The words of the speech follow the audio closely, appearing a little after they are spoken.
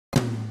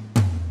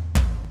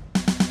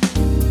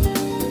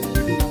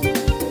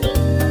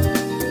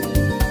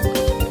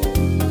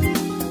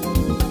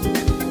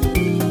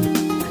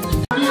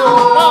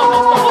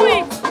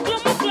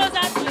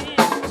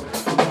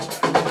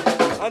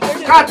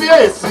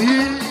kábíyèsí.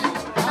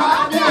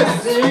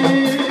 kábíyèsí.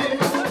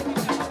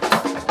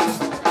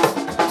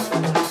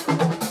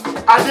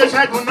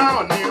 Adéṣẹ́gun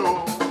náà ni o.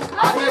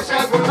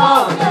 Adéṣẹ́gun náà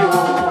ni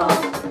o.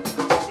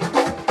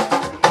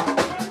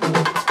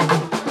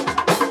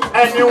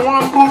 Ẹni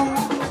wọ́n bú.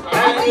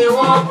 Ẹni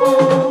wọ́n bú.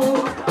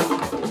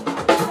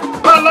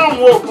 Ọlọ́run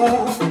ò bú.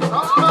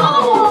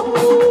 Ọlọ́run ò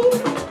bú.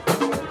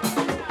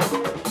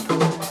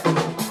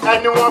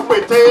 Ẹni wọ́n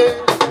pété.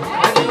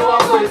 Ẹni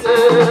wọ́n pété.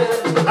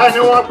 Ẹni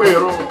wọ́n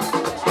pèrò.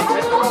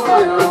 Ẹni wọ́n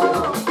pèrò.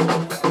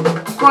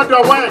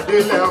 Kọ́dọ̀wọ́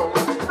ẹ̀dẹ́lẹ̀ o.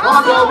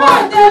 Kọ́dọ̀wọ́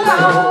ẹ̀dẹ́lẹ̀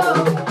o.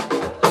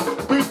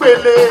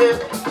 Pípele.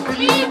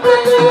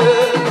 Pípele.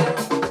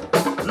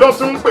 Ló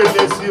tún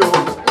pèlè sí o.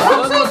 Ló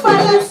tún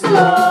pèlè sí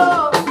o.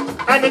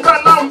 Ẹnìkan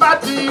náà bá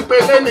ti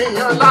pèlè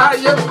nìyàn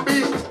láyé ń bí.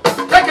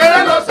 Kékeré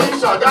ló sì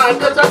ṣọ̀gá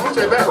Adéṣẹ́gun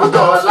ṣe bẹ́ẹ̀ ó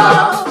dọ̀ọ́lá.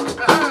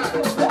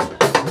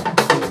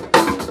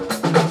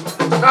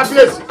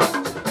 Kábíyèsí.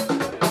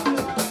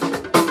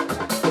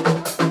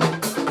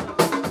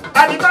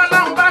 Ẹnìkan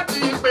náà bá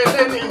ti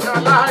pèlè nìyàn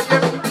láyé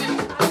ń bí.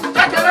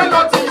 Kékeré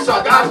ló ti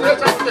ṣọ̀gá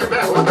Adéṣẹ́gun ṣe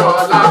bẹ́ẹ̀ ó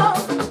dọ̀ọ́lá.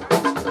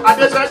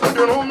 Adéṣẹ́gun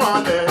dùn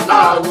mọ́lẹ̀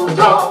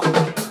láwùjọ.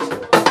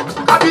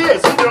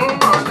 Kábíyèsí dùn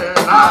mọ́lẹ̀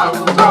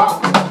láwùjọ.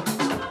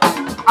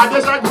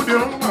 Adéṣẹ́gun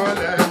dùn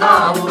mọ́lẹ̀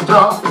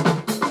láwùjọ.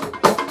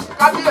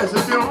 Kábíyèsí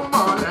dùn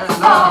mọ́lẹ̀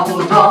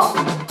láwùjọ.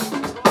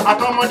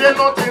 Àtọmọdé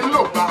ló ti ń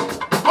lò pa.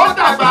 Ó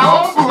dàgbà ó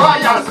ń bù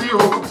àyà sí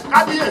o.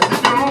 Kábíyèsí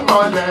dùn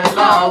mọ́lẹ̀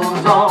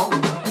láwùjọ.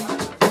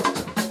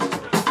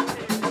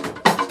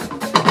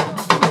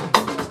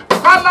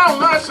 Kọ́láhùn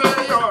má ṣe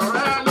yọ̀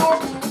rẹ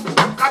lókun.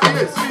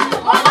 Kábíyèsí.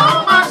 Ọlọ́run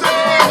má ṣe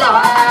yọ̀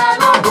ẹ́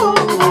lókun.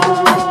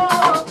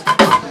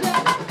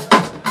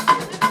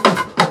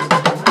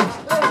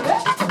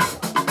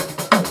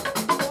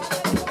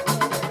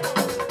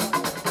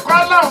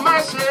 Kọ́láhùn má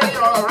ṣe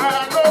yọ̀ rẹ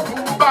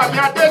lókun. Bàmí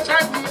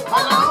Adéṣẹ́gun.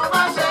 Ọlọ́run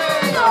má ṣe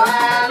yọ̀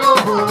ẹ́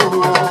lókun.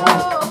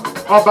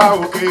 Ọba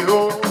òkè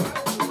o.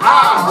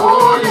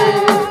 Àhóyè.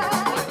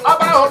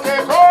 Ọba òkè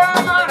kó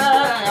ọmọ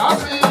rẹ̀ ọ́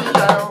sí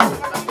ilẹ̀ o.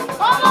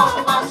 Ọlọ́run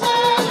má ṣe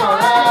yọ̀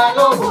ẹ́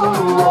lókun.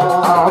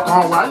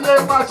 Ọkàn wáyé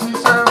wá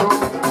ṣiṣẹ́ o.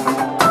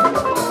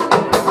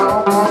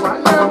 Ọkàn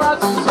wáyé wá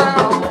ṣiṣẹ́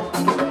o.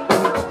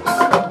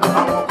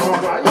 Ọkàn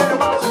wáyé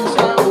wá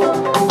ṣiṣẹ́ o.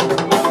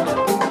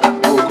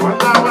 Òkun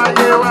ńlá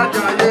wáyé wá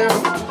jayé o.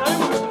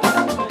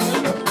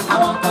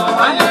 Àwọn kan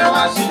wáyé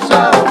wá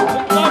ṣiṣẹ́ o.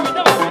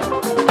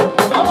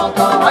 Àwọn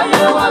kan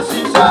wáyé wá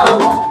ṣiṣẹ́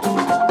o.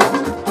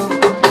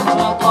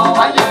 Àwọn kan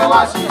wáyé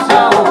wá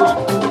ṣiṣẹ́ o.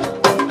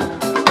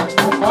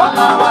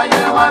 Bọ́lá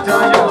wáyé wá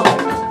jayé o.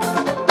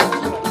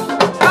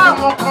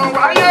 Àwọn kan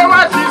wáyé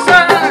wá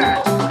ṣiṣẹ́.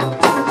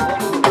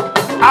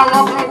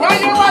 Àwọn kan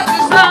wáyé wá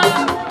ṣiṣẹ́.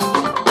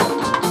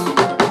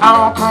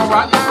 Àwọn kan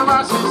wáyé wá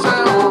ṣiṣẹ́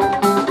o.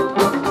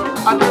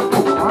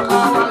 Adébùkọ́lá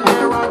wáyé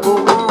wá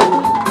gbowó o.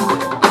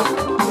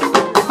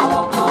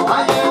 Àwọn kan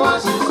wáyé wá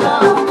ṣiṣẹ́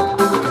o.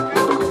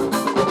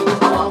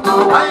 Àwọn kan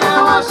wáyé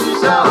wá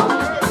ṣiṣẹ́ o.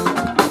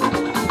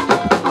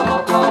 Àwọn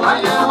kan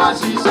wáyé wá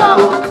ṣiṣẹ́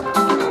o.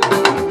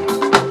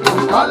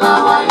 Bọ́lá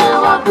wáyé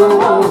wá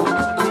gbowó o.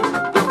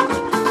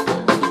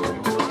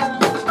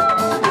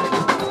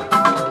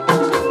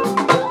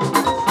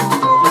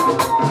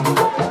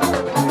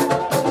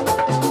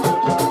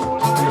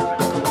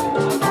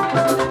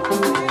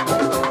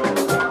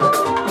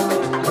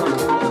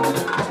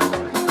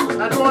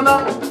 Ẹ̀dùn náà,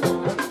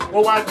 ó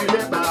wá dilé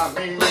bá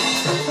mi.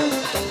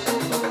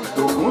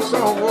 Ògún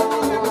sanwó.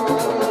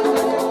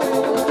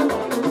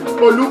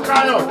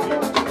 Olúkáyọ̀dé.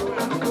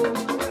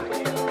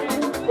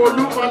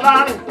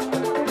 Olúfọlárìn.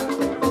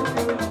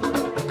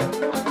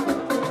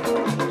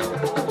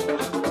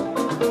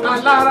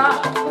 Alára.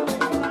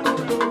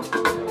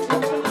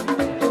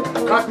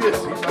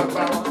 Kábíyèsí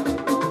bàbá wa.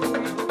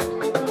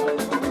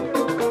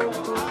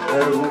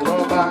 Ẹ̀rù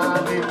ọba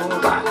ni mo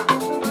bà.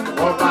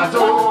 Ọba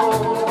tó.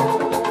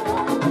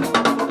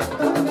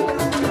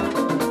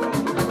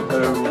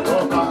 Ẹ̀rù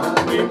ọba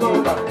ni mo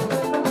bà.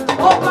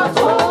 Ọba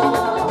tó.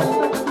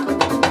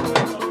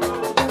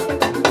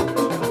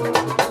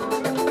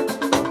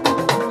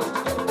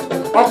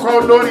 Ọkọ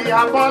olórí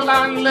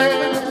Abọ́láńlé.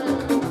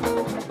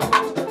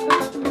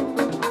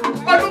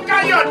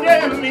 Olúkáyọ̀dé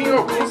mi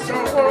Ògún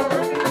sanwó.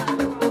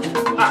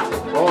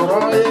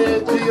 Ọ̀rọ̀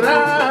èjì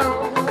rẹ̀ o.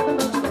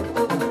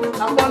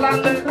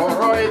 Abọ́láńlé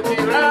ọ̀rọ̀ èjì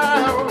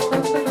rẹ̀ o.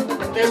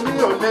 Èmi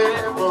ò lè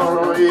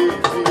ọ̀rọ̀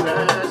èjì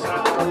rẹ̀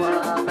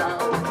ṣàwádà.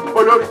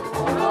 Olórí.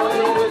 Ọ̀rọ̀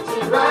èjì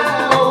rẹ̀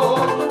o.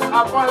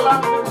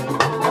 Abọ́láńlé.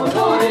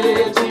 Ọ̀rọ̀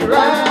èjì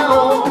rẹ̀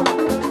o.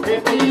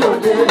 Èmi ò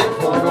lè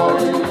fọ̀rọ̀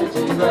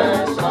èjì rẹ̀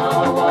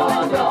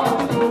ṣàwádà.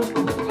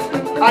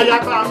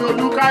 Ayaba mi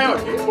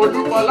Olúkáyọ̀dé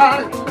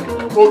Olúfọlárìn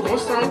Ògún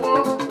sanwó.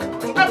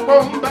 Epo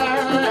ń bẹ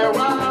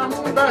wá ń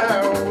bẹ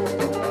o.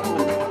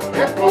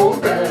 Epo ń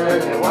bẹ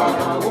wá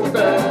ń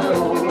bẹ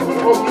o.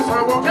 Ògún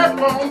sanwó.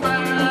 Epo ń bẹ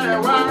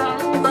wá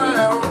ń bẹ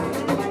o.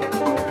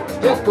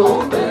 Epo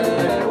ń bẹ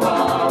wá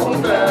ń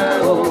bẹ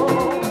o.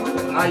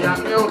 Àyà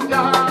mi ò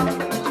já.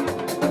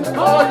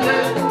 Oyè.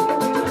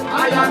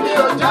 Àyà mi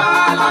ò já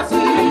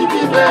láti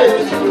ibi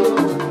méjì.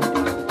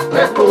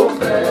 Epo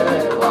bẹ̀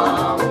wá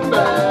ń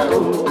bẹ̀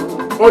o.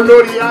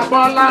 Olórí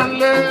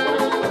Abọ́láńlé.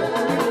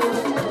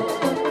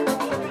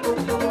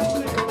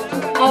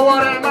 Ọwọ́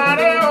rẹ̀ máa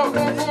rẹ̀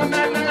òkun fún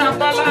nẹ́nẹ́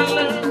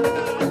Abọ́láńlé.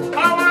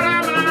 Ọwọ́ rẹ̀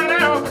máa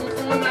rẹ̀ òkun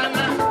fún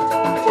nẹ́nẹ́.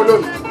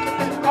 Olórí.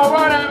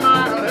 Ọwọ́ rẹ̀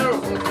máa rẹ̀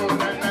òkun fún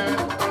nẹ́nẹ́.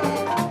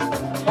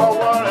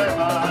 Ọwọ́ rẹ̀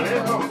máa rẹ̀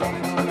òkun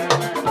fún nẹ́nẹ́.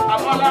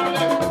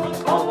 Abọ́láńlé.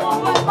 Ọwọ́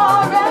rẹ̀ máa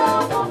rẹ̀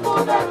òkun fún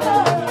nẹ́nẹ́.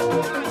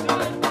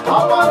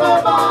 Ọwọ́ rẹ̀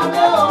máa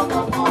rẹ̀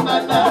òkun fún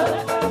nẹ́nẹ́.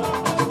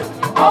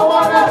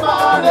 Ọwọ́ rẹ̀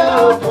máa rẹ̀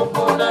òkun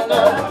fún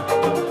nẹ́nẹ́.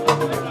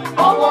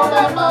 Ọwọ́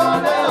rẹ̀ máa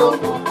rẹ̀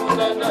òkun fún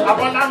nẹ́nẹ́.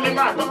 Abọ́láńlé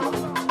máa gbọ́.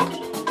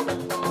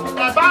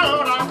 Bàbá ń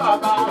ra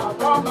bàbá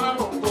bọ́bá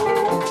òkú.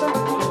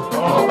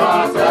 Ọba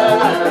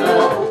tẹ́lẹ̀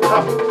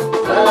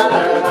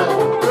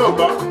Yóò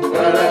gbọ́.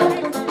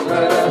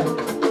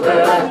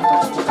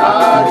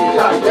 kárí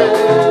ayé.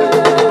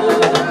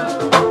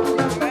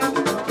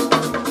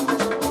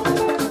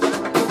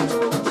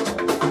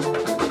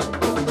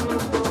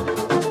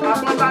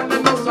 Abọ́láńlé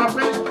ló sọ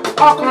pé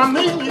ọkàn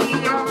mi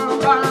yíyan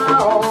bá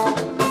ọ.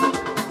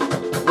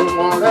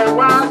 Òun rẹ̀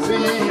wá sí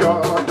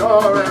ọ̀dọ́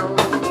rẹ̀ o.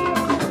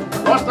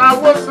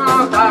 Ọ̀tàwó san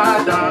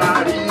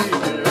tàdàrí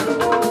ìjẹ́.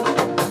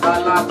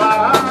 Bàlàbà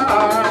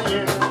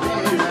yẹn bí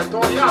rẹ̀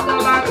tó yá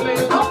Abọ́láńlé.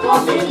 Ọkọ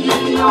mi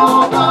yíyan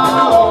bá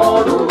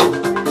ọ̀run.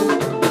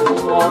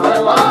 Ọ̀rẹ́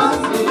wá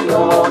sí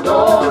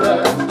ọ̀dọ́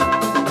rẹ̀.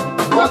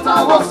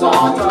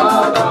 Wọ́tawọ́sán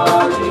tààrà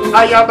rí.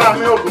 Ayaba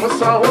mi ògùn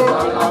sanwó.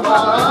 Bàlàbà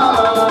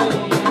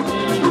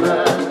ìdí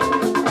rẹ̀.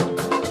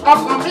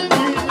 Ọkàn mi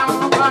yíyan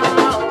bá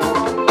ọ.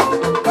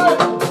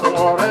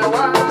 Ọ̀rẹ́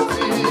wá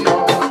sí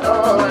ọ̀dọ́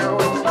rẹ̀ o.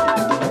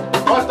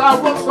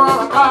 Ọ̀tàwó san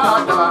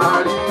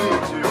tàdàrí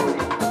ìjẹ́ o.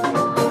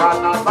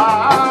 Bàlàbà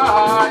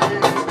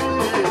yẹn bí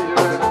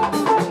rẹ̀.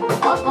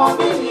 Ọkọ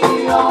mi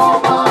yíyan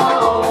bá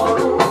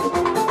ọ̀run.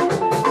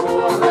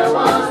 Ọ̀rẹ́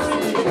wá sí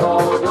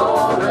ọ̀dọ́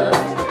rẹ̀.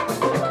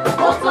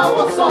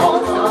 Wọ́tawọ́sán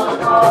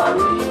tààrà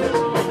rí.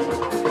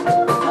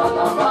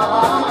 Bàlàbà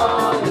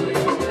ìdí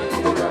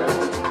rẹ̀.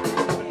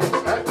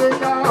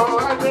 Ẹgbẹ́ga o,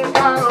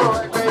 ẹgbẹ́ga o,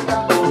 ẹgbẹ́ga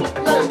o.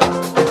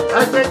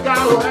 Ẹgbẹ́ga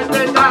o,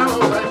 ẹgbẹ́ga o,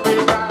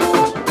 ẹgbẹ́ga.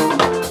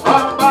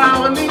 Ọba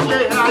onílé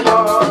ayọ̀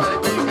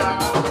ẹgbẹ́ga.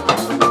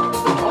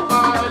 Ọba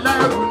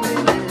ẹlẹ́rù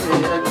nílé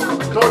ẹ̀dùn.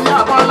 Torí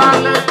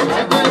Abọ́láńlé.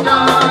 Ẹgbẹ́ga,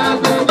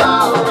 ẹgbẹ́ga,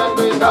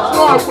 ẹgbẹ́ga.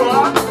 Fún ọ̀gbọ́.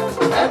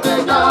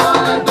 Ẹgbẹ́ga,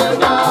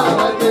 ẹgbẹ́ga,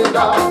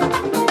 ẹgbẹ́ga.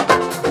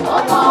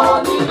 Ọba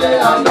onílé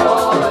ayọ̀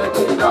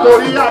ẹgbẹ́ga.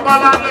 Torí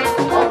Abọ́láńlé.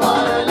 Ọba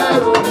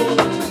ẹlẹ́rù ní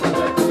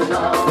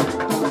ẹgbẹ́ga.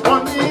 Wọ́n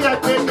ní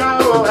ẹgbẹ́ga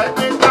o,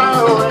 ẹgbẹ́ga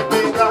o,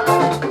 ẹgbẹ́ga.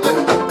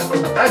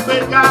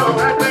 Ẹgbẹ́ga o,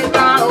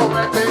 ẹgbẹ́ga o,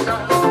 ẹgbẹ́ga.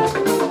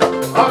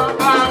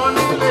 Ọba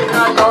onílé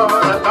ayọ̀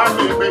ẹ̀bá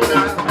mi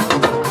gbéga.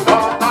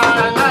 Ọba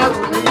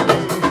ẹlẹ́rù nílé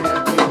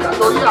ẹgbẹ́ga.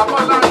 Torí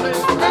Abọ́láńlé.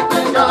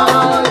 Ẹgbẹ́ga,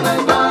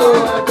 ẹgbẹ́ga,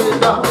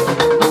 ẹgbẹ́ga.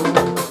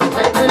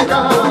 Ẹgbẹ́ga, ẹgbẹ́ga,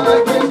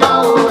 ẹgbẹ́ga.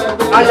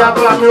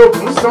 Ayaba mi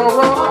ògùn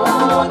sanwó. Ọba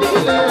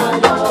onílé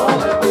ayọ̀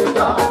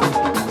ẹgbẹ́ga.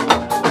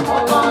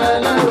 Ọba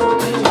ẹlẹ́rù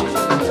ní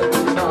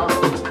ẹgbẹ́ga.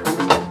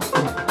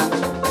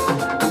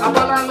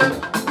 Abọ́láńlé.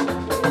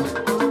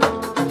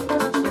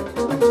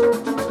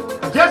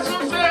 Jésù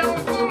ṣe ń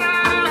fún wa.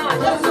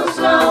 Jésù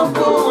ṣeun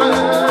fún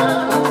ẹ.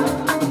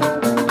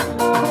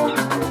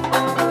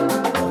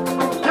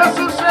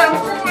 Jésù ṣe ń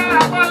fún wa.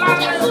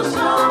 Abọ́láńlé. Jésù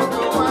ṣeun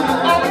fún ẹ.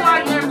 Ohun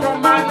ayé kò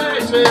máa lè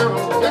ṣe o.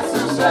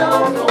 Jésù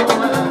ṣeun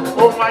fún ẹ.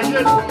 Ohun ayé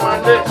kò máa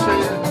lè ṣe.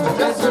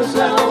 Jésù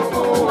ṣeun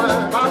fún ẹ.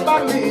 Bàbá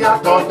mi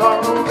yàtọ̀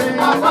lọ́rùn mi.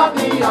 Bàbá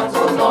mi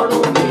àtọ̀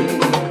lọ́rùn mi.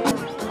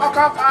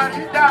 Ọkọ̀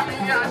Fàrídà mi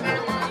àdé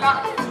ńlá.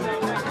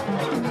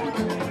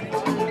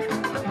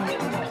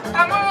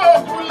 Àmọ́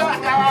òkú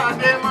lọ́jà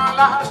àdé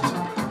mọ́lá.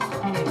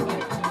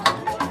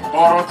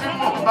 Ọ̀rọ̀ tí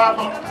mò ń bá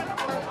bọ̀.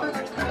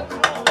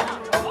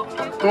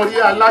 Torí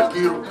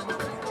alákìrò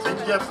tí ń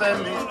jẹ́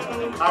Fẹ́mi,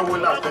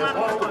 awolàfẹ́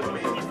bọ́ọ̀wọ̀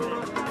mi.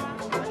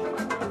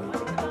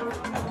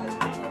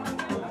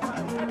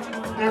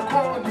 Ikú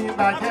ní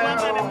bàjẹ́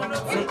o.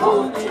 Ikú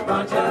ní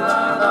bàjẹ́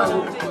rárá o.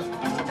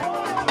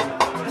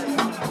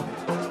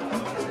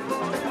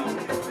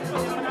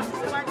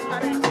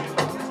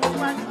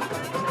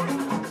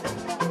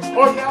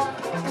 Oya,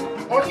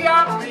 oya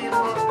mi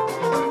mọ̀,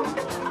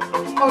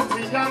 ó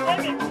ti yá,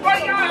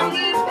 oya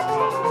mi mọ̀.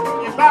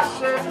 Ìbá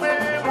ṣe pé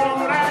mo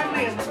rẹ́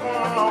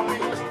nìkan mi,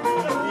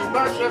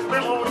 ìbá ṣe pé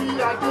mo rí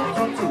adé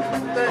tútù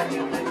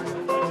lẹ́yìn mi.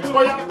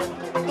 Oya,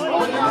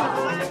 Bóyá,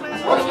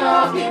 bóyá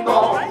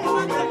bíbọ̀.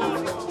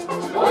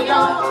 Bóyá,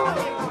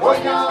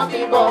 bóyá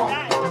bíbọ̀.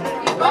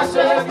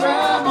 Ìbáṣe pé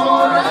mo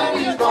rẹ́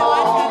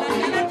nìkan mi.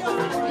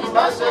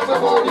 Ìbáṣe pé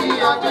mo rí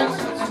adé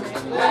tutù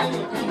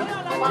lẹ́yìn mi.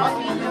 Má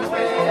fi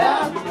ìwé ẹ́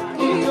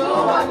kí ló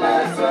wà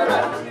lẹ́sẹ̀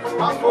rẹ̀.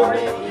 Má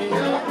forí mi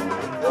ẹ́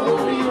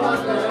lórí wà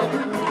lẹ́nu.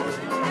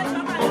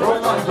 Ó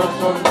máa jọ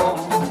sọ̀nà.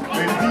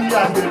 bèbí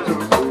adé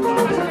tútù.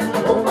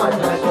 Ó máa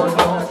jọ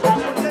sọ̀nà.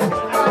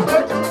 Adé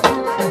tútù.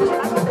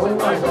 Ó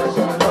máa jọ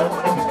sọ̀nà.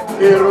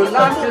 Èrò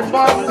láti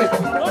bọ́ọ̀sì,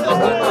 Ó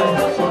máa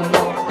jọ sọ̀nà.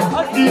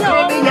 ìjọ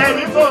ní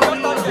yẹrí tó ní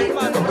ìdí.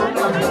 Ó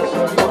máa jọ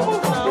sọ̀nà.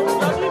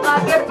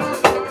 Adé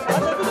tútù.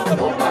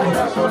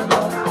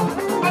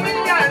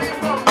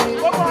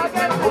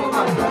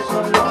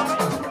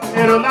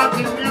 Èrò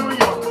láti New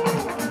York.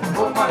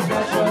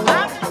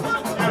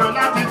 Èrò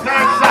láti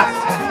Texas.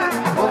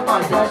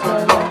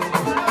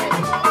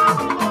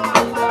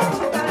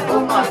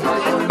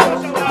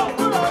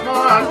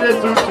 Fún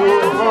Adétutù.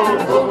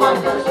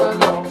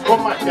 Ó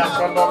mà jà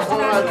sọ̀lọ̀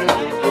fún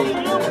Adétutù.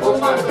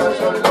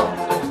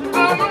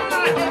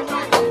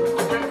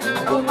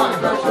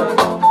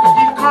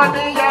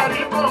 Ìkànnì yàrá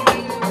ìbò mi.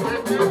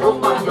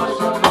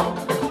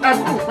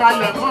 Ẹkú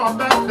palẹ̀ mọ́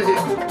bẹ́ẹ̀.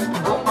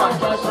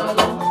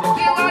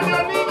 Ìwádìí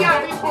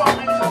oníyàrá ìbò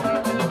mi.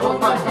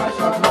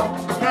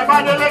 Kẹ̀bá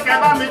délé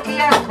kẹ̀bá mi kí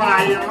ẹ̀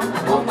pààyàn.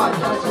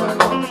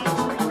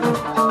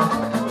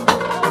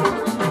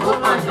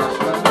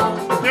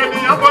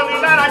 Ènìyàn bọ́ ni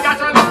lára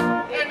jásọ́lọ̀.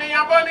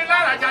 Ènìyàn bọ́ ni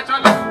lára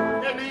jásọ́lọ̀.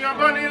 Ènìyàn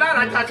bọ́ ni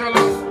lára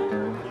jásọ́lọ̀.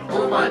 Ó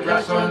máa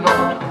jásọ́lọ̀.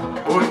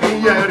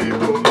 Oníyàrá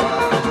ìbò mi.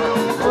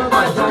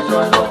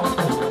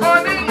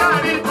 Oníyàrá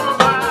ìbò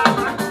mi.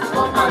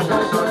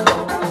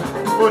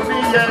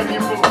 Oníyẹ̀rì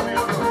bò mí.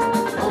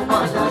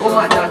 Ó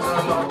máa jà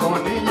sọ̀lọ̀.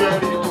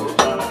 Oníyẹ̀rì bò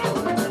mí.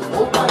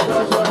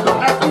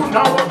 Ẹkú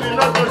náwó mi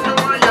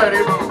lójoojúmọ́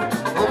yẹ̀rì bò.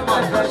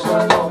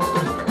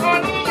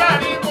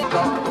 Oníyẹ̀rì bò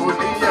lọ.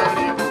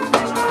 Oníyẹ̀rì bò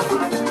mí.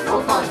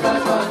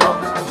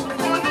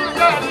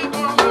 Oníyẹ̀rì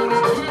bò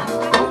mí.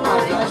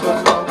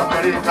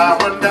 America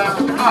wonder.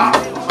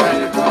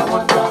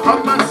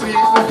 Come and see.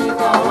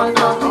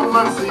 Come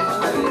and see.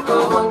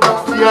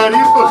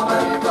 Yẹ̀rì bò.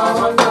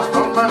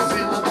 Come and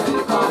see.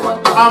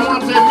 Àwọn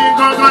tèmi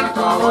gángan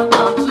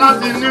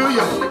láti New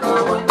York.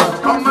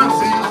 Come and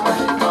see.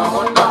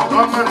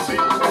 Come and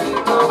see.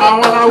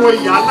 Àwọn aláwo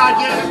ìyá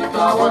lájẹ́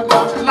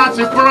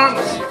láti Bronx.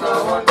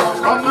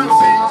 Come and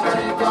see.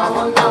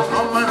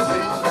 Come and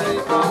see.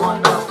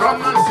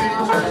 Come and see.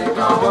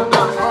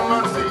 Come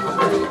and see.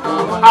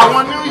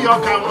 Àwọn New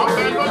York àwọn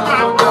fẹ́ lójú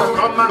àgbà.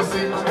 Come and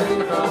see.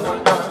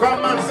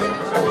 Come and see.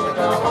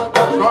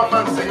 Come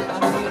and see.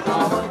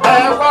 Ẹ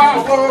wá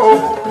wò ó.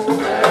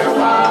 Ẹ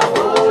wá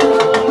wò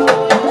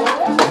ó.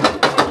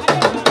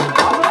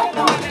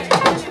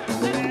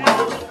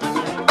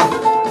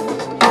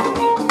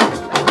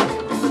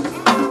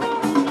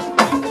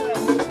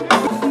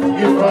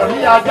 Ìrọ̀rí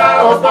ajá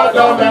ò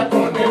gbọ́dọ̀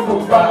mẹ́kùn ní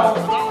bùbá.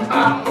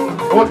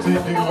 Ó ti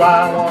di wá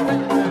wọn,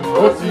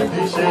 ó ti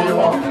di ṣe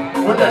wọn,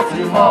 ó dẹ̀ ti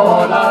mọ́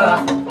wọn lára.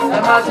 Ẹ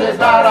má ṣe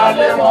gbára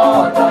lé wọn,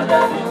 ọ̀dọ́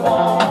lẹ́ni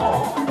wọn.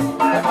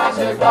 Ẹ má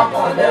ṣe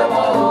gbọ́kàn lé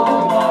wọn,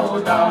 wọn ò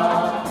dáa.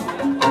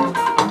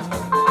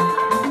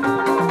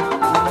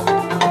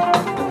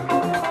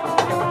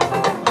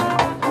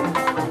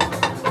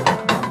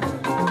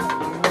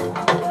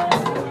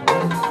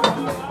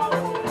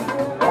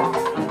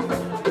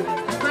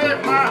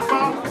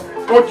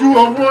 Ojú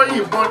owó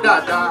ìbọn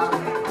dáadáa.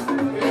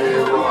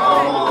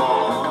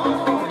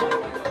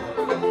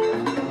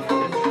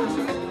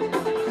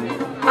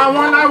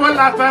 Àwọn láwọ́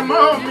la fẹ́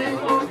mọ́ mi.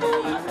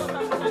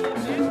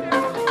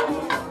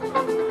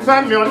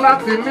 Fẹ́mi ọlá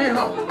fi mí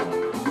hàn.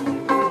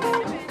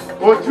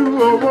 Ojú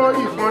owó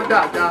ìbọn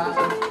dáadáa.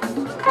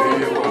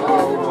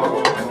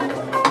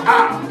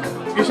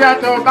 Iṣẹ́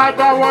tó bá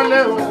dáwọ́lé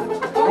o,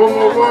 ohun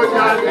owó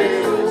jáde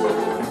o.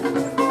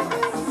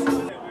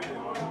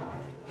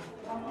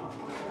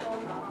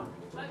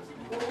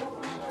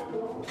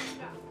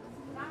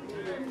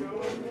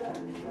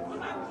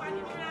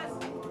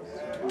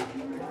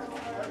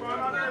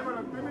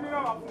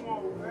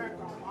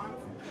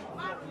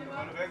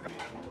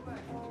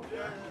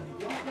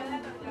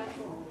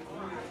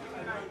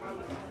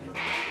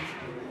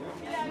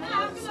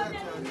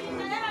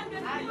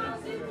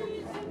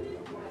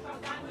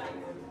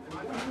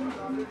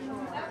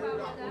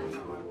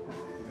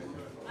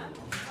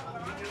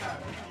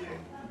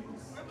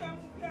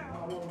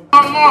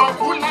 Ọmọ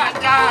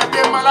Kúlájà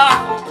Adémọ́lá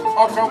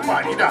ọkọ̀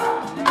Fàrídà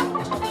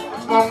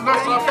òun ló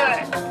sọ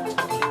bẹ́ẹ̀.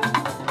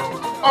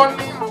 Ó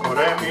ní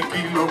ọ̀rẹ́ mi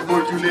kí ló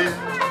gbójúlé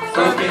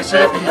tóbi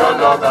ṣé bí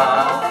ọlọ́ba.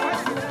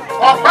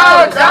 Ọ̀pá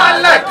òjá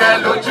lẹ̀kẹ̀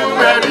lójú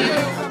ẹ̀rí.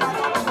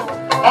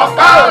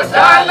 Ọ̀pá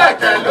òjá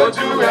lẹ̀kẹ̀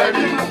lójú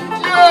ẹ̀rí.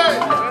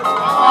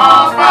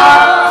 Ọ̀pá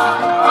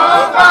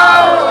ọ̀pá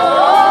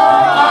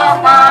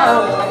ọ̀pá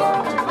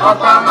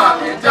ọ̀pá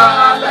màmí já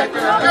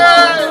lẹ̀kẹ̀.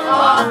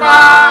 Ọ̀pá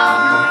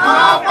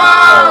ọ̀pá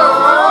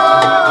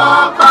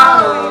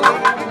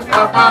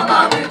ọ̀pá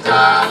màmí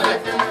já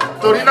lẹ̀kẹ̀.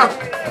 Torí náà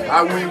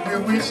àwọn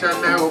ìwíwí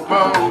ṣẹlẹ̀ ò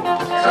gbọ́ o,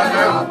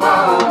 ṣẹlẹ̀ ò gbọ́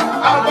o,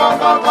 àwọn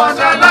kọ̀ọ̀kan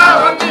ṣẹlẹ̀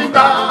ò ní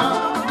gbà.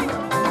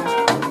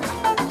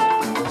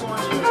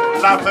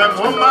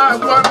 Láfẹ̀mú máa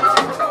gbọ́dọ̀,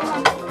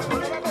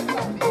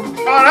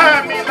 ọ̀rẹ́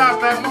mi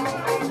láfẹ̀mú.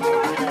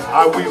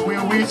 Àwọn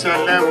ìwíwí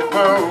ṣẹlẹ̀ ò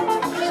gbọ́ o,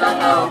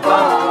 ṣẹlẹ̀ ò gbọ́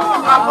o,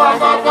 àwọn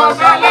kọ̀ọ̀kan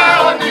ṣẹlẹ̀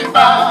ò ní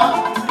gbà.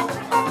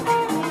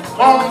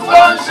 Ohun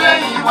tó ń ṣe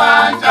ìwà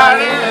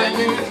jàre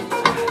ẹ̀yìn,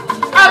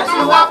 á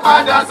tún wá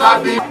padà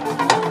sábì.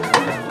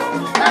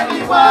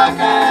 Ẹ̀yìnwá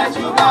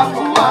kẹ́jú bá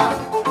fún wa.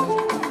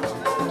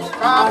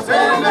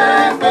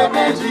 Kàtẹ́lẹ̀ pé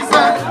méjì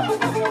sẹ́.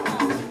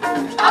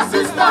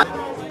 Assistant.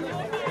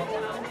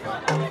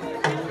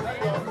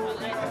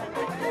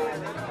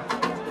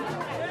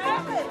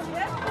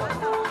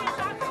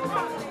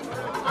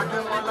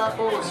 Adémọ́lá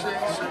bó ṣe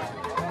ń ṣe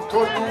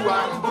tolúwa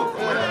ń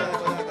bùkún ẹ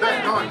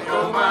bẹ́ẹ̀ náà ni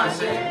ó máa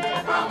ṣe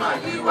màmá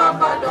yí wá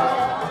padà.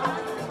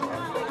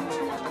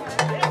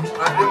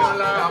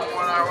 Adémọ́lá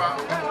àmọ́ra wa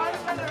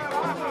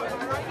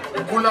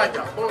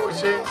ìkúlàjà bó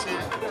ṣe ń ṣe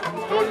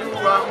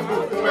tolúwa ń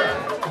bùkún ẹ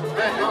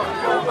bẹ́ẹ̀ náà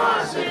ni ó máa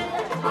ṣe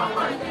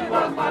màmá yí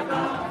wá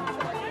padà.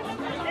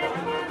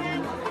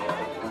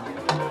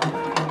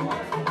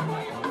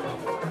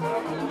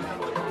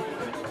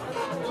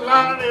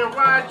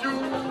 Lárẹ̀wájú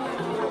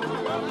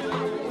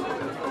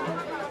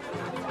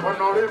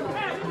Honourable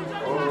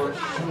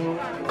Ọ̀ṣun.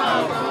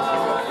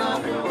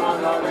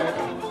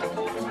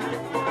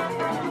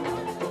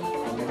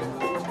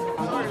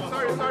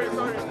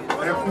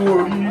 Ẹ kú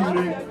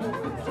oríire.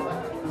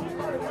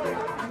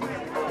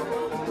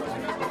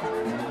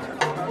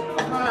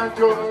 Máa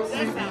jó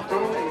síbi tó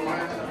ń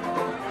wẹ̀.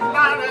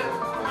 Lárẹ̀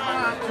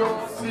máa jó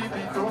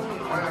síbi tó ń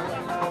wẹ̀.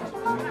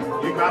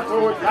 Ìgbà tó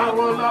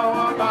yáwó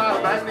lọ́wọ́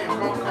bàbá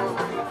nìkan kan.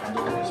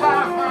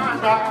 Ṣáà máa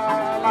gbà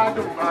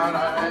ládùn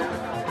ara ẹ̀.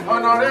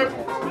 Honourable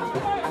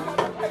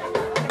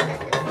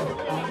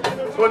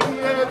oní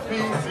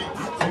APC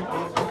ti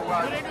gbogbo wa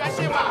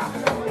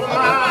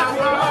máa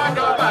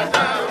gbọ́dọ̀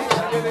bàjẹ́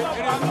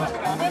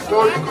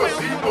torí kò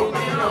sí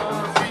òmíràn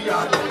tí a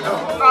lè lọ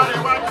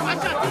Lárẹ̀wájú.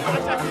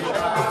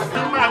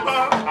 Bí máa gbọ́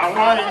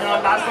àwọn èèyàn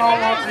lásán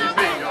wọ́n ti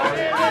gbèyàn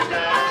rere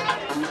jẹ́.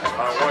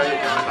 Àwọn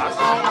èèyàn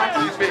lásán wọ́n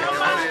ti gbèyàn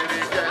rere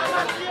jẹ́.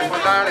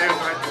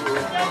 Lárẹ̀wájú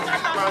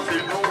wọ́n ti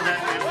mú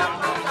ẹni mọ́.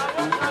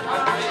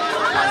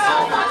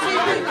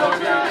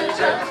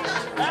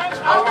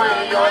 Àwọn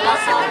èèyàn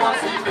lásán wọ́n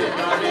ti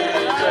gbèyàn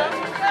rere jẹ́.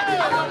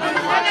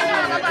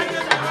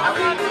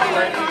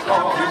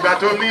 Ìgbà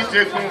tó ní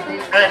jẹ gungun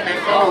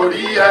ẹnìkan ò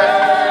rí ẹ.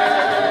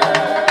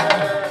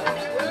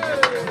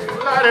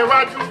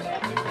 Lárẹ̀wájú.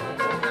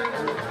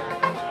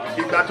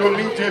 Ìgbà tó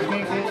ní jẹ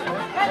gungun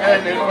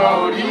ẹnìkan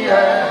ò rí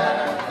ẹ.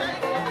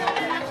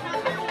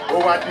 Ó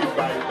wá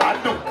dìgbà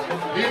ìgbádùn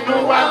inú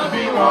wa ń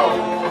bí wọn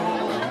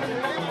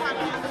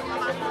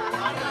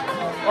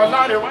o.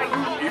 Lárẹ̀wájú.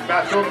 Ìgbà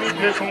tó ní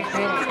jẹ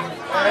gungun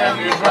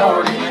ẹnìkan ò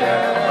rí ẹ.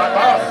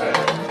 Bàbá ọ̀sẹ̀.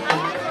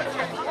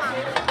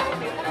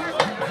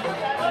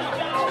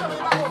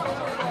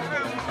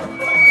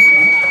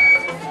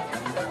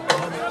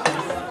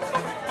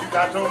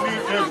 Ìgbà tó ní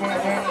jẹ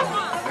gungun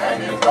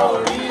ẹnìkan ò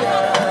rí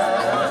ẹ.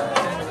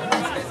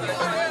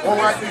 Ó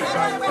wá di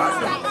ìgbà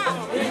ìgbádùn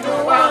inú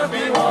wa ń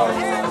bí wọn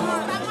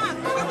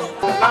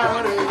o.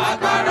 Láàrin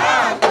àgbàrá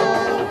àgbo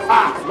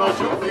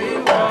lọ́jọ́ bí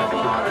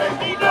ọmọ rẹ̀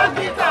kí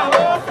dókítà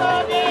ó tó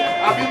dé.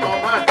 Àbímọ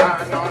máa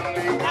dáná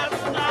ní.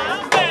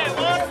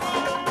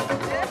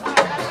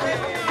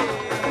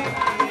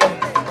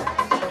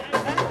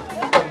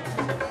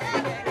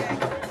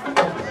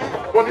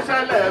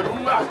 Oníṣẹ́lẹ̀ rú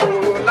àgbo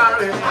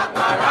láàrin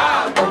àgbàrá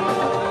àgbo.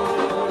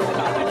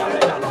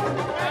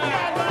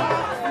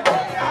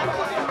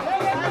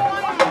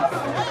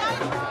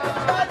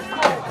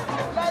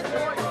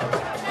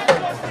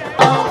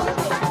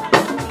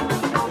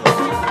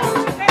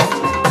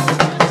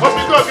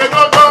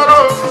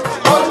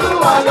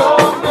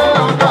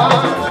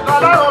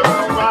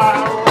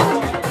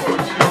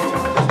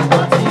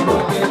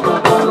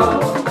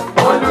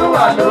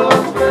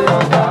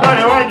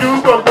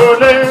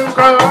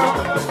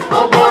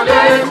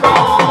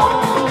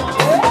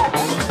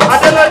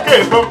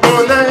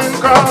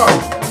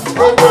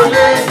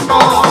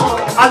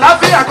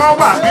 Àlàáfíà kan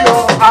wà bí o,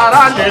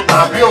 ara lè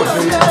tàbí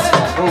òde.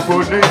 Gbogbo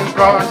ní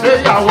nǹkan ṣé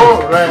ìyàwó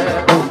rẹ̀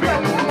ò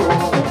bínú o.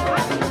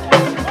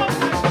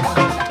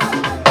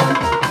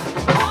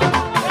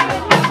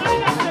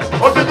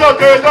 Ó ti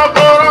gòkè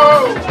gọ́gọ́rọ́.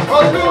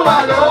 Olúwa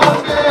ló ń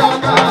gbé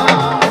ọ̀gá.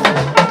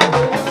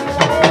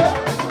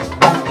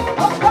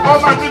 Ó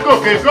máa ti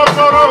gòkè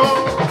gọ́gọ́rọ́.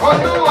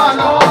 Olúwa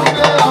ló ń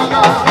gbé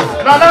ọ̀gá.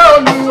 Lọ́lá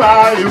Olúwa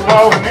ìwọ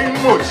ò ní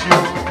mòjì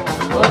o.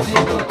 Ó ti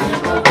gòkè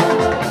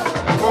gọ́gọ́rọ́.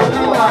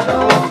 Olúwa ló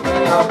ń gbé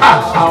ọ̀gá.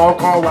 Àwọn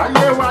kan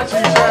wáyé wá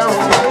ṣiṣẹ́ o.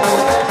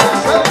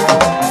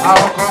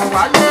 Àwọn kan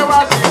wáyé wá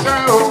ṣiṣẹ́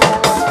o.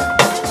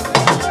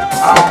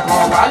 Àwọn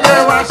kan wáyé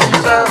wá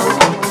ṣiṣẹ́ o.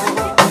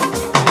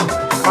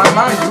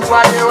 Màmá yìí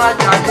wáyé wá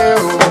jayé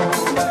o.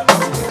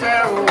 Ṣiṣẹ́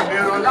o,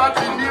 èrò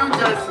láti New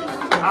Jersey.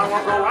 Àwọn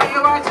kan wáyé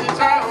wá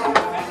ṣiṣẹ́ o.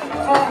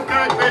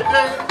 Fúnkẹ́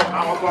gbèdé.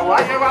 Àwọn kan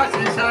wáyé wá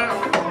ṣiṣẹ́ o.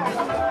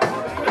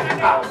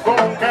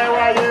 Fúnkẹ́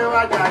wáyé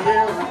wá jayé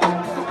o.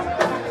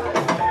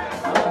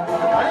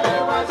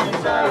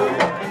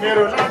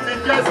 Èrò láti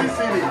jẹ́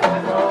sísìrì.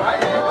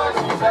 Ayé wá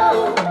ṣiṣẹ́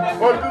o.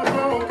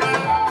 Olúfúnkẹ́.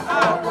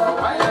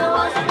 Ayé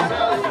wá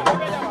ṣiṣẹ́ o.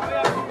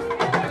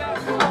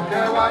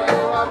 Fúnkẹ́ wáyé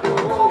wá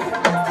gbowó.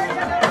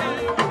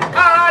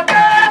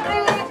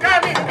 Adébúkẹ́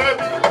mi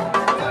bèbí.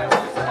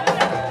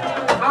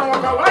 Àwọn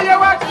kan wáyé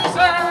wá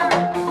ṣiṣẹ́.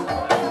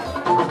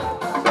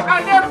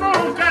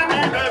 Adébúkẹ́ mi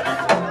bèbí.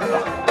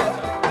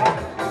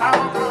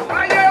 Àwọn kan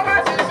wáyé wá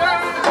ṣiṣẹ́.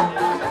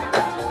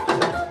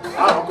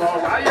 Àwọn kan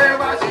wáyé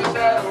wá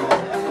ṣiṣẹ́ o.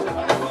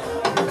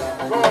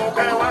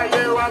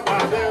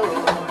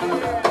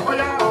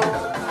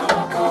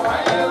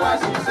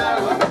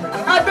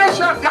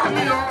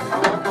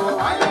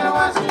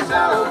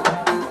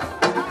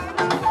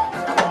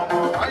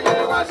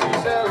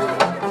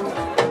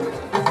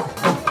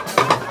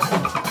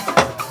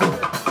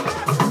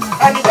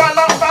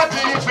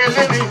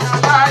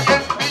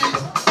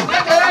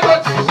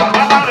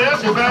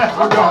 pẹ́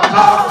ọjọ́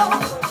ọ̀la.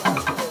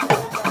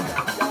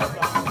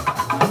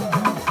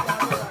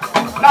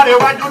 Láre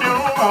wájú ni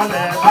rún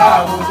mọ́lẹ̀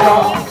láwùjọ.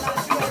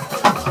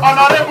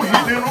 Honourable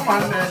yìí ni rún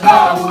mọ́lẹ̀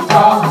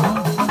láwùjọ.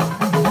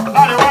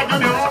 Láre wájú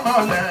ni rún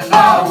mọ́lẹ̀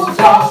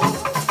láwùjọ.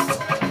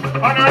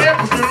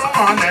 Honourable ni rún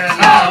mọ́lẹ̀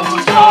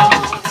láwùjọ.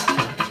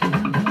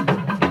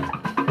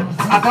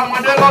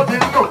 Àtọmọdé ló ti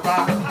ń lò pa.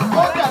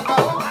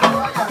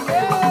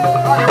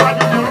 Láre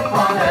wájú ni rún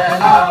mọ́lẹ̀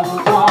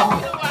láwùjọ.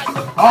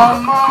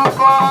 Ọmọ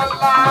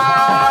Bọ́lá.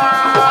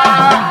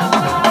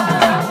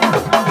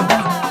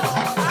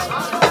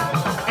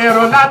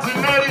 Èrò láti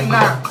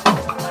Maryland.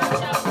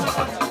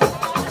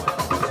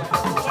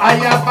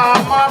 Ayaba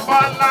ọmọ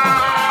Bọ́lá.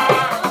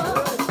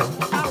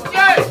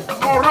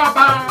 Mo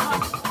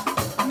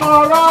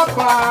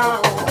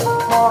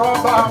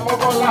rọ́bà ọmọ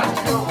Bọ́lá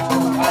yìí o.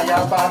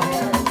 Ayaba mi.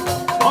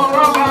 Mo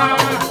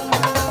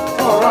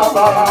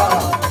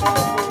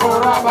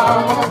rọ́bà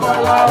ọmọ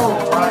Bọ́lá o.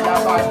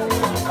 Ayaba yìí.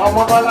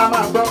 Ọmọ Bọ́lá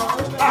máa gbọ́.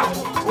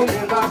 Fún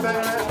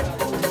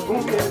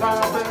mi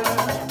lábẹ́rẹ́.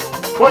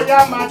 Bóyá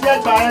máa jẹ́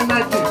gba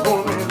ẹnẹ́jì fún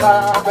mi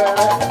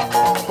lábẹ́rẹ́.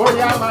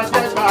 Bóyá máa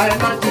jẹ́ gba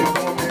ẹnẹ́jì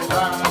fún mi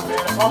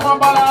lábẹ́rẹ́. Ọmọ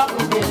Bọ́lá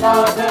fún mi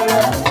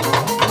lábẹ́rẹ́.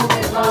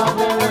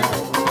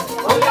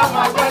 Bóyá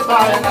máa jẹ́ gba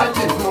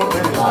ẹnẹ́jì fún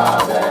mi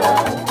lábẹ́rẹ́.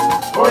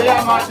 Bóyá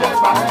máa jẹ́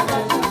gba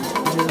ẹnẹ́jì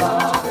fún mi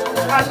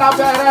lábẹ́rẹ́.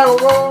 Alábẹ́rẹ́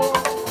owó.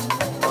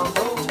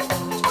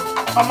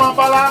 Ọmọ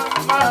Bọ́lá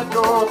máa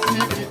jó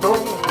síbi tó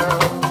ń yẹ.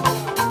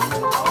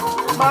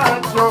 Máa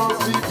jó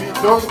síbi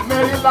tó ń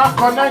Maryland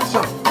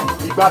connection.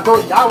 Ìgbà tó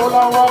yáwó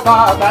lọ́wọ́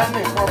bàbá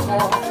ẹnì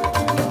kankan.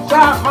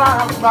 Ṣá máa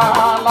ń gba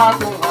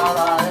aládùn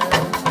ara ẹ̀.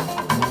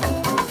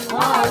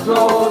 Máa jó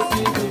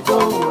síbi tó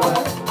wù ẹ́.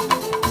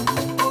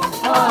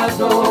 Máa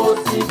jó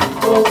síbi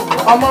tó wù ẹ́.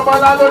 Ọmọ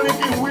Bọ́lá ló ní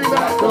kí n wí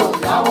bẹ́ẹ̀. Tó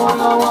yáwó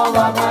lọ́wọ́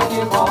bàbá ẹnì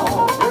kan.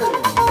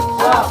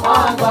 Ṣá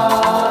máa ń gba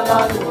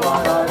aládùn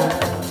ara ẹ̀.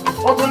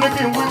 Ó tún ní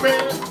kí n wí pé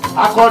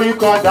akọrí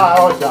kan dá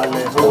ọjà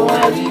lẹ̀. Òun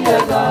ẹ̀rí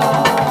ẹ̀dá.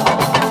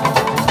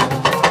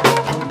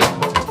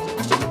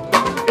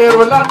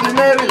 Èrò láti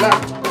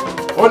Maryland,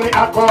 ó ní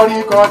akọrí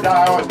kọ́dà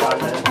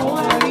ọ̀dàlẹ̀.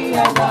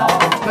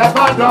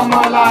 Lẹ́bàá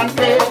dánmọ́ la ń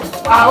ké,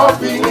 a ó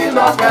fi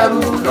nílọ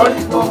kẹrù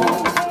lóyìnbó.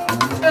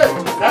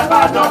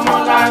 Lẹ́bàá dánmọ́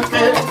la ń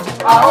ké,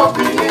 a ó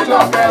fi nílọ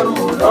kẹrù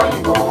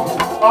lóyìnbó.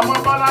 Ọmọ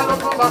Bọ́lá ló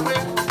tó sọ pé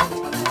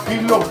kí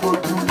ló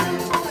fojú lé.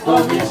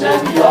 Tóbi ṣe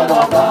bí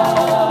ọlọ́ba.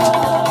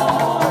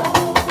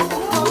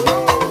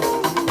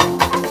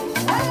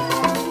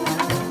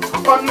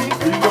 Ó ní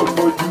kí ló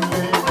fojú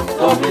lé.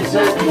 Tóbi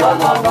ṣe bí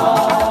ọlọ́ba.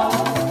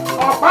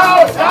 Ọ̀pá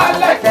òjá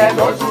lẹ̀kẹ̀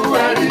lójú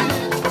ẹ̀rí.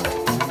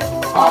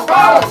 Ọ̀pá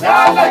òjá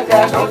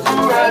lẹ̀kẹ̀ lójú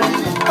ẹ̀rí.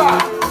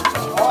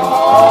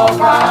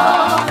 Ọ̀pá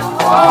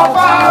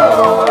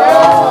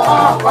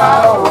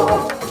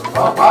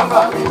ọ̀pá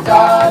màmí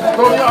jálẹ̀.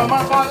 Torí ọmọ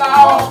Bọ́lá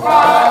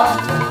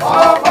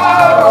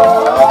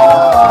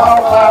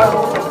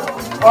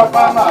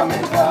ọ̀pá màmí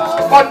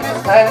jálẹ̀. Ó ní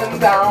send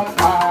down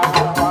power.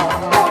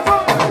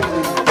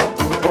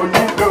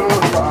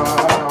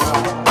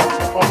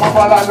 Ọmọ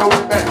Bọ́lá ló wí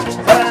bẹ́ẹ̀.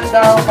 Send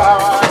down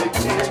power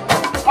again.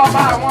 Ọmọ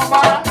àwọn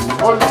bá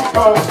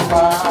olùkọ́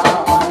ìgbà.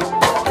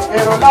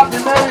 Èrò láti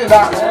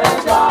Maryland. Send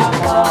down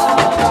power.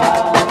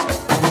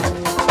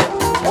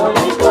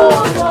 Olùkọ́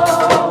ìgbà.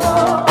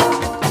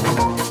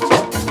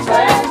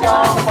 Send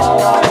down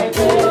power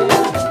again.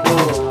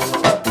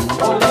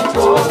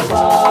 Olùkọ́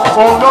ìgbà.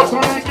 Òun ló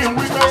tún ní kí n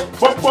wí pé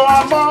gbogbo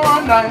ọmọ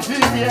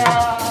Nàìjíríà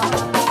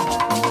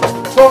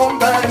tó ń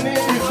bẹ ní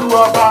ìlú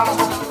ọba.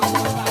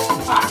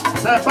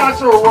 Ṣẹ̀fá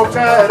ṣòwò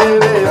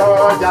kẹ́rẹ́rẹ́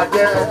ọjà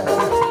jẹ́,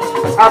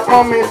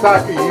 akọ́míta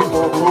kì í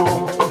gbogbo.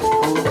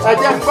 Ẹ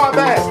jẹ́ ń gbọ́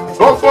bẹ́ẹ̀,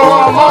 gbogbo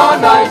ọmọ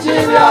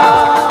Nàìjíríà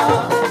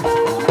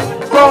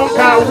tó ń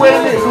kàwé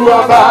nílùú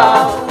ọba.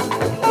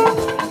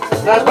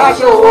 Ṣẹ̀fá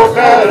ṣòwò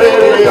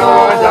kẹ́rẹ́rẹ́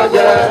ọjà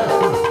jẹ́,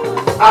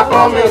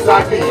 akọ́míta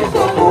kì í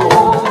gbogbo.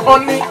 Ó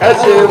ní ẹ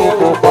ṣeun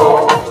púpọ̀,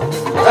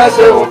 ẹ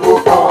ṣeun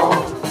púpọ̀.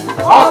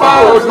 Ọba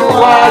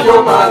Olúwa yóò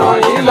máa ràn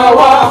yín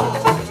lọ́wọ́.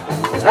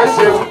 Ẹ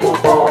ṣeun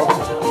púpọ̀.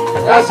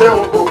 Ẹ ṣeun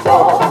púpọ̀,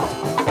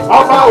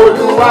 ọba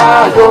Olúwa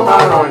yóò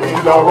máa ràn yín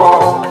lọ́wọ́.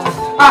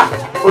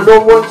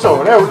 Olówó ń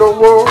ṣọ̀rẹ́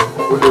olówó,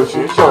 olòṣì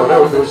ń ṣọ̀rẹ́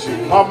olòṣì.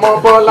 Ọmọ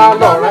Bọ́lá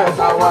lọ̀rẹ́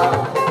sáwá.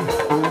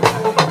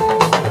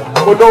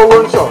 Olówó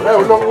ń ṣọ̀rẹ́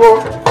olówó,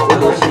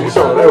 olòṣì ń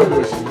ṣọ̀rẹ́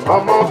olòṣì.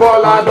 Ọmọ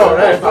Bọ́lá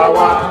lọ̀rẹ́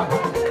sáwá.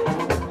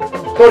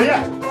 Torí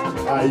ẹ̀,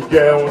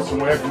 àìjẹun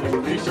sùn ẹkùn kò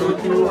ní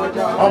ṣojú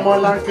ọjà.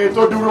 Ọmọlanke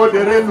tó dúró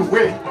de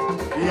rélùwé,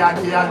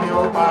 kíákíá ni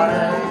ó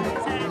parẹ́.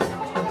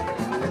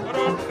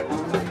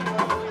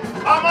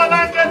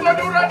 Ọmọlanke tó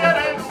dúró de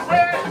rélùwé,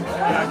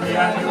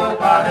 kíákíá ni ó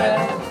parẹ́.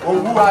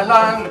 Òwú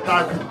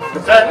aláǹtakùn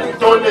sẹ́ni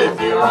tó lè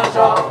fi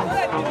ránṣọ.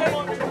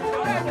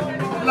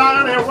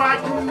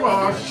 Lárẹ̀wájú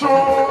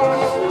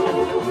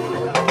Ọ̀ṣun.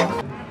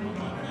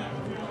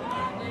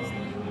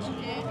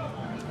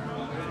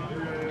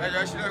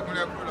 Ẹjọ́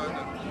ṣílẹ̀kùnlẹ̀ kúrò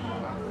lọ́nà.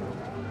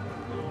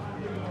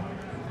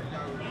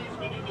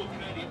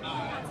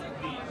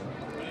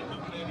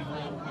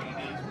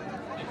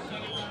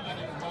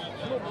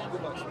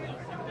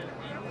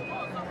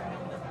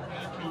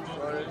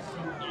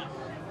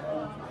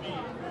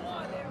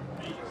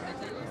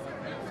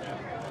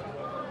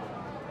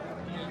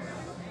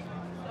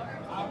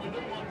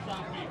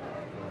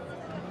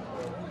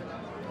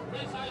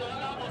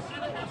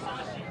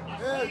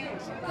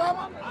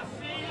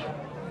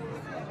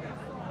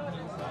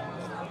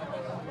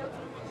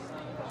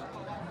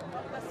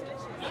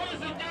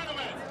 Ladies and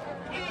gentlemen,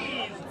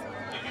 please,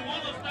 if you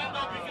want to stand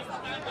up, you can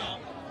stand up.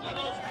 Let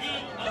us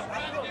give a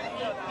standing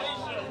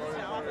ovation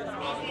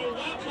as we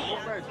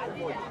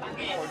welcome.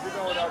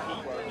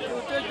 You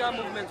will take that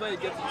movement when you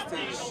get to the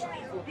stage.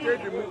 You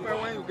take the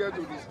movement when you get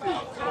to the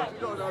stage.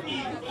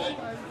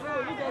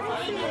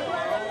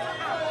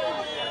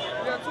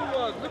 They are too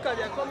much. Look at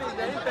they are coming.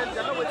 They are intent. They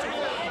are not waiting.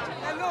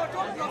 Hello,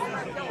 don't block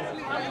them.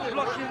 Please.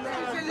 Blocking.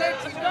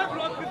 Don't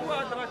block people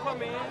out that are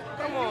coming.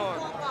 Come on.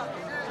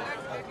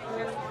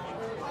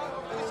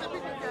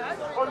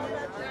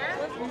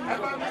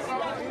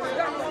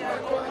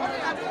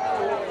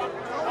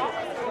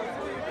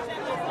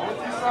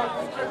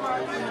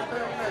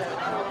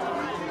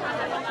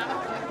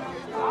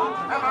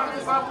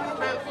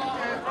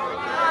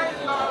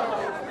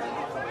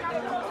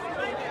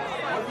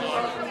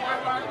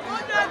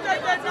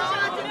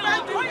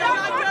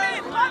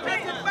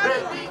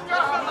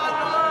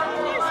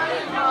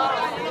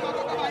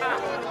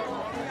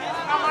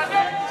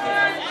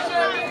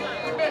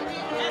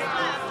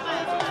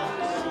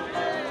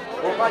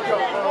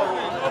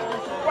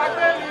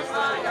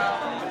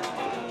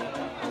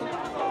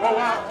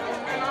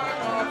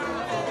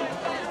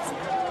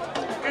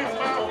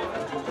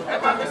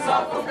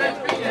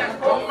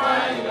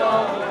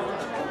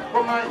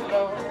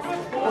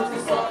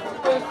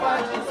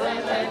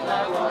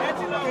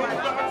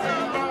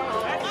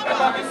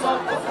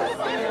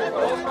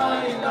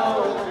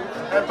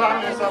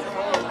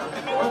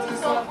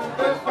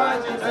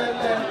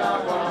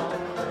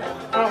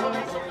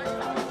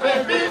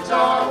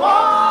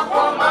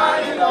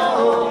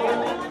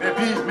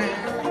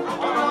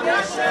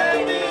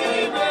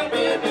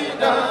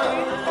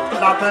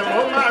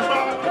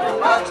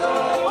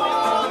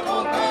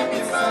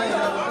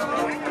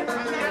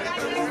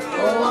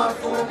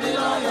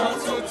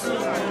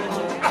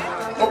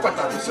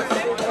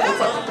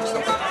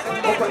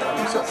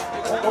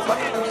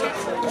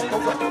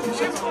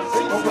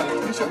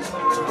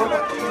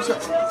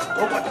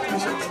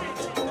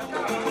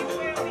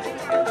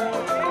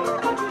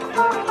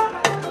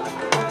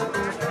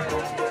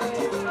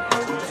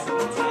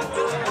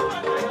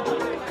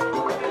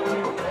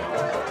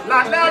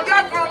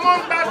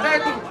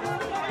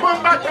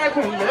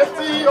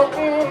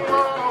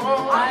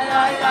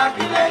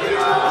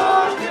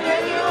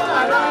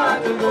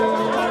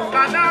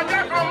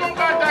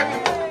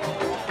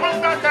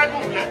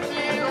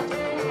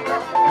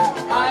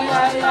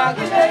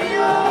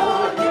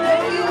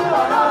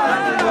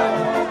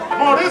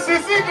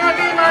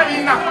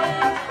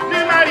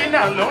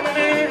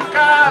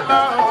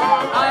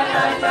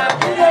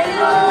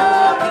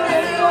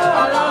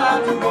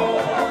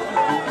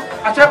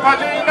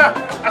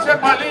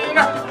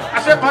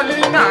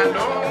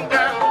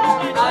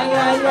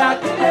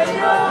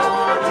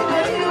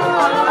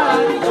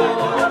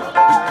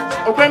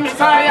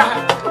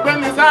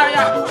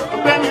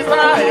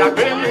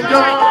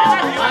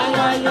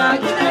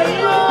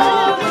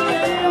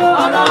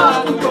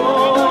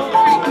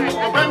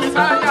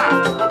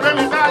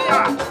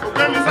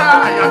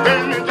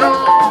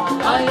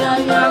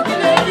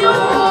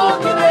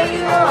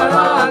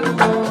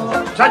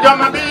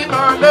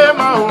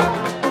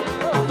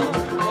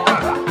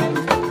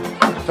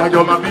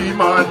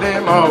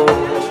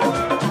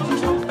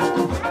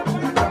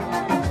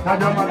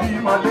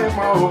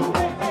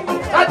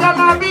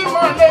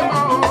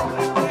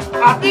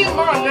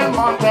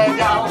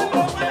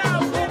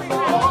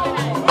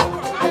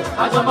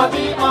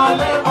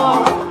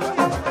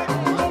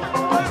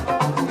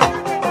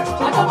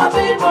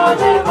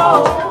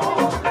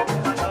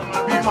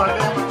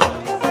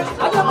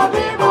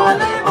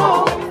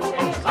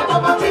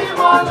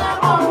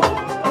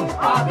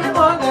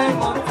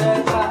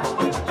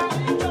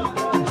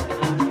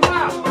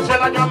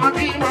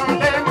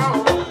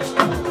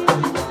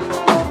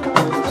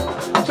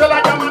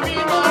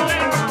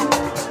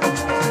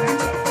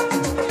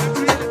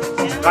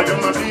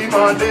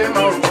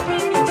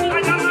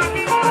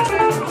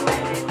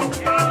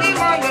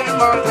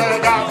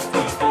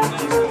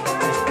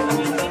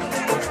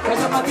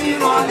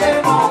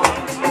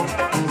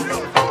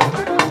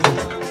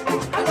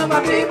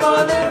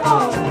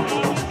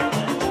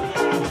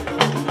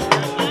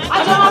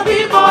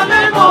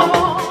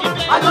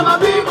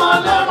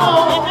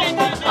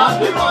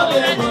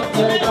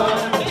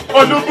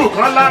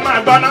 Adebukola máa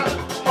gbọ́ná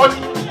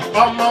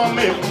ọmọ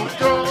mi mú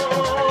jó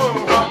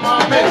ọmọ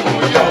mi mú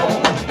yọ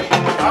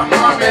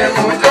ọmọ mi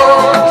mú jó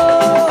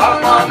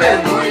ọmọ mi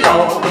mú yọ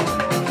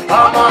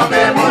ọmọ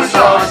mi mú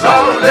ṣọ̀ṣọ́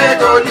lé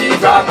tó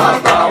dìgbà má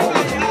gbà ó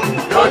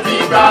tó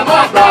dìgbà má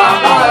gbà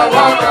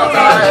ọwọ́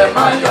kọta ẹ̀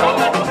má yọ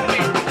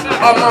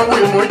ọmọ wì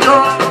mú jó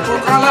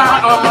Bukola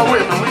ọmọ wì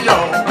mú yọ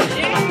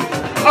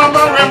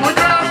ọmọ wì mú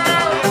jó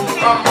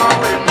ọmọ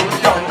wì mú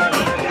yọ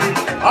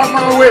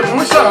òwe mú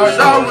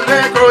ṣọ̀ṣọ́ wulé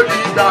kò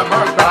dìgbà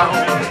mọ́ gbà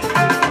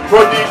kò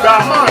dìgbà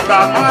mọ́ gbà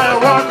mọ́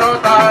ẹ̀wọ́ kan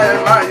ta ẹ̀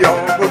máa yọ̀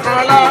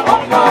Bùkọ́lá.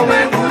 Ọmọwé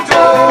mú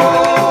jó,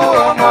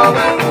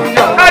 ọmọwé mú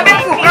yọ̀.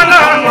 Adébùkọ́lá.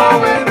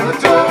 Ọmọwé mú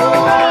jó,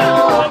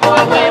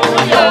 ọmọwé mú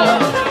yọ̀.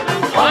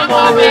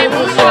 Ọmọwé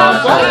mú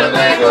ṣọ̀ṣọ́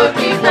wulé kò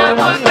dìgbà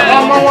mọ́ gbà.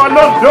 Ọmọ wọn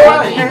ló dó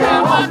ẹ̀yìn.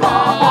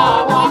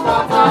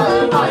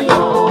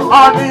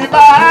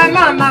 Ọ̀nìbà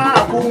nànà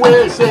kúwé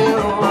ṣe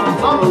o.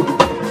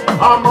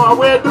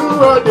 Ọmọwé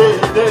dúró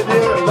dédé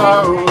lọ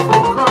o.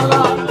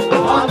 Bùkọ́lá.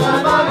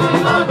 Ọ̀nìbà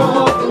nànà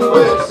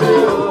kúwé ṣe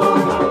o.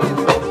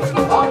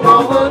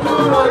 Ọmọwé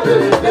dúró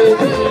dédé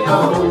lọ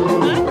o.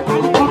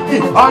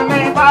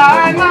 Ọ̀nìbà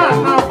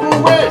nànà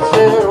kúwé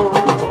ṣe o.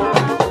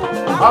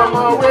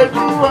 Ọmọwé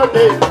dúró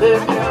dédé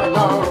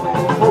lọ o.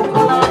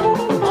 Bùkọ́lá.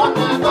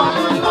 Ọ̀nìbà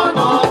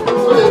nànà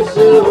kúwé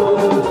ṣe o.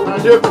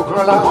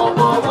 Adébùkọ́lá.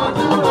 Ọmọwé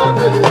dúró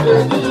dédé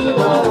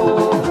lọ o.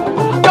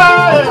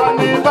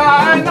 Ọ̀nìbà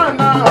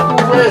nànà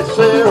kúwé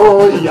ṣe o.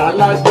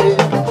 Ìyálájé.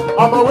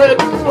 Ọmọwé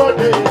dúró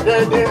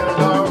dédé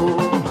lọ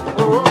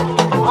o.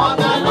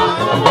 Ọ̀nìbà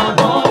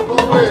nànà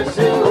kúwé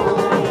ṣe o.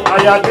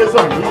 Ayáde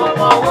sọ̀rọ̀.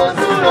 Ọmọwé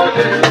dúró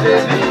dédé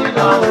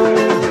lọ o.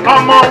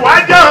 Ọmọ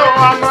wájọ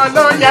ọmọ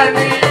ló yẹ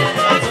ni.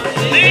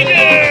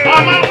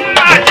 Ọmọ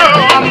wájọ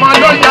ọmọ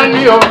ló yẹ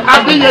ni o.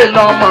 Abíyè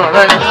lọmọ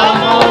rẹ.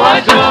 Ọmọ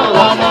wájú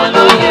ọmọ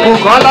ló yẹ.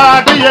 Bùkọ́lá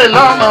abíyè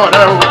lọmọ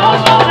rẹ o.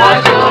 Ọmọ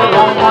wájú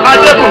ọmọ ló yẹ.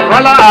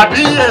 Adébùkọ́lá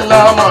abíyè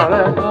lọmọ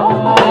rẹ.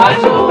 Ọmọ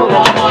wájú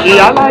ọmọ ló yẹ.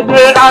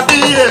 Ìyálájé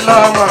abíyè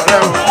lọmọ rẹ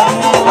o.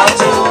 Ọmọ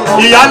wájú ọmọ ló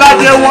yẹ.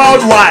 Ìyálájé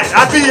worldwide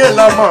abíyè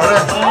lọmọ rẹ.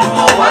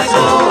 Ọmọ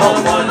wájú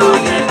ọmọ ló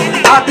yẹ.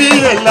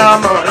 Abíyè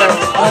lọmọ rẹ o.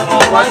 Ọmọ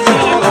wájú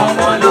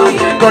ọmọ ló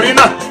yẹ. Torí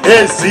náà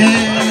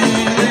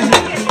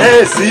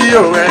èsì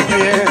ò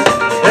ẹ̀gbin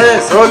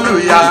èso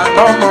olùyà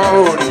lọ́mọ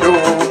Oǹdó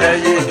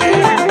ẹ̀yẹ́gẹ́.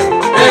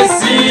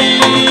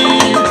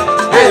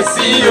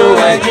 Èsì ò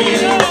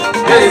ẹ̀gbin,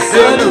 èsì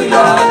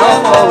olùyà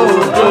lọ́mọ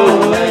Oǹdó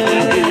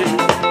ẹ̀yẹ́gẹ́.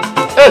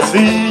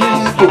 Èsì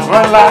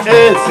Bùkọ́lá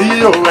èsì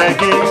ò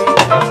ẹ̀gbin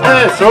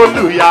èso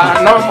olùyà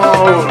lọ́mọ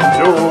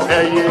Oǹdó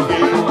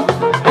ẹ̀yẹ́gẹ́.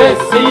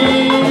 Èsì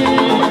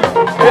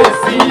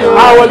ò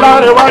Àwọn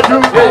lárẹ̀wájú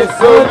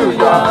èsì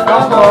olùyà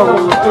lọ́mọ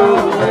Oǹdó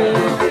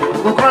ẹ̀yẹ́gẹ́.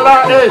 Bùkọ́lá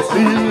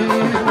èsì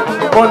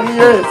mo ní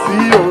èsì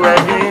ò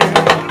ẹ̀gbin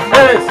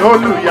èso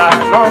olùyà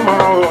lọ́mọ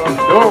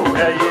Oǹdó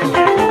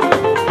ẹ̀yẹ́gẹ́.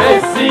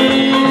 Èsì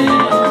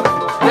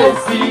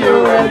ò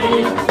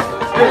ẹ̀gbin,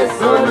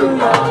 èsì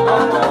olùyà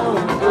lọ́mọ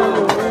Oǹdó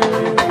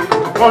ẹ̀yẹ́gẹ́.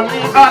 Mo ní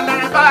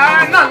Ọ̀nìbà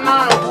nànà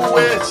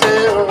kúwé ṣe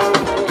o.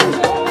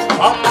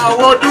 Ọmọ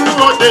wo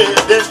dúró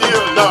dédé ní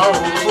ọ̀la o.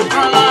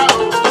 Bùkọ́lá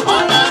o.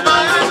 Ọ̀nìbà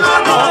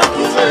nànà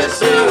kúwé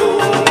ṣe o.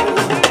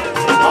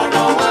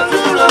 Ọmọ wo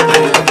dúró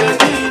dédé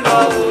ní lọ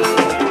o.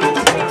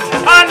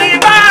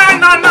 Ọ̀nìbà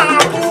nànà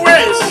kúwé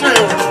ṣe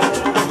o.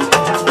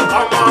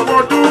 Ọmọ wo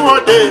dúró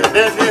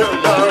dédé ní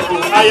ọ̀la o.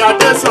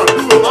 Ayáde sọ̀rọ̀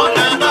o.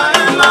 Ọ̀nìbà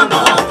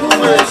nànà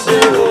kúwé ṣe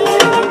o.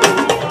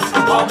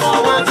 Ọmọ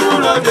wo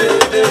dúró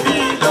dédé ní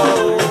lọ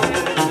o.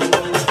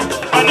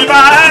 Ọ̀nìbà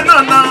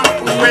nànà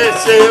kúwé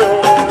ṣe o.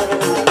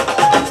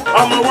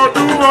 Ọmọ wo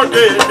dúró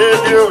dédé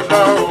ní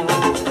ọ̀la o.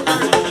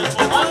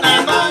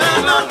 Ọ̀nìbà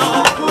nànà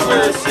kúwé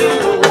ṣe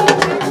o.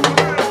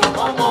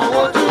 Ọmọ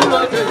wo dúró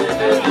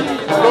dédé ní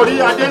lọ o. Lórí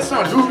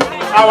Adésànlú,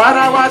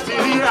 àwárá wa ti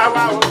ríra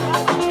wa o.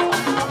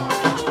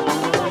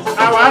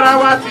 Àwárá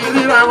wa ti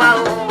ríra wa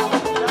o.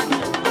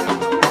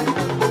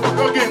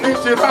 Lógì ní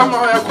ti rámọ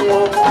ẹkùn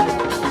o.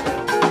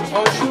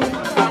 Ọ̀ṣun,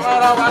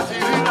 àwárá wa ti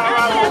ríra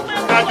wa o.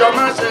 Kájọ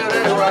má ṣe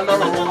rè wa lọ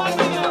o.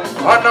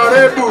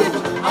 Honourable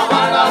Àwọn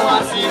ará wa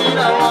sì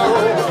ríra wa o.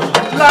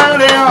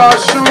 láàrin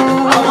Ọ̀ṣun.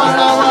 Àwọn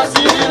ará wa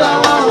sì ríra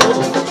wa o.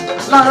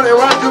 Láàrin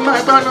iwájú máa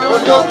gbọ́nà.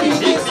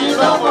 Olókìkí ti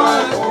rọ́mọ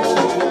ẹ̀kọ́.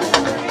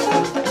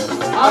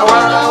 Àwọn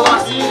ará wa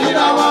sì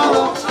ríra wa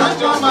o.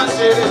 Àjọ máa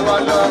ṣeré wa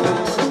lọ o.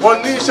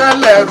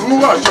 Oníṣẹ́lẹ̀ rú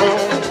Ọ̀ṣun.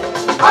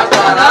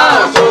 Àgbàrá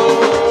Ọ̀ṣun.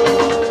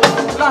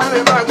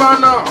 Láàrin máa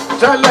gbọ́nà.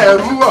 Ṣẹlẹ̀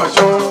rú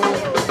Ọ̀ṣun.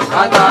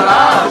 Àgbàrá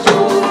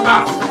Ọ̀ṣun.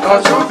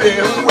 Ọ̀ṣun fi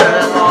ń wẹ̀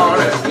ẹ̀rọ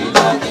rẹ̀.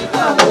 Ìjà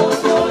kíkà ló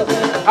tó dé.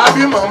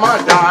 Abímọ máa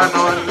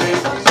dáná lé.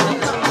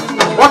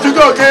 Wọ́n ti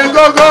gòkè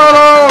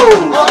gógóró.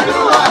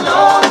 Olúwa ló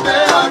ń gbé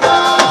ọ̀dà.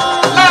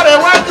 Láàrin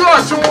iwájú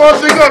Ọ̀ṣun wọ́n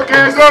ti gòkè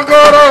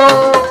gógóró.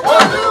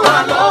 Olúwa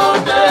ló ń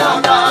gbé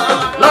ọ̀dà.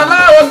 Lọ́lá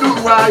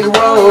Olúwa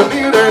ìwọ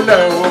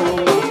onírẹ̀lẹ̀ o.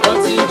 Ó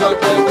ti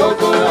gòkè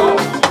gògóró.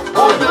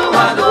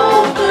 Olúwa ló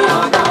ń gbé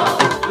ọ̀dà.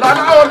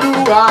 Lọ́lá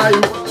Olúwa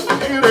ìwọ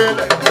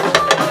onírẹ̀lẹ̀.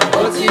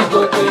 Ó ti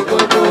gòkè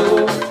gògóró.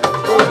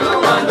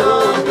 Olúwa ló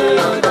ń gbé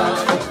ọ̀dà.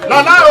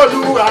 Lọ́lá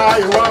Olúwa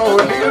ìwọ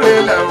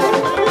onírẹ̀lẹ̀ o.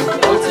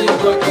 Ó ti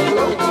gòkè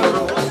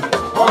gògóró.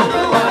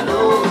 Olúwa ló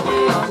ń gbé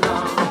ọ̀dà.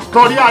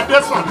 Torí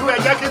Adésànlú ẹ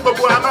jẹ́ kí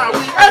gbogbo wa máa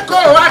wí. Ẹ kó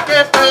wá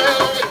kété.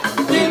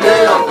 Ilé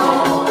ọkàn.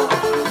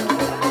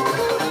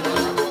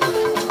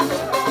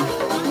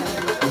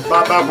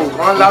 Bàbá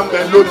Bùkọ́lá ń bẹ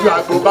lójú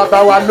àgbo bàbá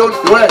wa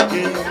lóńdó ẹ̀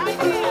kí.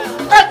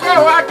 Ẹ kó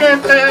wá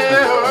kété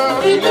o.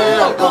 Ilé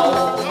ọkàn.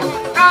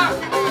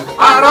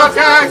 Àrọ̀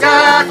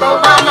kẹ́kẹ́ kó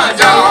má má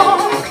jẹun.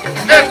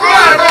 Èkó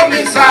àrọ̀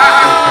mi sá.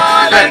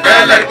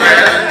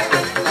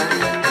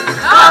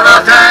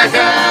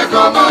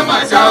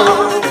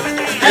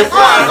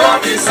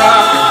 sá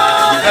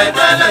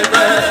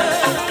lẹ́gbẹ́lẹ́gbẹ́.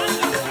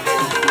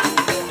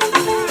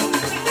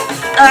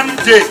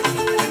 MJ.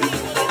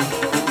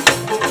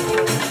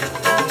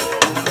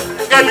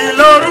 Èmi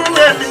lóru,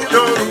 èmi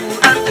lóru,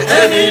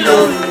 Èmi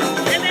lóru,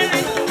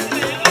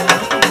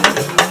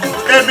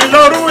 èmi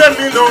lóru,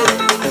 èmi lóru.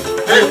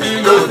 èmi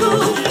lóru,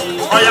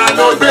 Ọ̀yà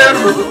ló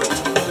gbèrú,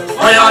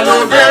 Ọya ló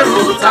gbèrú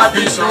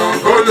tàbí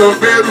Ṣàngó ló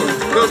gbèrú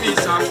lóbi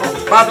ṣàkọ.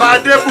 bàbá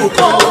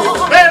Adébùkọ́.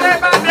 Bẹ́rẹ̀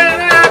bá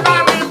dẹ̀rẹ̀ bá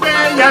mi gbé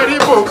yẹrí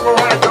bòkó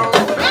àjọ.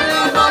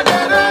 Bẹ́ẹ̀ bá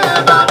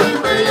dẹ̀rẹ̀ bá mi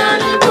gbé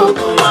yẹrí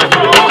gbogbo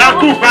àjọ.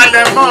 Ẹkú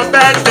balẹ̀ mọ́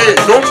bẹ́ẹ̀dẹ̀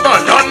ló ń bọ̀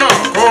lọ́nà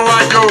kó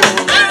wájú.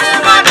 Bẹ́ẹ̀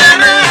bá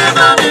dẹ̀rẹ̀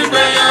bá mi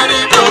gbé yẹrí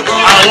gbogbo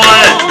àjọ. Àwọn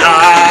ẹ̀dá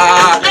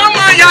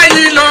ọmọ ya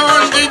yìí ló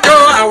ń jíjó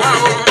àwa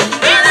o.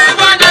 Bẹ́ẹ̀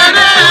bá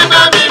dẹ̀rẹ̀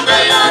bá mi gbé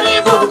yẹrí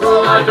gbogbo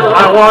àjọ.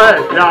 Àwọn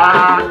ẹ̀dá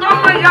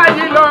ọmọ ya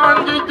yìí ló ń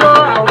jíjó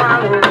àwa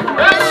o.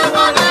 Bẹ́ẹ̀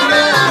bá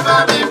dẹ̀rẹ̀ bá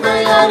mi gbé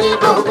yẹrí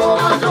gbogbo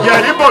àjọ.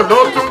 Yẹ̀ríbò ló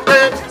tún pé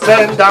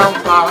send down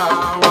power.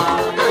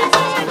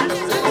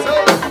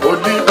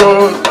 Onígbò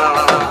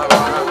power.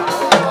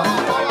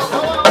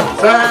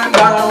 Send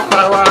down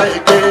power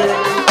again.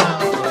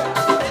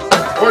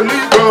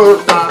 Onígbò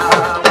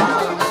power.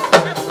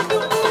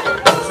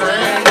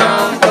 Send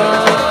down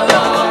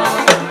power.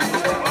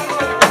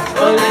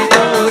 Holy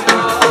Ghost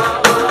power.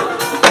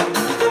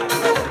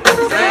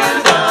 Send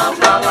down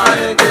power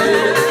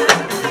again.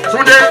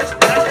 Today,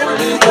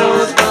 Holy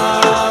Ghost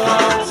power.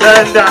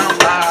 send down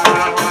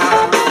power.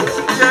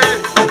 Yeah.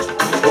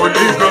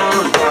 Holy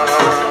Ghost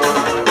power.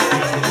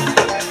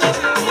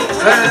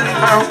 Send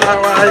down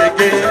power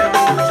again.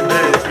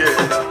 Again.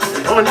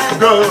 Holy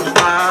Ghost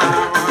power.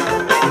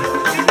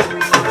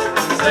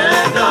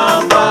 Send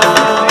down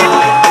power.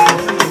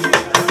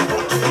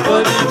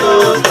 Holy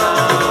Ghost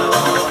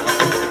power.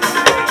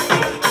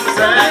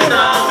 Send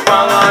down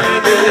power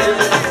again.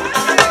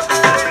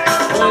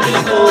 Holy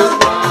Ghost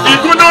power.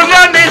 Ìgúnnú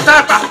ló ní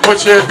tàgbà, kò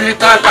ṣe bí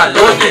tàgbà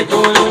lónìí.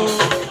 Gulu.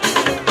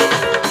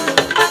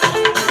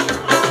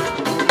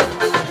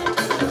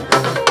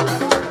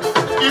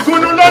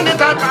 Ìgúnnú ló ní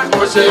tàgbà, kò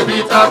Kò ṣe bí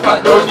tápà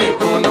lónìí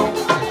kunu.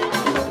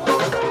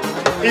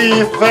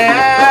 ìfẹ́.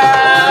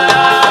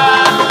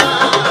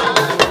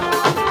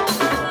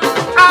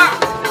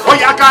 Ó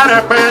yá ká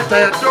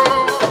rẹpẹtẹ dó.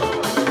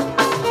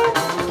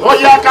 Ó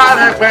yá ká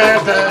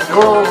rẹpẹtẹ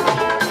dó.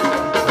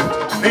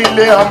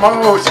 Nílé ọmọ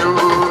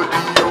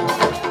Òṣòdì o.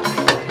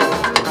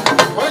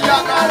 Ó yá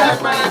ká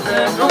rẹpẹtẹ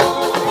dó.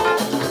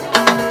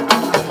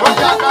 Ó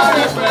yá ká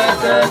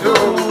rẹpẹtẹ dó.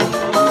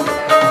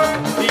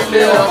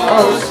 Ilé ọmọ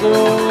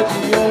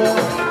Òṣòdì o.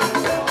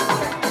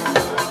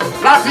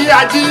 Láfi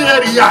ají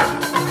èrìyà,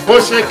 bó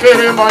ṣe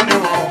kéré mọ́ ni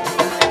wọ́n.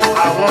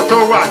 Àwọn tó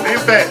wà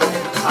níbẹ̀,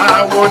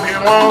 àwo ni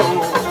wọ́n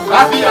o.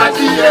 Lábí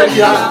ají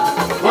èrìà,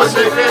 bó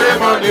ṣe kéré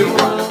mọ́ ni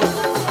wọ́n.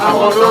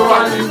 Àwọn tó wà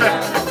níbẹ̀,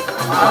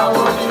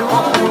 àwọn ni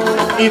wọ́n mú.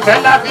 Ìfẹ́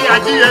láfi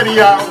ají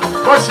èrìyà,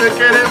 bó ṣe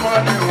kéré mọ́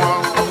ni wọ́n.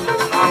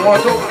 Àwọn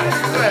tó wà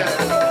níbẹ̀,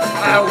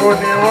 àwo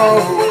ni wọ́n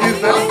o.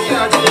 Ìfẹ́. Lábí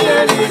ají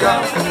èrìà,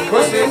 bó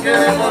ṣe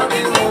kéré mọ́ ni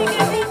wọ́n.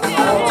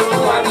 Àwọn tó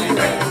wà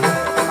níbẹ̀,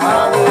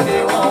 àwọn ni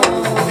wọ́n mú.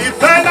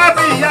 Ìfẹ́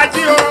láfi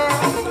ìyájí o.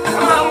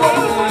 Àwọn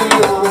ni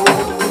o.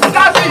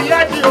 Láfi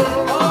ìyájí o.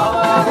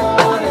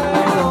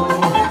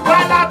 Ìfẹ́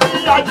láfi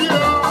ìyájí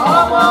o.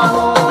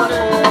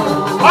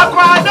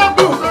 Ọkọ̀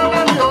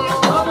Adébùkọ́lá ni o.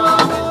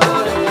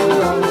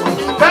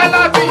 Ìfẹ́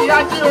láfi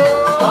ìyájí o.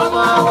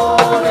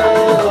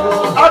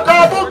 Ọkọ̀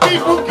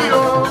búkìbúkì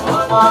o.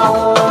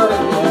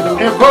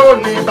 Èkó ò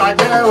ní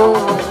bàjẹ́ o.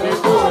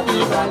 Èkó ní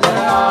bàjẹ́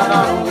ara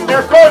o.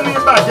 Èkó ò ní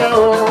bàjẹ́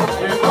o.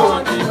 Èkó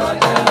ní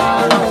bàjẹ́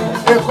ara o.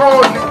 Èkó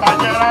ò ní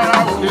bàjẹ́ rárá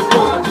o.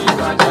 Èkó ní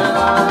bàjẹ́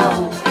ara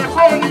o.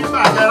 Èkó ò ní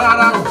bàjẹ́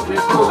rárá o.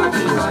 Èkó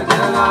ní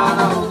bàjẹ́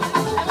ara o.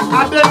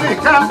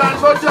 Adénìkan bẹ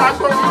lójú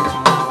àgbo.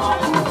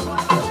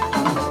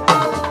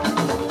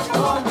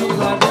 Èkó ní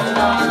bàjẹ́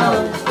ara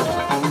o.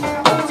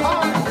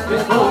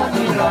 Èkó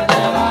ní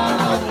bàjẹ́ ara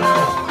o.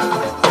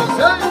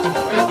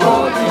 Èkó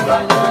ní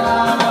bàjẹ́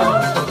ara o.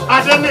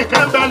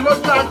 Adénìkan bẹ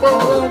lójú àgbo.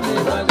 Èkó ní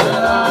bàjẹ́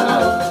ara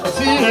o.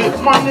 Sí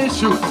money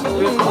shoot.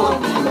 Èkó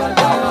ní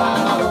bàjẹ́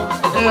ara o.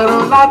 Èrò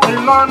láti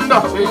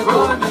London. Èkó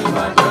ní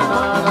bàjẹ́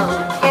ara o.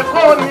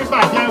 Èkó ò ní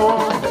bàjẹ́ o.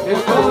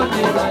 Èkó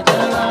ní bàjẹ́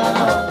ara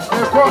o.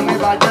 Èkó ò ní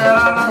bàjẹ́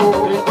rárá o.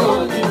 Èkó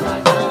ní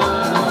bàjẹ́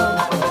ara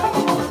o.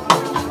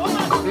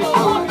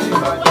 Èkó ní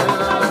bàjẹ́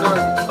ara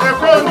o.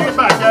 Èkó ò ní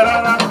bàjẹ́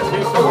rárá.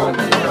 Èkó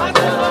ní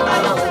bàjẹ́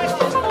ara o.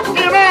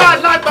 Irọ́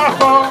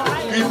alágbàfọ̀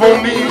ìbò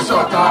mi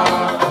sọ̀tà.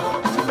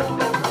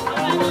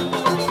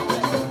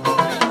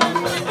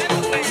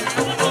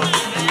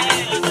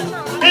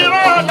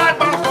 Irọ́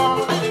alágbàfọ̀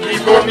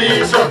ìbò mi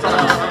sọ̀tà.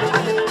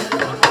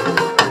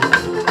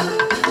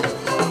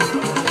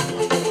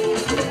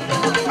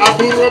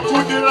 Àbúrò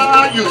Kúdírá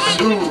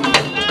Yusuf.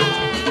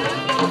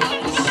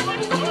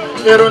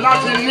 Èrò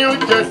láti New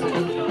Jersey.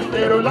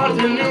 Èrò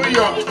láti New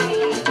York.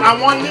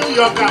 Àwọn New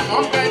York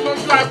àwọn bẹ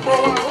lójú àgbo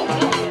wa.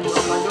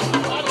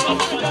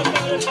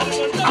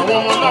 Àwọn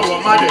ọmọ náà wọ̀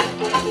má dẹ̀.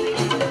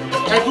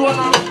 Ẹ̀dúró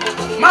náà,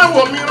 má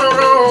wò mí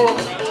rọrọ o,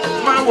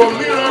 má wò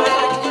mí rọrọ.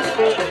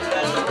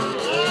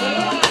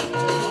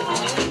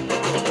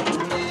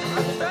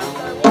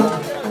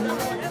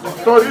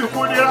 torí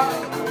kúdírá.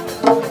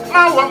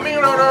 Má wo mi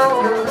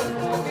roro,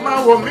 má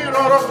wo mi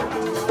roro,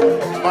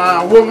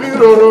 má wo mi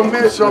roro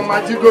mẹ́sàn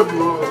máa jí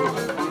gòdò.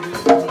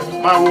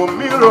 Má wo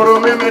mi roro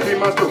mẹ́mẹ́dì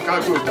máa tó ká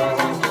gòdò.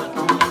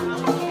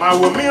 Má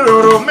wo mi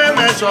roro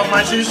mẹ́mẹ́sàn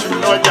máa jí ṣù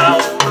lọ́jà.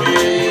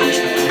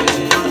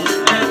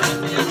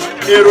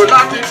 Èrò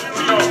láti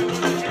lọ.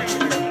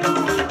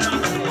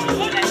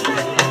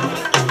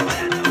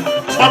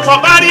 Ọ̀pọ̀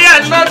bá rí ẹ̀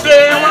lóde,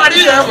 wọ́n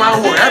rí ẹ̀ wọ́n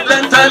wò ẹ́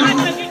pẹ́ńtẹ́lú.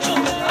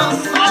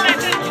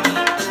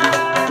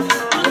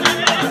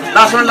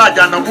 Lásán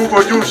làjànà kú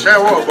kojú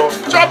ṣẹ́wọ̀ bọ̀,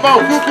 ṣọ́bọ̀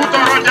òkúkú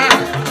tọrọ jẹ́.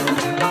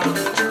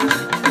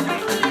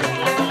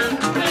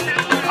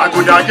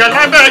 Àgùdà jẹ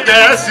lábẹ́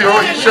Gẹ̀ẹ́sì o,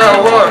 iṣẹ́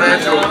ọwọ́ rẹ̀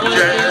ló ń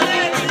jẹ́.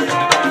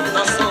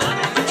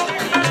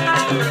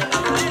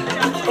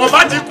 Ọba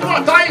ti kú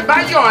ọ̀tọ́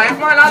ìbáyọ̀ ẹ̀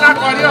fún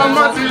alákọ̀ọ́rí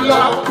ọmọ ti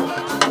lọ.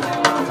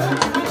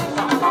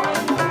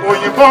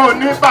 Òyìnbó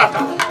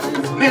oníbàtà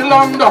ní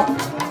London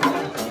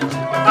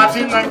àti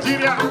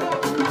Nàìjíríà.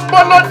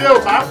 Bọ́lọ́dẹ ò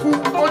bá kú,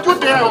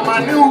 ojúde ẹ̀ ò máa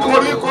ní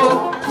koríko.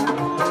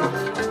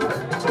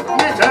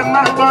 Níjẹ́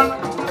máa gbọ́n.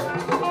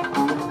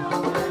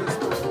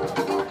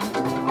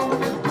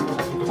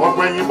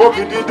 Ọ̀pọ̀ òyìnbó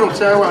gidi dùn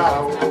ṣẹ́wà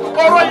o.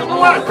 Ọ̀rọ̀ inú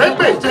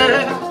àgbégbèje.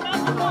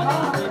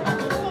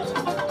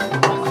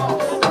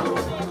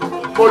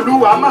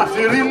 Olúwa máa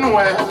ti rínú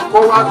ẹ kó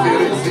wá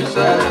fèrè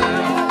síṣẹ́.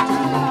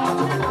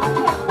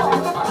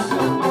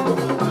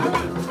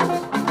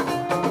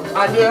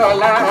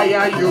 Adéọlá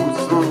aya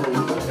Yusuf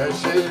ẹ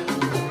ṣé.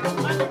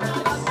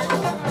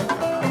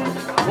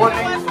 Wọ́n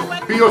ní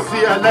bí ó sí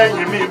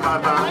ẹlẹ́yìn mi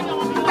bàbá.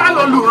 Ta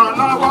ló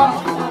lùrànlọ́wọ́?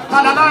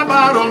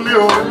 Alálábàárò mi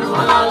o.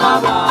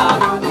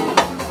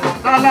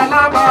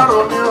 Alálábàárò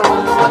mi o.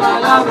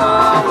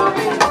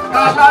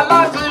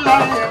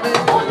 Alálátìlẹ́yìn mi.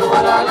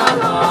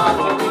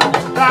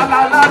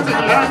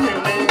 Alálátìlẹ́yìn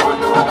mi.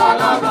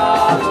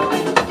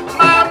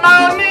 Màmá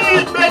ní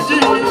ìbejì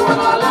mi.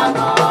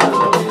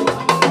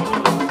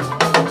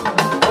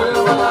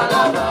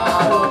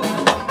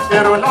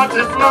 Èrò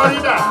láti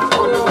Florida.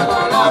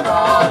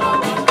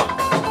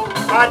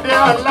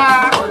 Adéọlá.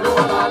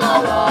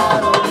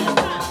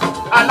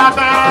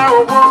 Alábẹ́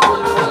owó.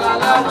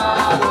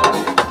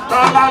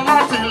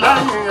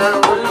 Alálátìlẹ́yìn ẹ̀ o.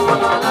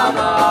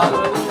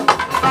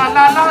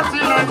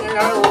 Alálátìlẹ́yìn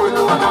ẹ̀ o.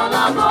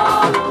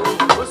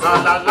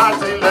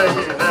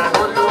 Alálátìlẹ́yìn ẹ̀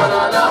o.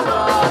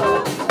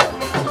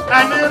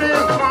 Ẹni rí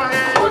nǹkan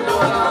ẹ̀.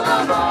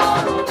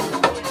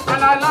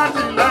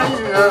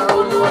 Alálátìlẹ́yìn ẹ̀ o.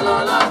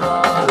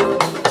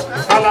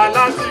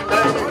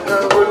 Alálátìlẹ́yìn ẹ̀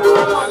o.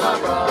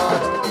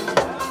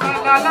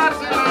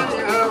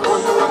 Alálátìlẹ́yìn ẹ̀ o.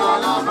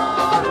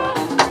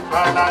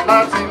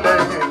 Alálátìlẹ́yìn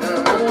ẹ̀ o.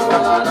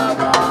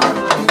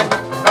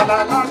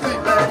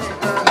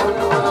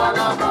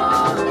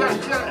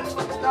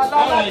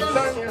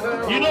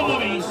 You know,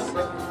 movies,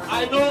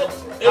 I know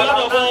a lot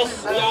of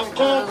us, we have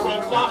come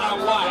from far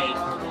and wide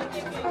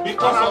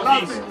because of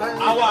this.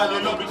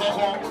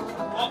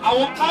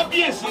 Àwọn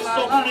kábíyèsí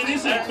sọ fún mi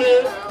nísìnyí pé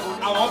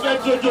àwọn fẹ́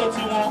jójó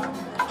tiwọn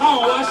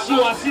káwọn wá ṣí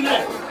wa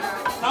sílẹ̀.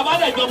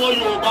 Tábàdẹ̀jọmọ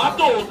Yorùbá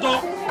tòótọ́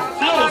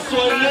tí ò sọ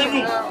ilé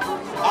nù.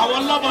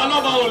 Àwọn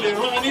lọ́balọ́ba ò lè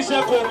rán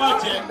ẹníṣẹ́ kó má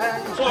jẹ.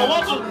 So I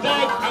want to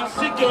beg and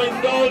seek your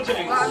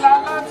indulgence.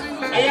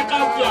 Ẹ̀yẹ ká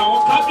fi àwọn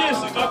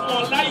kábíyèsí ká fún ọ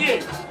láyè.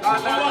 Ká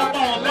wá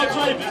bá wọn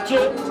lọ́jọ́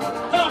ìbíjó.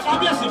 Táwọn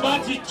kábíyèsí bá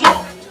ti jó.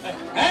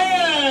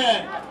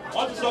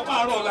 Wọ́n ti sọ pé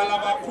àárọ̀ ọ̀la la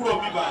máa kúrò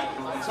mí báyìí.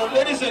 So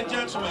ladies and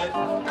gentlemen,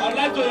 I'd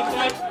like to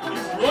invite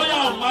His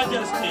Royal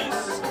Majesties.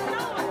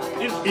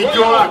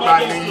 Ìjọ àgbà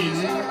nìyí.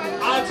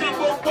 Àti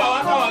gbogbo àwọn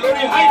àtàwà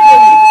lórí high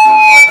table.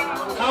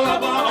 Káwá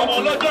bá ọmọ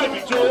ọlọ́jọ́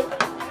ìbíjó.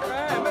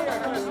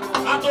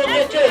 Atọ́lé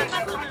kéèkì.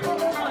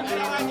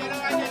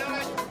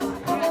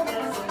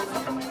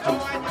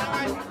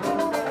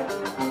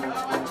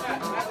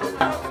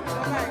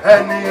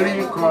 Ẹni rí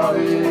nǹkan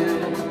rí.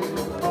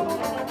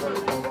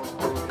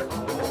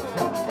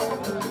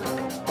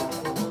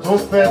 Tó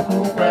fẹ́ kú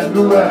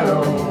pẹ̀lú ẹ̀rọ.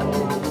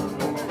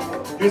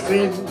 Bísí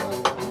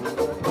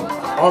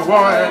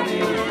ọwọ́ ẹni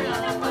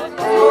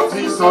ó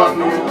ti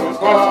sọnù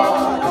kọ́.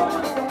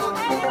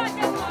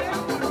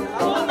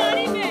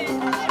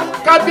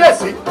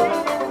 Kábíyèsí.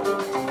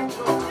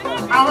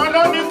 Àwọn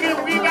ló ní kí n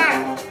wí bẹ́ẹ̀.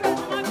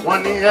 Wọ́n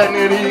ní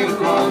ẹni rí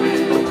nǹkan rí.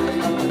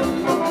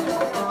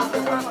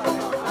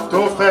 Tó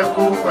fẹ́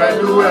kú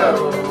pẹ̀lú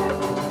ẹ̀rọ.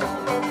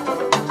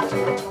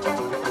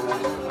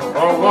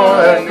 Ọwọ́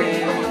ẹni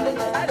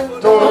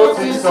tó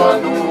ti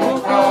sọnù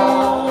kọ́.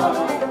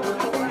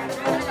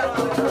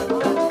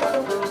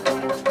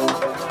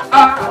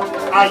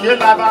 Ayé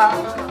la bá,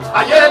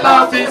 ayé la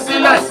fi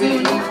sílẹ̀ sí.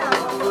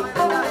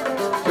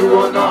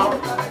 Dúró náà,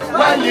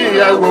 wẹ́yìn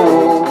ẹ̀ wò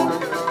ó.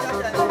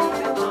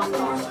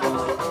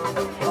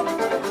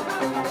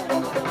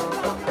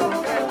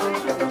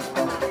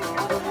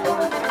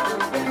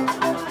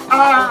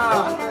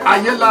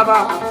 Ayé la bá,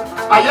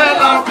 ayé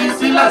la fi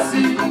sílẹ̀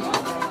sí.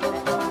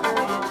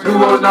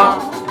 Dúró náà,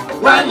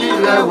 wẹ́yìn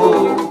ẹ̀ wò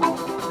ó.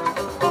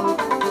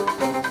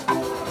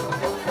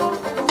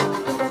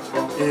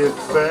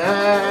 Ìfẹ́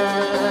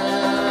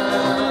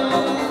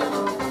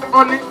ó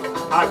ní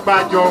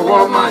àgbájọwọ́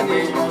máa ní.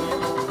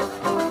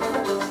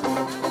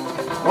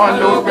 wọ́n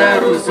ló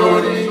gbẹ́rù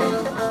sórí.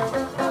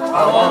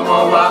 Àwọn ọmọ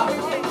wa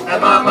ẹ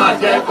má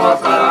jẹ́ kó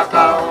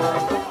tálákà o.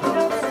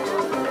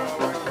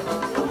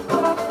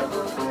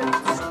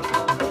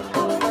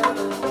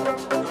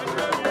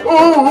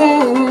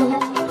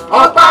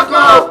 Ọ̀pá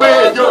kan ò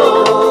péjọ.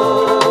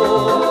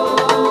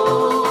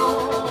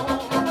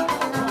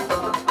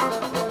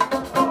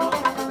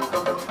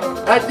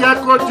 Ẹ jẹ́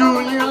kójú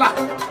yín là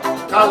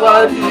káwá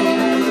rí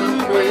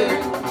ìwé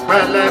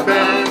pẹlẹbẹ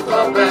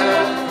tọ́bẹ̀.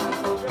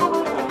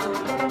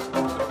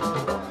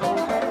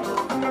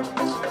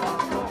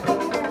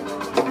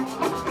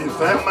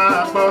 Ìfẹ́ máa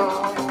gbọ́.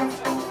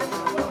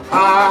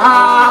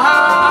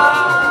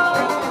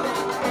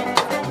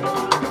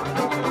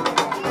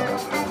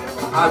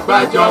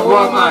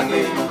 Àgbájọwọ́ máa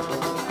ní.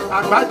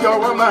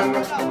 Àgbájọwọ́ máa ní.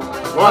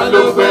 Wọ́n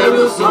ló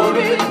gbẹ́rù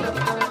sórí.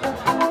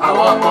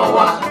 Àwọn ọmọ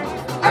wa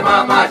ẹ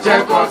má jẹ́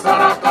kó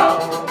tálákà o.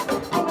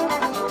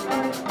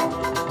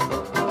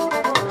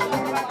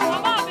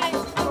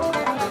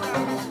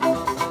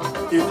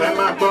 Ìfẹ́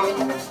máa gbọ́.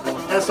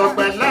 Ẹ̀sọ̀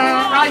pẹ̀lẹ́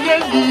ayé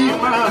yìí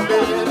máa lé.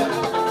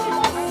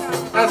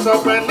 Ẹ̀sọ̀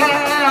pẹ̀lẹ́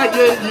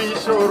ayé yìí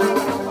ṣòro.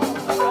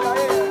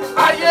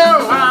 Ayé ò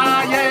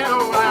ayé ò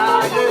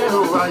ayé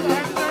ò ayé.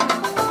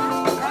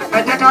 Ẹ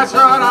jẹ́ ká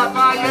ṣọ́ra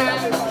fáyé.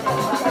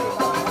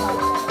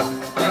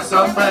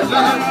 Ẹ̀sọ̀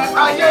pẹ̀lẹ́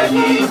ayé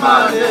yìí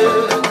máa lé.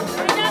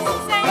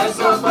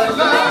 Ẹ̀sọ̀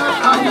pẹ̀lẹ́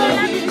ayé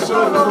yìí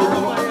ṣòro.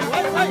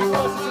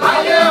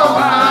 Ayé ò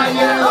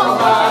ayé ò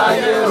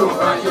ayé ò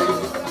ayé.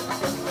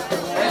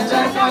 Ẹ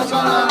jẹ́ ká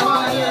ṣọ́ra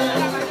fáyé.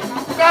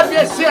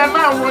 Kábíyèsí ẹ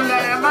máa wọlé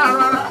ẹ máa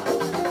rọra.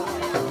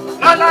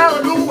 Lọ́lá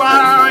Olúwa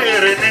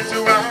èrè ní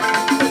tiwa.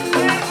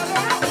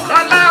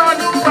 Lọ́lá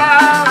Olúwa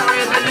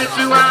èrè ní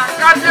tiwa.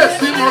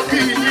 Kábíyèsí mo kí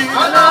yín.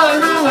 Lọ́lá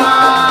Olúwa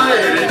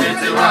èrè ní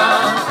tiwa.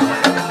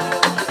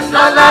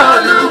 Lọ́lá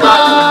Olúwa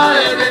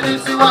èrè ní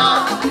tiwa.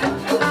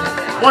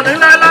 Mo ní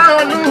lọ́lá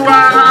Olúwa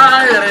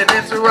èrè ní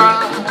tiwa.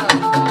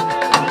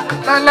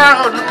 Lọ́lá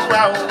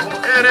Olúwa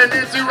èrè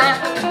ní tiwa.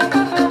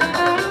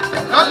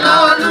 Lọ́lá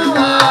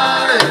Olúwa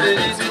èrè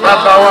ní tiwa.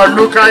 Bàbá wa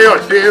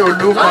Olúkáyọ̀dé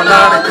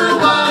Olúkọlárin.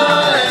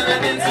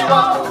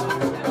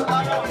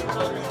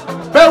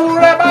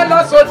 Bẹ́wúrẹ́ bá lọ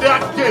sóde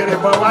àjèrè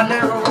bọ̀ wálé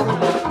o.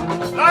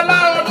 Lọ́lá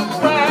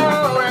Olúwa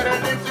èrè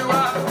ní tiwa.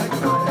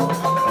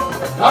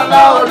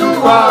 Lọ́lá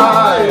Olúwa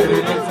èrè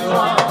ní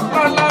tiwa.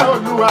 Lọ́lá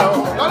Olúwa o.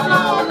 Lọ́lá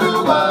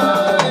Olúwa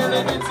èrè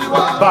ní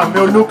tiwa. Bàmí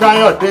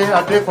Olúkáyọ̀dé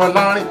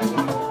Adéfọlárin.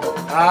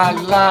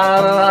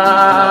 Alára.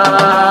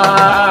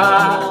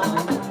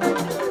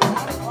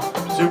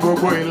 Ṣé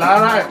gbogbo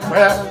ìlara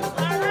ẹ̀pẹ́?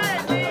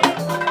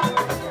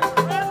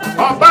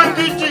 Ọba ń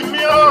díjì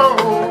mí o.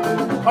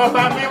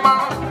 Ọba mímọ́.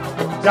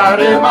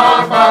 Jàre máa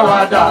bá wa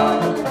dà.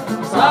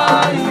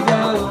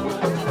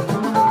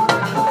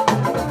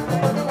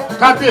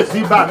 Kábíyèsí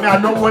Bàmí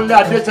Alówólé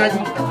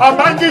Adéṣẹ́gun.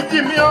 Ọba ń jíjì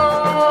mí o.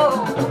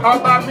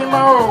 Ọba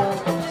mímọ́ o.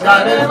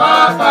 Jàre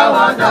máa bá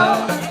wa dà.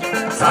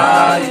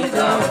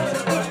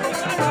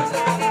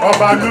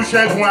 Ọba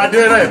Olúṣẹ́gun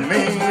Adérẹ̀mí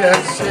ẹ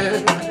ṣé.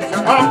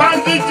 Ọba ń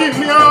jíjì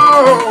mí o.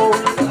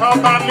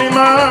 Ọba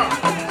mímọ́.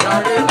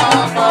 Jàre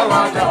máa bá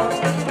wa dà.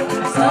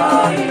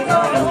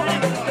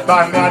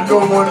 Bàmí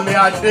Alówólé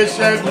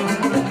Adéṣẹ́gun.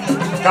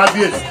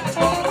 Kábíyèsí.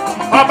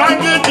 Ọba ń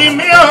jíjì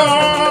mí o.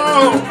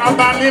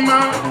 Ọba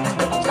mímọ́.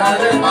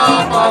 Jàre máa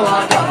bá wa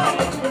dà.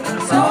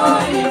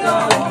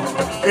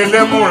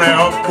 Elémù rẹ̀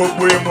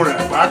gbogbo imú rẹ̀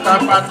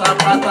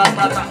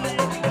pátápátá.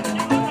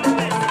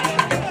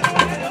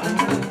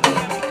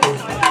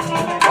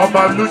 Ọba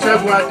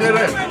Olúṣẹ́gun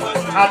Adérẹ̀mí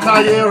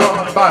Atáyé rọ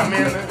Bàmí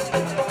rẹ̀.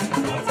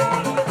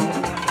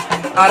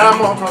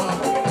 Arámọ́mọ́.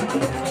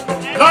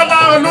 Lọ́lá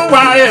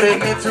Olúwa èrè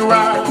ní tiwa.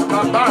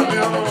 Bàbá mi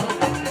o.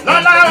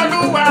 Lọ́lá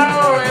Olúwa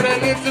èrè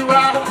ní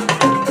tiwa.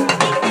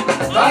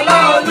 Lọ́lá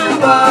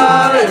Olúwa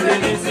èrè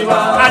ní tiwa.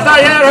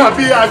 Atáyé rọ̀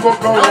bí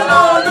agogo. Lọ́lá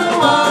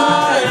Olúwa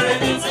èrè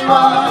ní tiwa.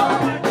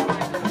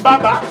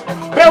 Bàbá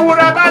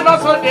bẹ́wúrẹ́ bá lọ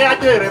sóde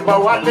àjèrè bọ̀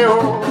wálé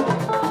o.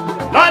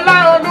 Lọ́lá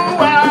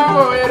Olúwa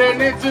èrè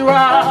ní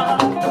tiwa.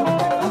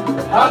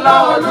 Lọ́lá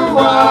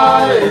Olúwa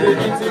èrè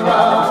ní tiwa.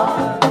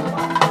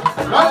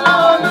 Lọ́lá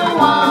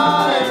Olúwa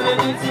èrè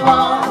ní tiwa.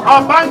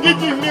 Ọba ń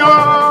jíjì mí o.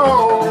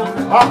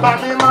 Ọba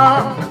mímọ́.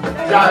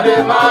 Jàre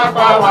máa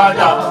bá wa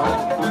dà.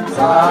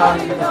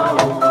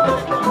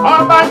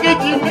 Ọba ń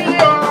jíjì mí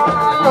o.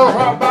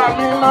 Ọba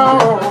mímọ́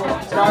o.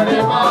 Jàre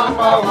máa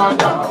bá wa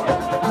dà.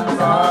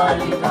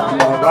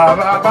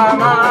 Bàbá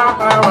máa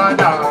bá wa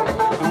dà.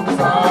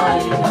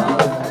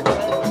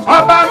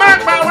 Ọba máa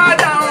bá wa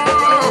dà.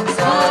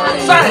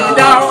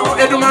 Sáyidá o.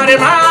 Èdùmàrè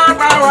máa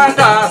bá wa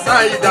dà.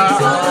 Sáyidá.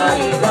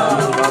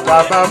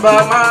 Bàbá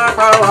máa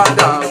bá wa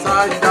dà.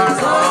 Sáyidá.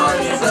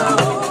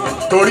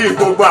 Torí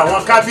gbogbo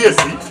àwọn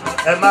kábíyèsí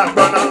ẹ máa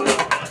gbọ́ná.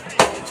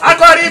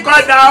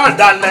 Akọ́ríkọ́dá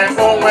ọ̀dàlẹ̀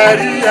ohun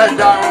ẹ̀rí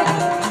ẹja.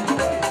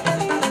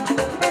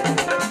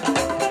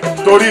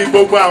 Torí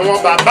gbogbo àwọn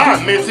bàbá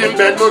mi tí ń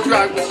bẹ lójú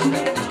àgbẹ̀.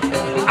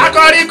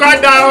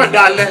 Akọ́ríkọ́dá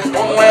ọ̀dàlẹ̀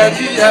ohun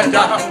ẹ̀rí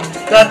ẹja.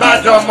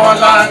 Tẹ́bájọmọ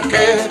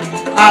láńké,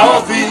 a ó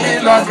fi yín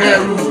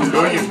lọ́kẹ̀rù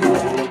lóyìnbó.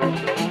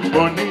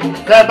 Mo ní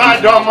tẹ́ bá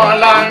dọmọ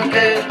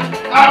láńké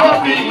a ó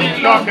fi yín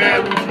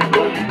lọ́kẹ́rù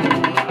lórí.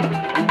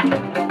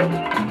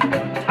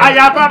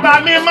 Àyà bàbá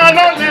mímọ́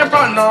ló lè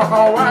fọ̀nà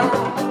hàn wá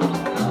o.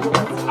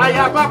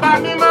 Àyà bàbá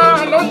mímọ́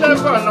ló lè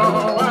fọ̀nà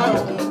hàn wá o.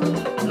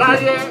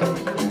 Láyé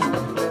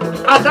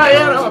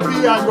adáyé rọ̀ bí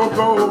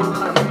agogo.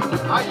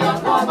 Àyà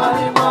bàbá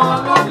mímọ́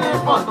ló lè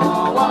fọ̀nà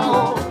wá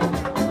o.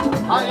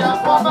 Àyà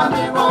bàbá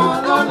mímọ́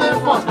ló lè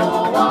fọ̀nà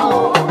wá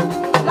o.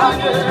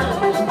 Láyé.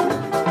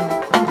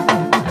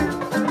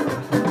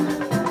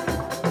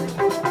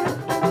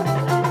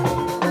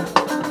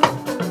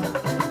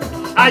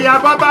 Àyà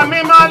bàbá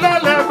mímọ́ ló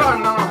lè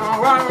fọ̀nà hàn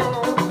wá o.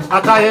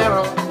 Adáyé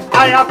rọ̀.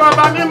 Àyà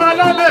bàbá mímọ́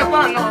ló lè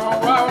fọ̀nà hàn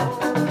wá o.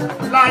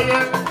 Láyé.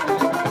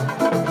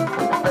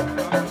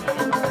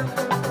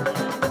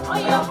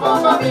 Àyà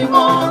bàbá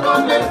mímọ́ ló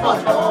lè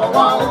fọ̀nà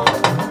wá o.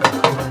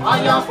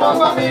 Àyà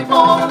bàbá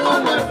mímọ́ ló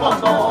lè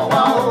fọ̀nà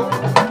wá o.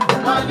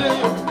 Láyé.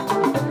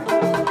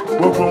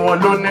 Gbogbo wọn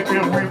ló ní kí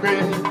n wí pé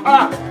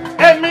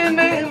èmi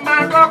ní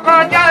máa kọ́kọ́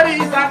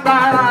jẹ́rìí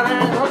sagbára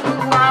rẹ̀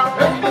Olúwa.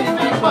 Èmi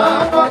ní máa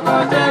kọ́kọ́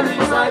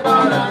jẹ́rìí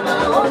sagbára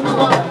rẹ̀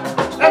Olúwa.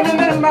 Èmi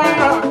ní máa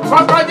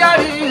kọ́kọ́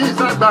jẹ́rìí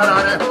sagbára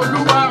rẹ̀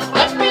Olúwa.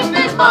 Èmi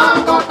ní máa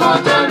kọ́kọ́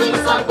jẹ́rìí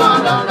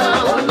sagbára rẹ̀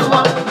Olúwa.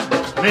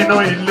 Nínú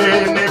ilé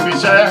níbi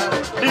iṣẹ́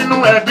nínú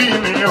ẹbí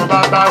mi ò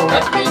bàbá o.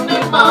 Èmi ní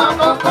máa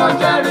kọ́kọ́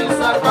jẹ́rìí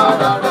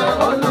sagbára rẹ̀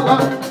Olúwa.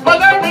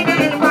 Èmi ní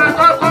máa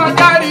kọ́kọ́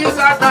jẹ́rìí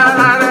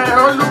sagbára rẹ̀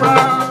Olúwa.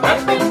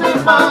 Èmi ní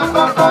máa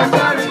kọ́kọ́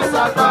jẹ́rìí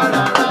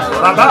sagbára rẹ̀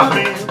Olúwa. Bàbá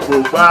mi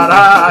gbogbo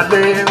ara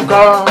lè ń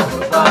kọ́.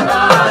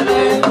 Bàrà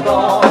lè kọ́.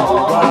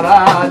 Gbogbo ara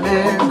lè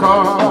ń kọ́.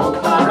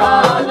 Bàrà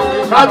lè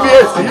kọ́.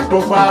 Kábíyèsí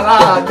gbogbo ara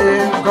lè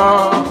ń kọ́.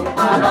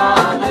 Bàrà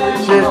lè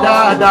kọ́. Ṣé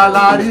dáadáa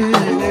la rí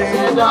yín?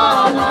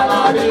 Dáadáa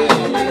la rí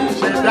yín.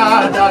 Ṣé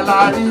dáadáa la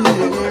rí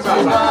yín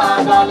bàbá?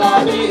 Dáadáa la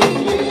rí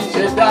yín.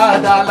 Ṣé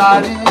dáadáa la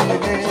rí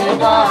yín?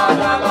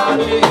 Dáadáa la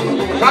rí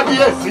yín.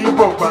 Kábíyèsí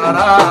gbogbo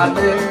ara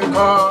lè ń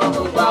kọ́.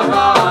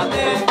 Bàrà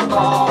lè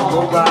kọ́.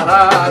 Gbogbo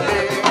ara lè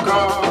ń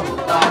kọ́.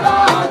 Bàrà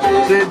lè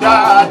kọ́. Ṣé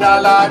dáadáa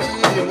la rí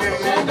yín?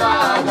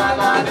 Dáadáa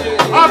la rí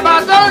yín. Ọba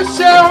tó ń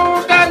ṣe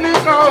ohun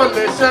tẹ́nìkan ò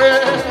lè ṣe.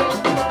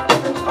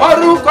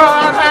 Orúkọ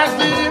rẹ̀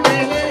ti mi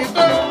ní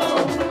tó.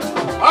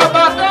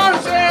 Ọba tó ń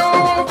ṣe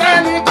ohun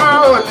tẹ́nìkan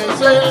ò lè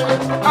ṣe.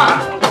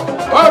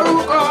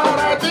 Orúkọ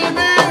rẹ̀ ti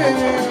mi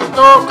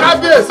tó.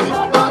 Kábíyèsí.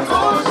 Ọba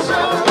tó ń ṣe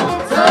ohun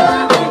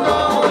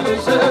tẹ́nìkan ò lè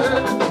ṣe.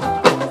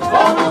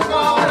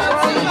 Orúkọ rẹ̀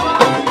ti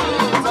ní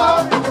tó.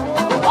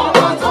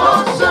 Ọba tó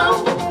ń ṣe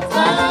ohun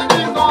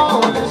tẹ́nìkan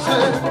ò lè ṣe.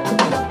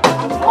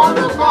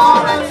 Orúkọ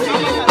rẹ̀ ti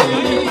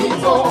ní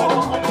tó.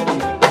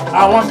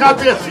 Àwọn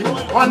kábíyèsí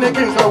wọ́n ní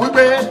kí n sọ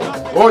wípé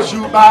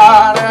òṣùbà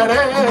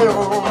rere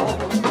o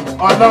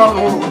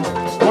Ọlọ́run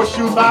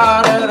òṣùbà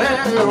rere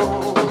o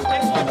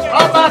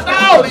ọba tá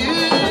ò rí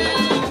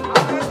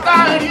tá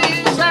ò rí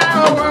iṣẹ́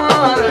ọwọ́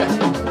rẹ̀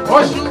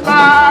òṣùbà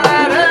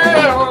rere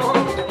o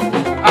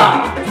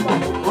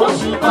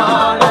Òṣùbà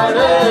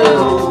rere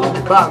o.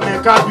 bá mi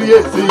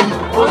kábíyèsí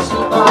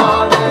Òṣùbà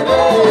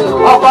rere o.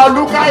 ọba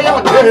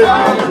Olúkáyọ̀dé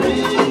mi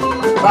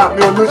bá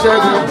mi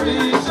Olúṣẹ́gun. Rí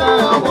iṣẹ́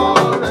ọwọ́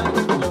rẹ̀.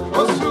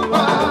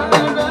 Òṣùbà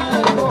rere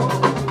o.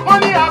 Wọ́n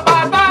ní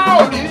àbàbà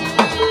òrí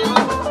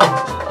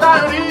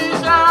láàrin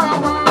iṣẹ́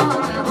ọmọ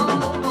rẹ̀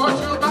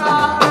òṣùbà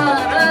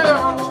rẹ̀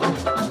o.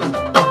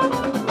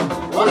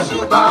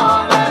 Òṣùbà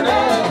rere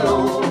o.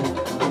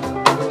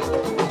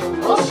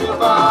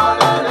 Òṣùbà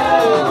rere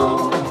o.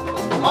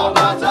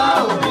 Ọba tá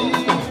ò rí.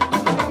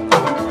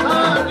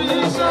 Láàrin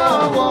iṣẹ́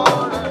ọwọ́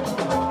rẹ̀.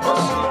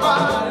 Òṣùbà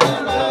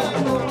rere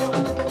o.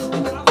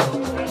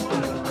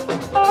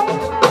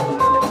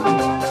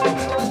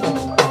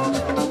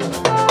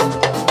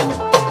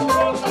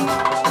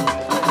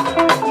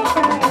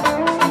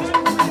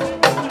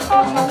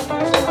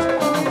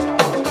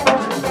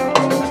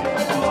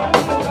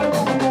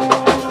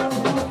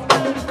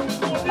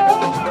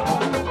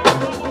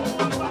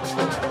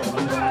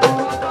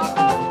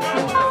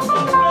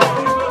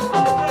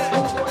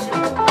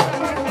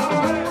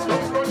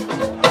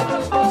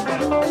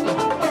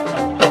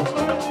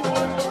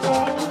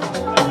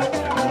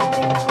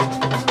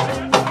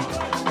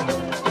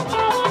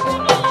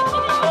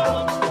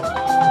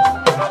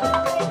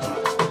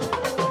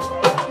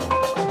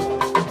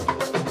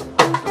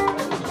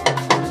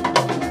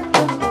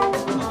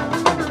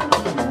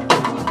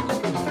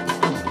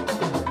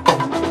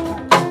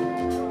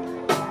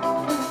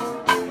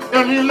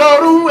 Èmi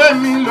lóru,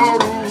 èmi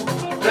lóru,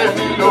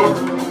 èmi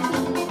lóru,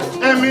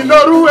 èmi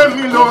lóru,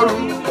 èmi lóru,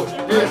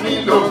 èmi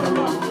lóru.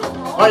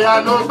 Ọ̀yà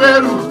ló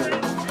gbèrú,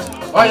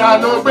 ọ̀yà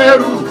ló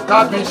gbèrú,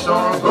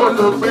 kábíṣàn tó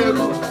ló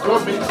gbèrú,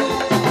 tóbi.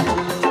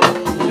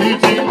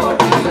 Ìdí mọ̀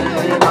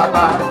nílé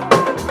bàbá.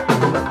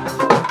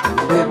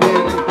 Èmi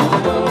ni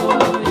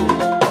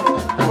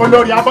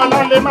olórí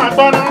Abọ́láńlé máa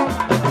gbọ́ná.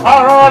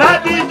 Ọ̀rọ̀ rẹ̀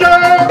díjọ́,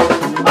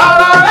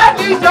 ọ̀rọ̀ rẹ̀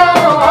díjọ́,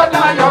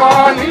 ọ̀dàyọ̀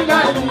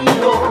nílẹ̀ yìí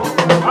o.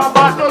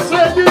 Ọba tó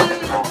ṣe yí,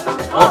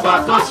 ọba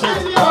tó ṣe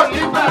yí,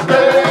 onígbàgbé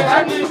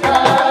ẹni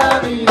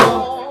kẹrin o.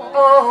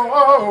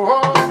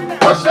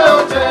 Ó ṣe ó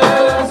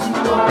Jésù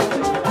lọ,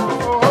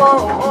 ó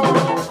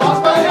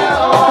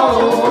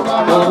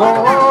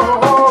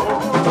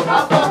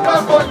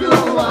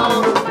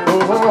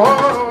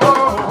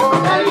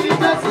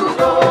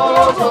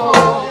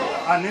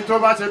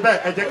bá ṣe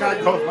bẹ́ẹ̀ ẹ jẹ́ ká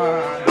jọ máa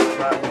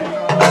gbà mí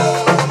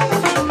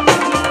náà.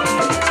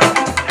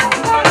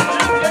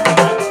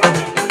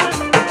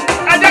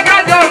 ẹ jẹ́ ká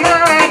jọ máa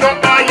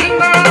lọ́gbà yìí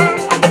náà.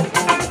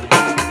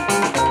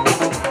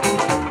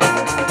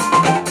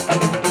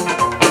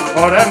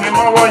 ọ̀rẹ́ mi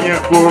mọ́wọ́ yẹn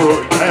kúrò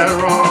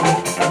ẹ̀rọ.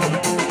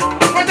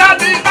 mo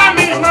jáde bá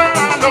mi máa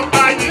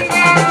lọ́gbà yìí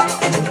náà.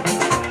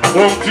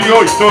 ohun tí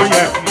yóò tó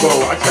yẹn ń bọ̀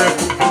wá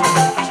ṣẹ́kù.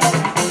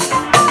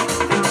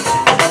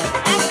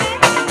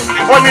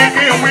 ó ní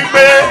kí n wí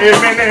pé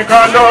èmi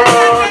nìkan ló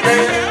dé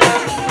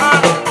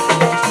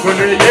kò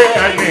lè yé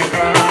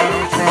ẹnìkan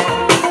kan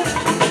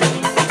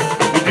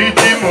ìdí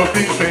tí mo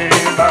fi sin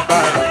bàbá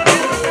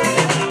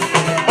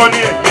ó ní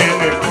èmi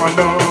nìkan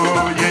ló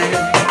yé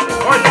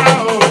ó yá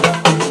o.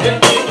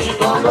 Èmi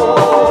nìkan ló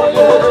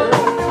yé,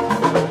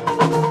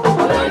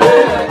 kò lè yé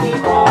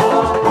ẹnìkan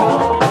kan,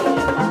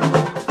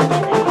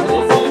 ìdí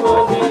tí mo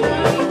fi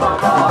sin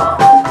bàbá.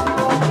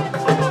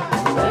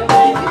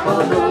 Èmi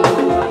nìkan ló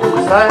yé.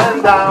 Send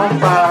down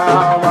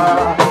power,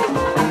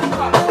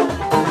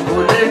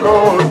 Holy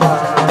Ghost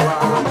power.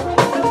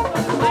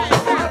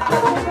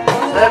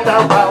 Send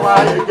down power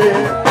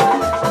again,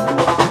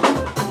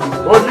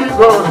 Holy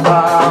Ghost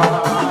power.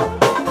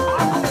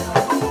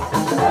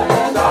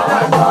 Send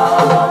down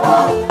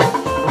power,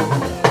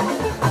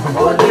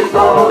 Holy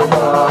Ghost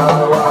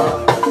power.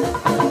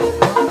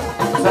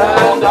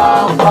 Send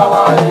down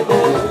power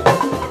again,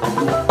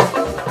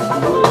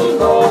 Holy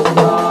Ghost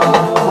power.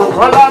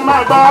 Bukola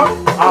máa gbọ́.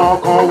 Àwọn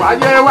kan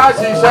wáyé wá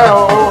ṣiṣẹ́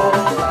o.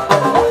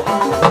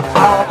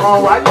 Àwọn kan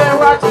wáyé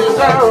wá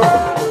ṣiṣẹ́ o.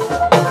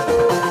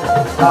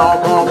 Àwọn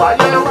kan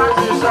wáyé wá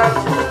ṣiṣẹ́ o.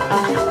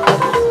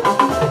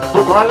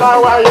 Bukola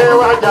wáyé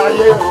wá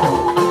jayé o.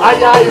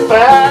 Aya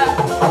ìfẹ́.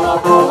 Àwọn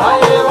kan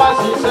wáyé wá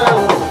ṣiṣẹ́ o.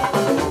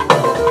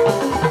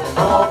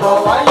 Àwọn kan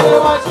wáyé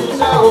wá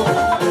ṣiṣẹ́ o.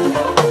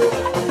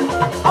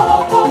 Àwọn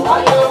kan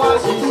wáyé wá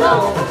ṣiṣẹ́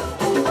o.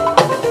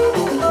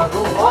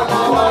 Bukola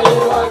wáyé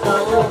wá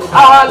jayé o.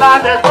 Àwa la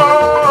lè kó.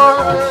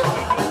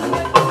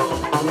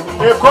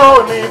 Èkó ò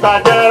ní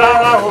bàjẹ́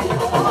rárá o.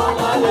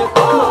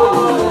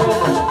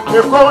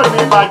 Èkó ò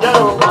ní bàjẹ́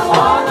o.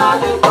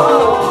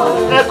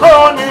 Èkó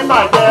ò ní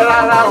bàjẹ́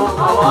rárá o.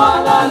 Àwọn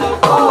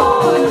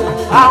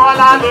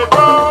la lè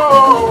kó.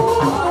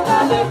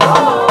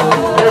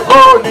 Èkó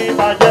ò ní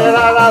bàjẹ́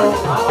rárá o.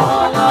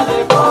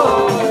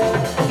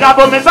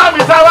 Yàbò mi sá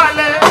mi sá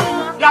wálé.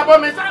 Yàbò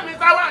mi sá mi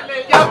sá wálé.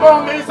 Yàbò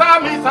mi sá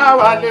mi sá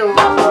wálé o.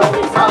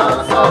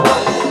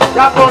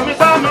 Yàbò mi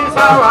sá mi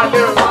sá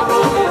wálé o.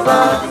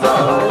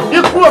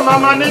 Ikú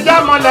òmàmà ní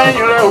jámọ́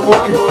lẹ́yìn rẹ̀ òwò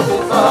kí.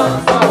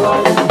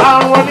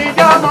 Àrùn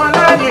oníjámọ́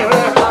lẹ́yìn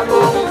rẹ̀.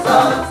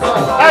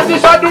 Ẹ ti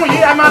ṣọdún yìí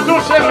ẹ máa tún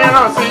ṣe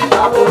mìíràn sí.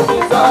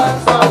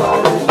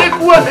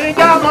 Ikú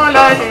oníjámọ́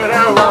lẹ́yìn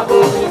rẹ̀ o.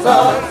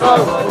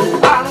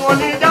 Àrùn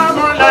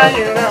oníjámọ́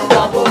lẹ́yìn rẹ̀ o.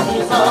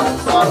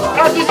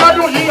 Ẹ ti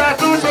ṣọdún yìí ẹ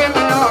tún ṣe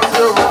mìíràn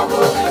sí o.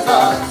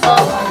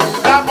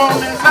 Yàbò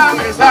mi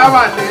sá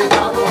wà lé.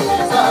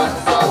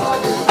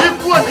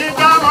 Ikú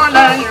oníjámọ́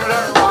lẹ́yìn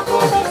rẹ̀.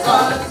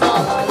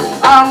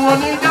 Àwọn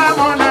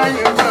oníjàmọ́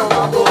lẹ́yìn rẹ̀ o.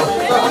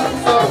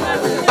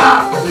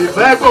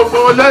 Ìfẹ́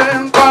gbogbo lé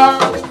ń kọ́.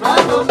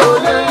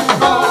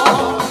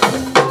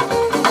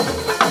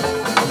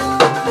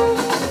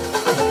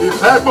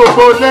 Ìfẹ́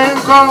gbogbo lé ń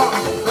kọ́.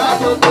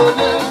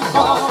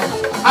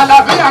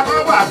 Àlàáfíà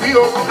kan wà bí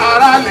ohun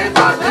ara lè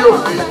tàbí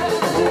òfin.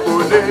 Gbogbo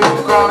lé ń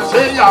kọ́.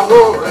 Ṣé ìyàwó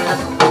rẹ̀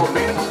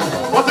omi?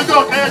 Mo ti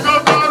gòkè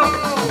gógóró.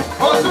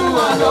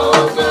 Olúwa ló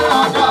gbé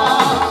ọ̀gá.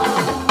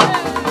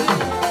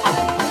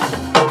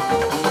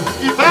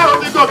 Ìfẹ́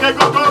omi gòkè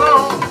gógóró.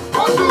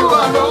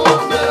 Olúwa ló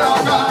gbé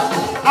ọ̀gá.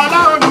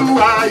 Ọlọ́run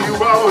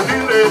ìwọ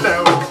onírèlẹ̀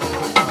o.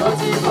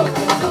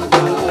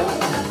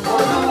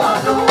 Olúwa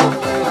ló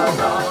gbé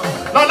ọ̀gá.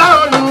 Lọ́lá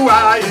Olúwa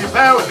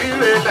ìfẹ́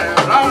onírèlẹ̀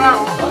rárá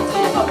o.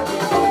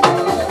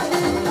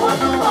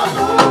 Olúwa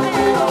ló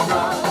gbé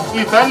ọ̀gá.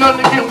 Ìfẹ́ ló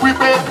ní kí n wí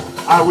pé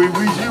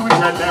àwìwí yíwí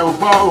ẹ̀lẹ́ ò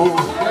gbọ́ o.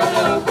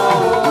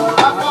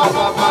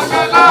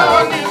 Lọ́lá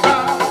onígbà.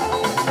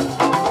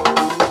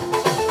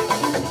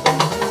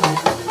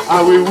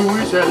 Àwìwí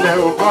ìṣẹ̀lẹ̀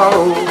ò gbọ́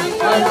o.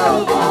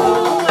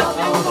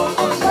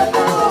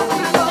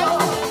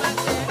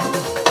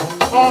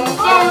 Ohun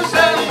tó ń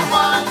ṣe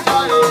Ìwà ń jọ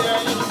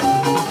èèyàn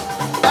yìí.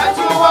 Ẹ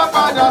tún wá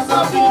padà sọ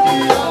fìdí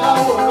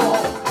ọlọ́wọ́.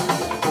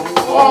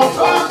 Ohun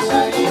tó ń ṣe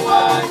ìwà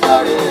ń jọ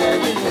èèyàn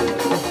yìí.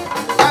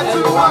 Ẹ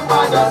tún wá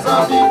padà sọ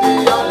fìdí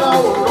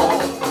ọlọ́wọ́.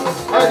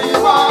 Ẹni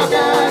wá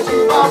kẹ́jú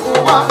wá fún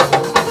wa.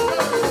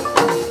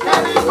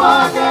 Ẹni wá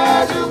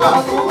kẹ́jú wá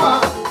fún wa.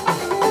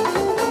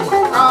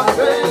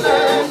 Àfẹ́lẹ́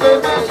gbé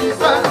méjì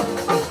sẹ́.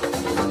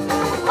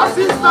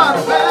 Assistant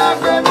fẹ́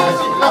gbé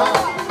méjì lọ.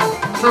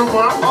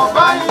 ṣùgbọ́n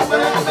Ọba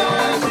ìfẹ́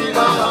méjì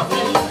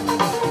láàfin.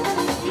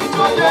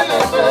 Ìjòyè lè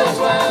fẹ́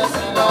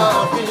 20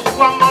 láàfin.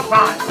 one more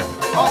time.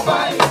 Ọba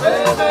ìfẹ́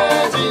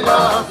méjì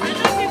láàfin.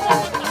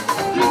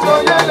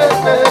 Ìjòyè lè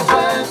fẹ́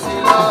 20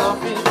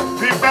 láàfin.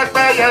 Bí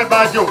pẹ́pẹ́yẹ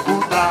bá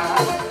jòkúta,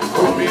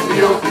 omi ni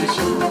ó fi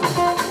ṣú.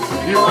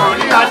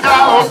 Ìwọ̀nrí ajá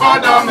ó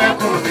gbọ́dọ̀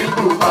mẹ́kùn ní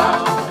bùbá.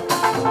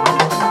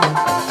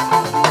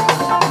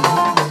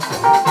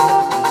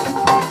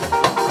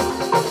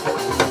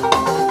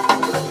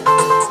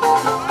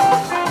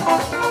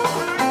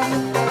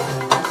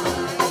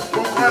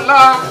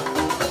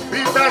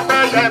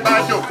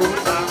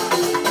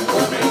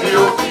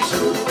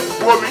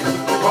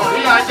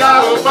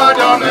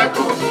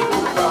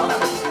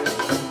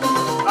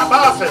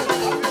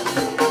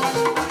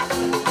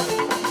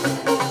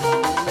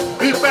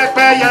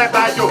 bẹ́yẹ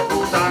bá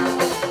jòkúta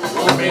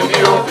omi ní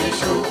òfin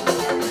ṣu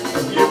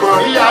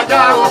ìbòrí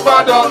ajá ò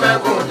gbọ́dọ̀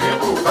mẹ́kùn ní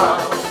bùbá.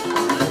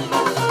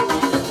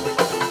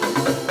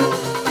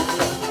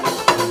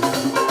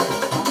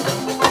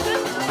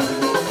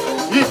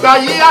 ìgbà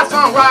yìí á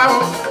sàn wá o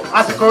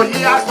àsìkò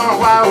yìí á sàn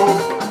wá o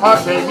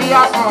ọ̀sẹ̀ yìí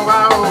á sàn wá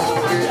o.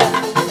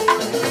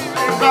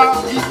 ìgbà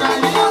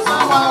yìí á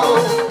sàn wá o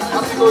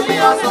àsìkò yìí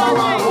á sàn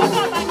wá o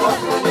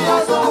ọ̀sẹ̀ yìí á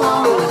sàn wá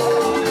o.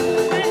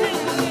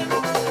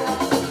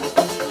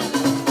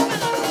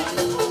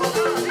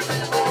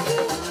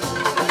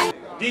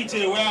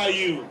 DJ, where are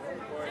you?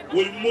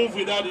 We'll move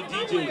without the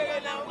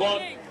DJ.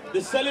 But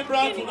the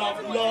celebrant would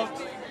have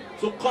loved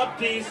to cut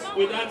this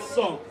with that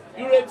song.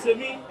 You read to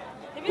me?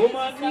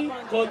 Gomani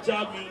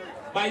Kojabi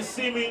by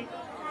Simi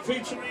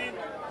featuring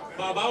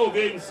Baba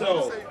Obe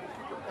himself.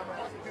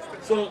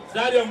 So,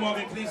 Daddy and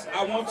Mommy, please,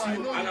 I want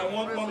you and I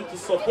want Mommy to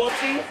support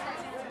you.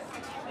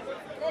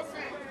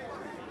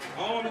 I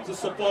want Mommy to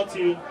support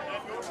you.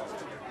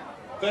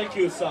 Thank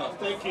you, sir.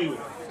 Thank you.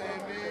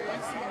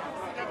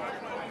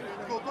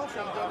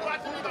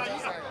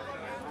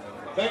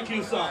 Thank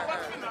you, sir.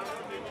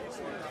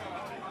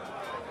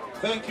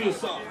 Thank you,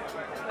 sir.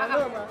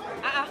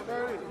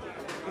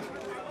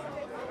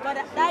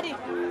 Daddy.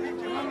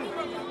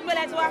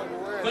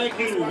 Thank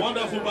you,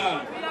 wonderful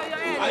band.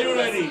 Are you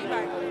ready?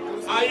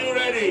 Are you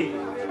ready?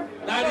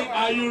 Daddy,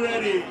 are you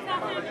ready?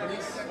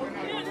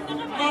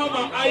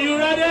 Mama, are you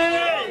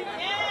ready?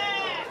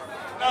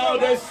 Now,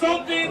 there's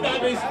something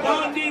that is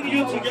bonding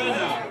you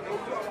together,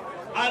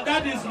 and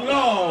that is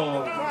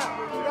love.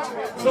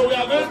 So we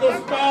are going to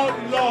spell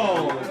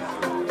love.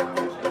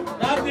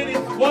 That thing is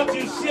what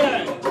you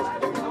share.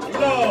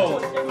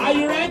 Love. Are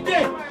you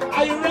ready?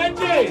 Are you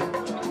ready?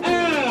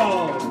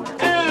 L,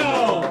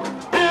 L,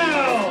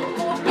 L,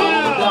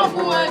 L.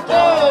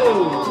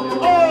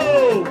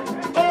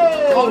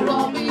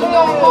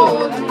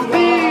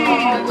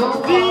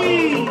 V, V,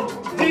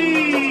 V,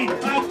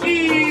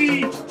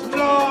 happy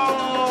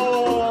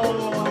love.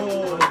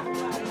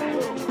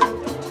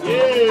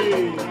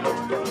 Yeah.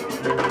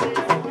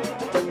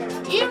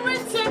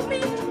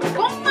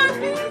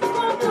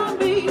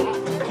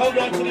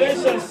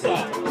 Congratulations,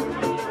 sir.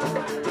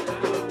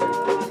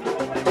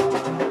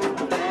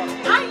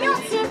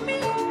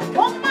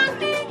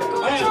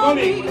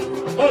 Mommy,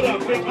 hold on,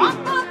 quickly.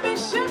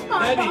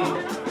 Daddy.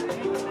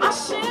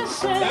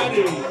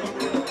 Daddy.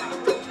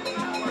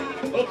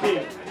 Okay,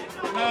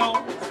 now,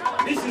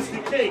 this is the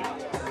cake.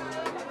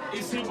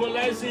 It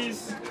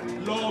symbolizes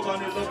love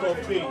and a lot of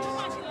things.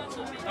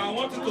 Now, I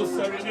want you to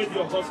serenade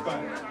your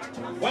husband.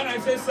 When I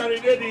say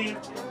serenading,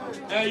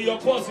 your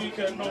boss, you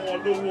can know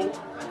what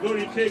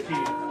lórí cake.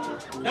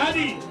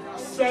 Daddy,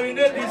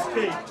 serenade this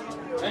cake.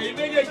 And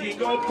immediately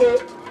go to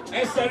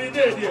and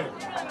serenade here.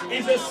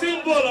 It's a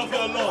symbol of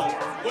your love.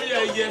 Oh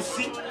yeah, yes,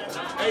 see.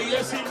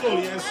 Yes, symbol,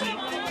 yes, see.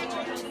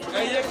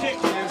 Yes, cake,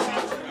 yes,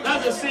 see.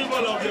 That's a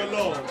symbol of your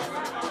love.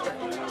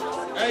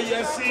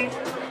 Yes, see.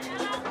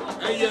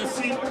 Yes,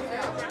 see.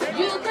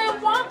 You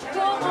can walk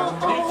on.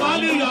 The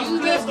value you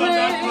have placed on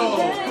that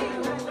love.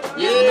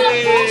 You can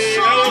push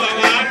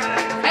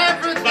on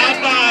everything.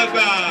 Baba,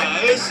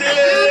 You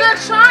can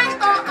try,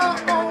 Baba,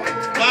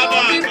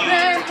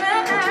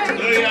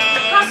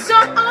 cause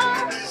your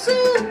arms to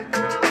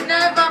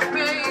never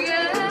pay.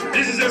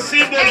 This is a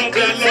symbol of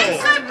their love.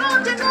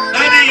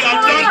 Daddy, you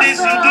have done this,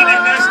 you do the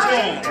next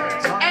one.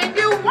 And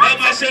you want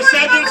to 70,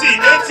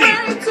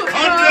 80,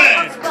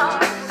 100.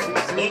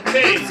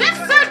 Okay.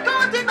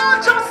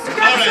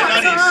 Alright,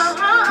 daddies.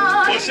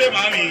 Oshe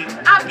Mami.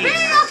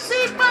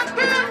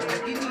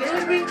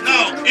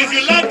 Now, if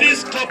you love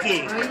this couple,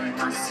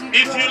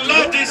 if you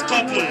love this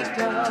couple,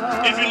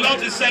 if you love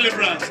the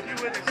celebrant,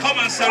 come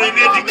and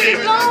serenade the cake.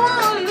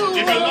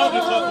 If you love the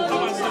couple,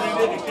 come and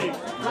serenade the cake.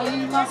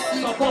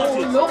 Support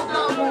it.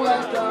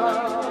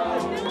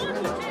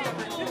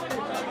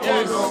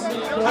 Yes.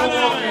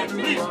 Cameraman,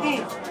 please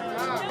move.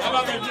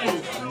 Cameraman,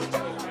 please.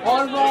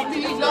 Ọ̀rọ̀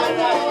mi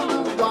lọ́wọ́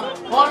Olúwa,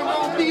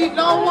 ọ̀rọ̀ mi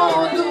lọ́wọ́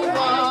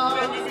Olúwa,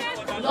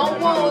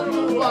 lọ́wọ́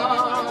Olúwa,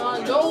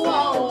 lọ́wọ́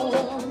o.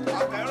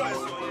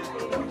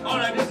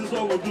 Alright, this is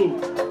what we'll do.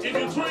 If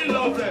you truly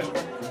love them,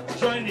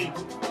 join it.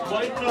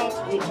 But if not,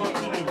 we'll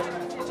continue.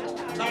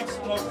 That's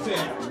not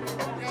fair.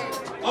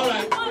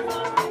 Alright.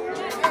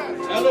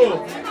 Hello.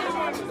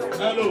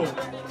 Hello.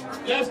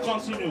 Let's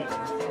continue.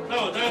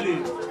 Now, Daddy,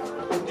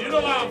 you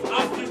know why I've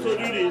asked you to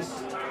do this?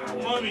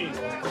 Mommy.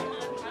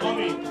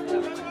 Mommy.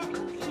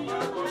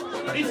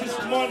 This is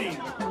money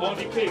on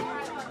the cake.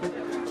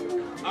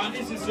 And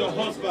this is your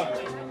husband.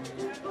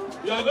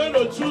 You are going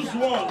to choose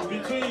one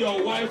between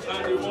your wife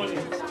and the money.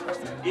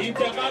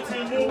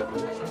 Ìtẹ̀bátìmú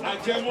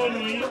àjẹmọ́nu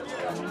yín.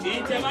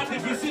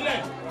 Ìtẹ̀bátìfisílẹ̀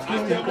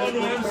àjẹmọ́nu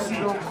MC.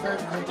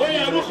 Ó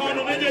yẹ orúkọ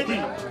ọ̀nà méjèèjì.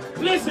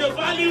 Place a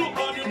value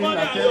on the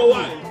money and your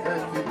wife.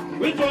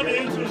 Which one do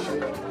you choose?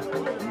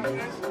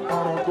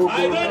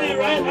 I know the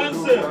right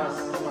answer.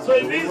 So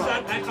it means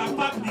that I can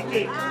pack the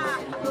cake.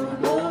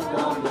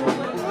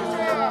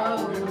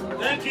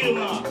 Thank you,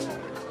 ma.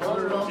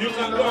 You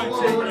can go and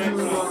change.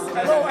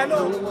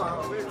 Hello.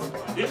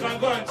 You can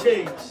go and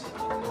change.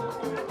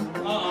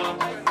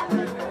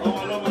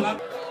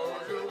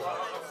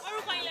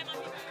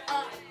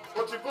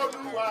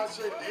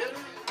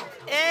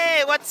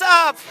 Hey, what's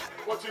up?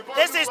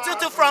 This is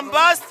Tutu from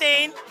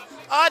Boston,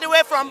 all the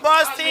way from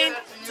Boston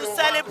to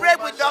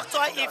celebrate with Dr.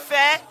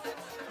 Ife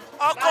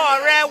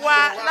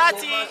Okorewa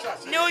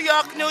láti New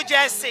York, New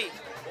Jersey.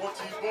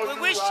 We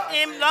wish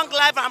him long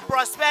life and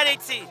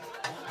prosperity.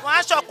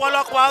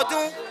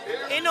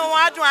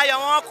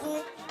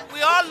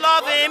 We all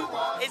love him.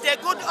 He's a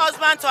good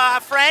husband to our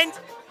friend.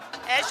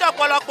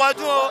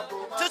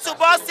 Tutu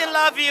Boston,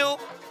 love you.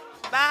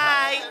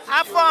 Bye.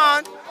 Have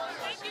fun.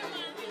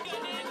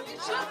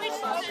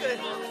 Okay.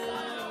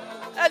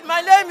 And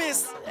my name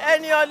is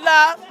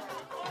Eniola.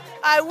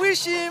 I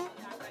wish him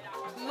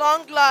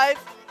long life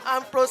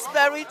and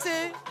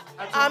prosperity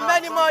and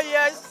many more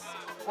years.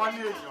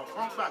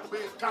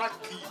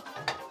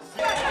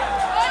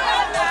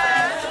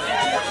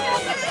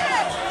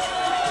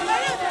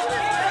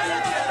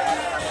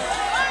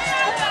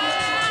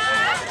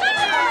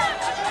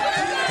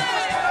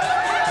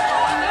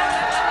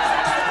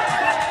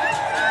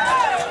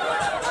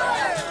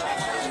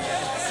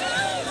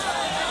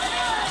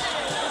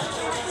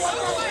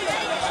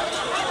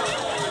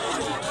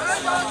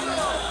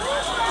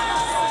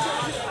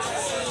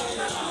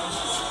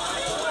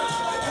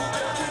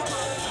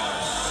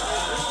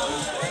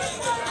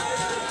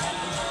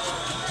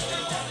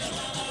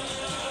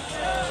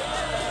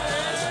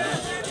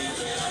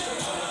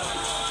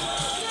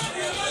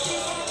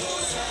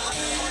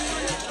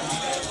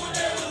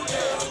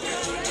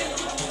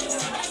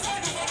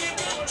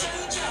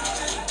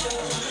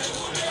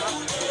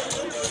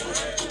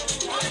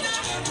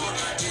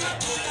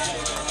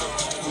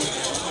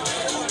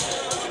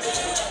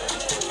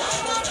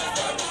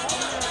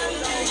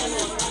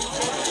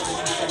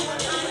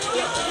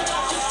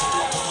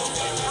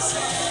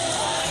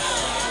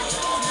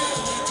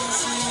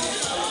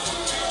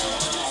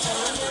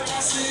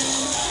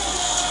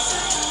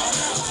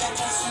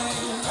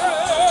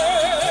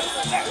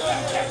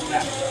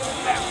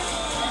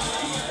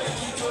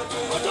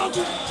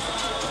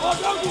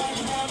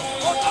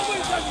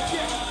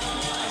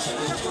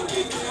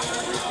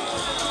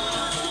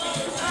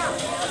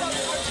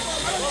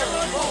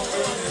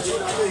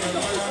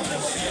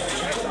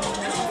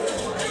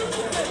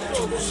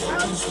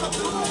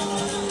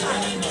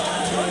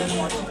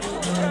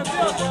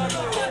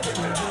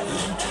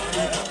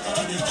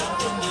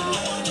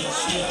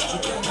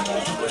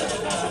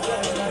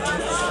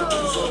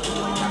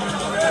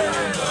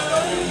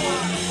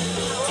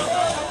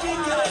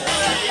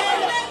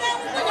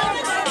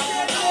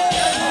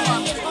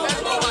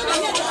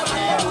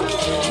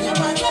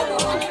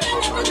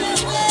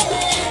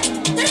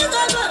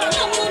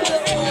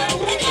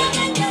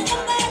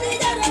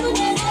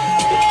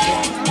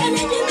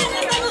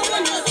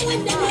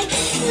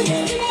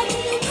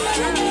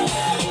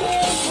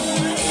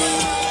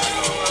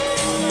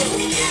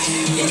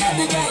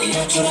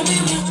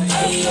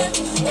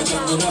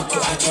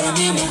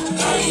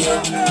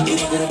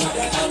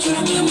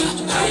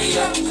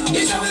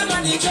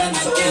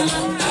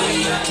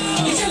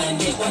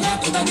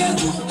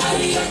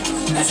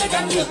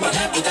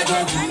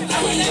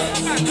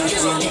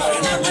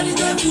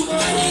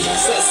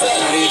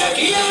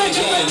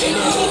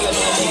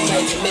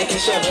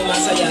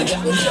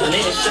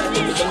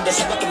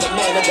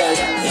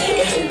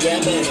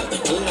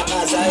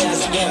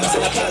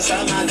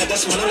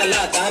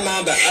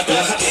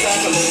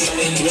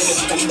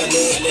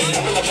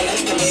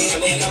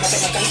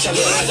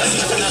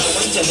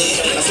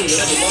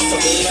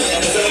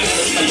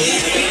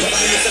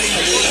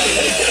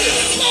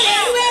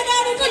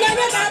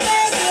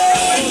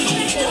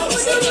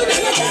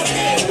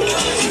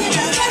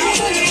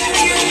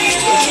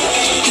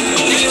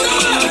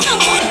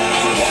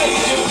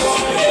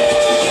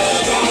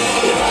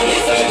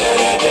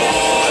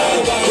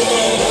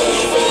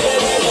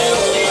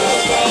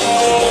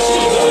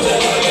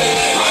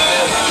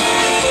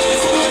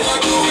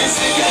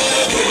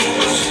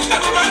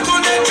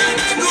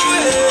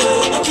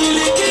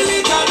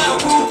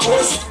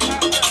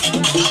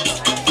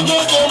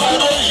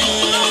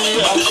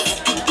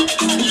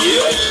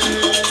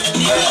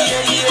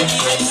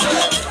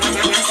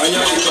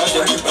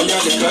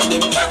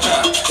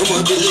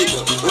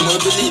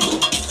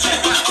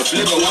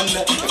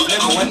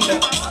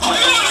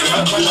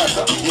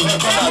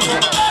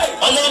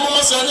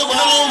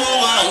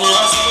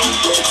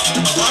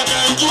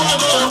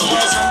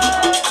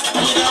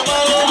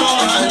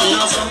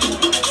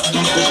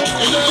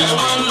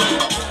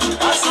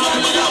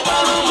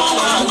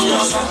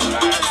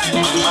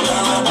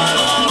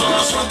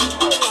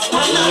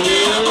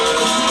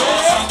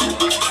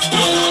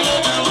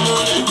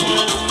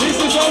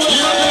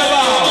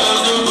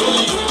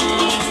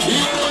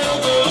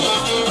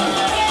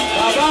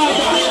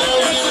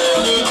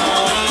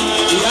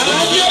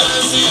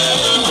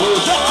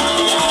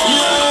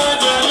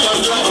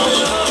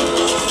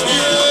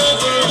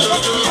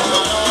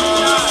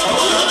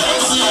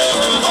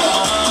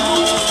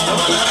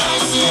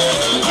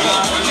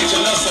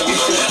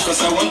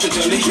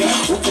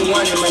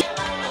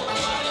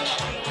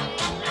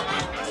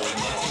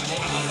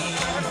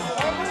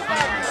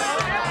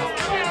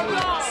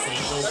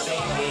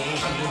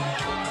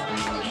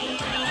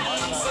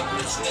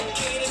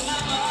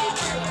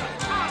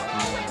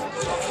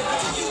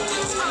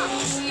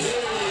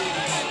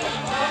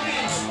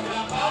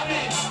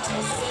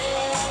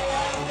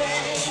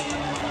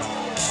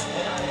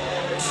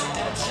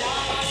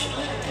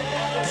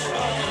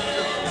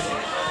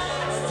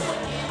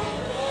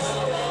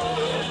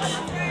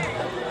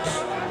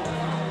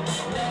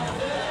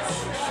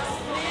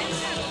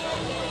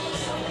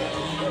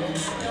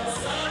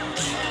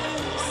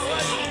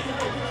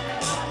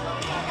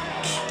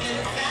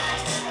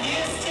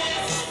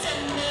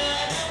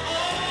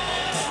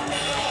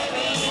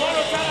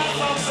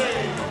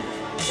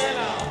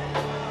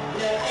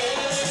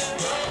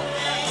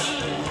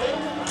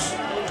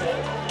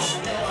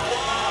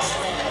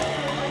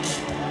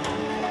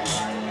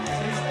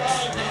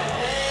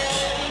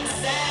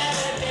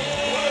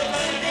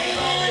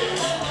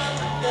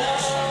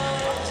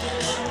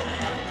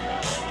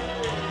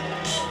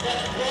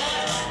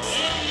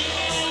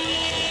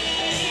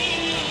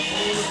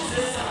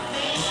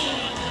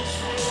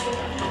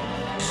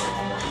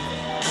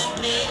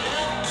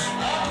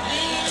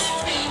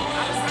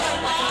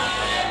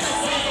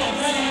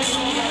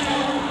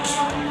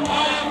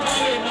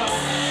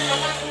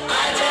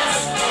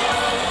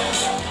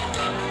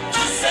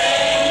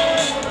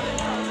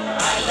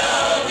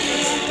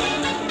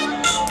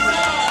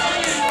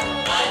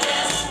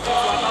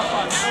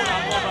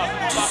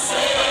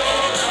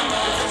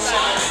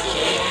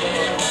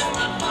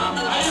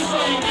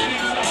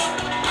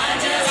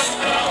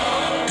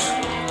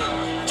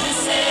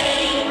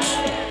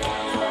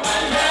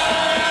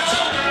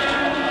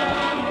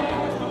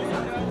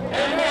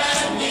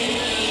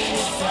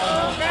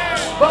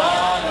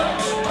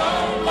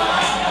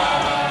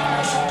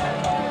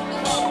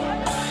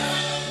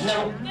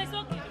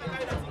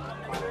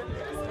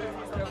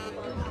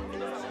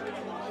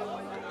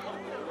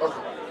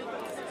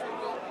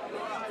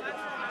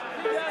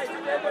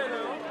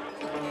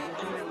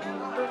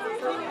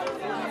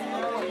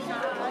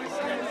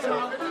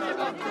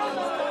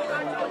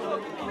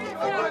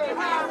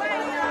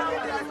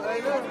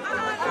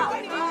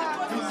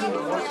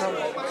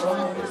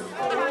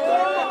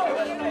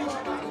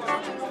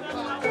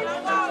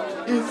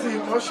 Easy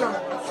motion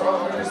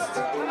forest.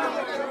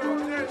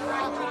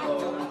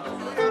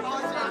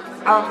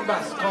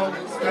 Ambas con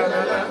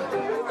skelele.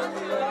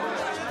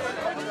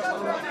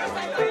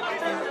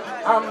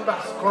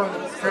 Ambas con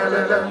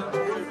skelele.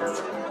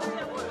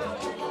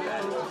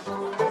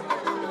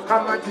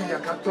 Kamadia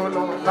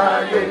katolo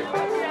laye.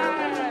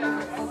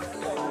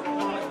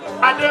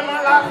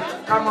 Ademola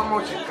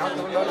kamamoji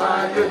katolo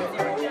laye.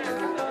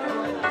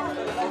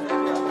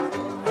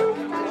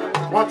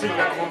 Wọ́n ti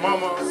lẹ̀kùn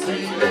mọ́mọ́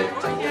sílé.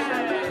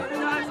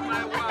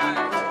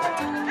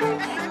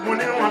 Mo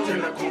ní wọ́n ti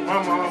lẹ̀kùn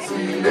mọ́mọ́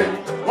sílé.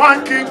 Wọ́n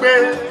kígbe.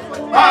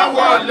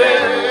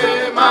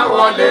 Má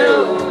wọlé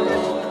o,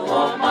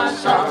 wọ́n máa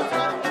ṣá.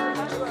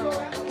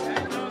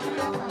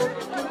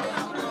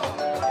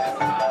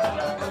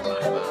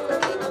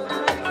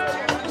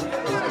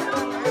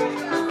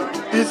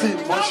 Easy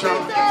motion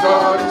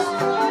tourist.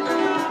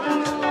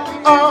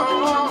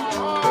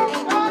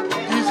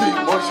 Easy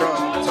motion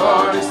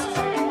tourist.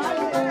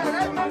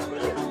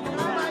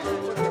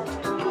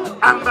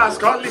 Ambas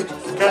calling,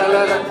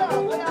 kelele.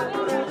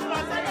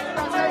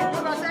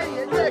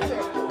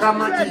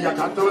 Kamadia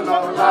katolo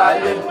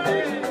laye.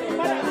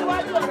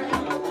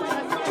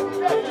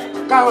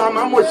 Kawa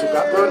mamoshi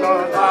katolo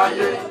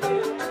laye.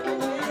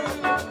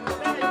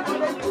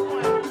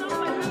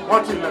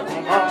 Wọ́n ti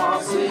lẹ̀kùn mọ́mọ́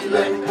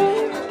sílé.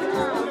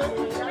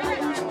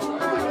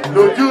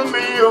 Lójú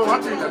mi o, wọ́n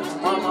ti lẹ̀kùn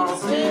mọ́mọ́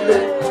sílé.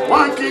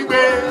 Wọ́n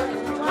kígbe,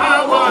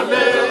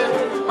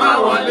 má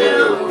wọlé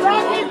o,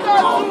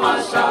 wọ́n máa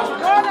ṣá.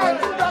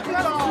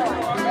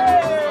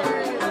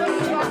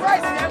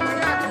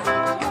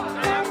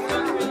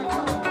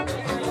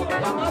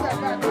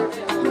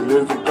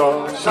 Believe in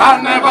God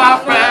shall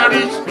never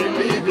perish.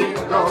 Believe in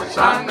God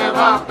shall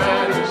never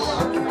perish.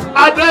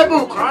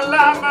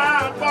 Adebukola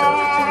máa bọ̀.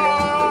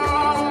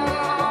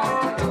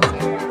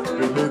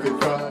 Believe in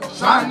God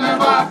shall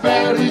never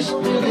perish.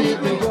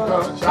 Believe in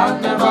God shall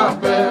never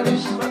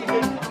perish.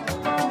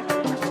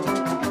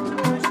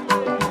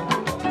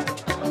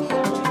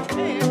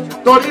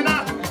 Torina,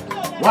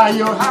 why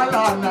you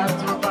holla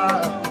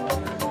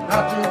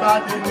natuba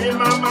di ni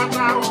mama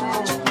now?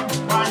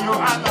 Why you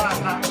holla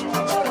natuba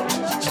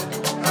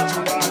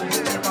di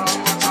ni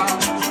mama now?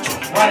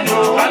 Why you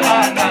holla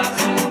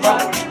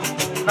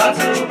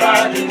natuba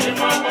di ni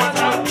mama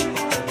now?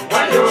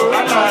 Why you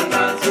holla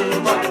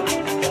natuba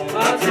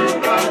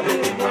di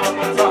ni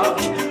mama now?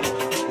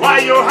 Why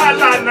you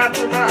holla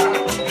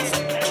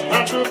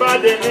natuba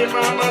di ni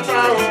mama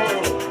now?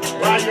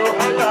 Why you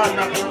holla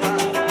natuba?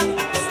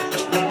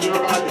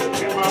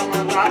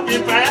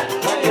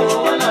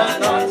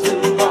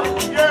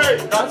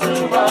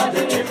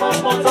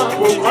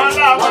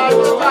 Bukola wa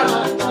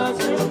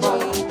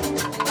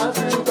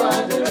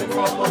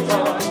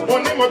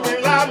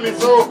mi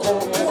sóko.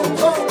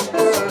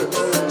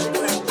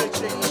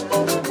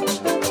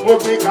 Mo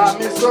gbé ká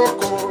mi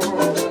sóko.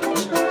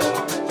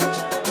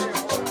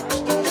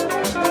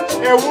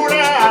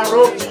 Ewúrẹ́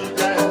àrò fi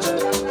jẹ,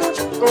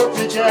 ó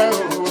fi jẹ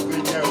ó fi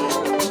jẹ o.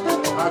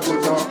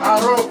 Àgùntàn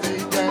àrò fi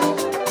jẹ.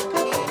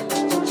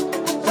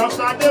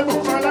 Dr.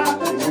 Adebukola,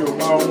 èmi ò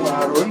mọ ohun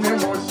àrò ní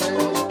mo ṣe.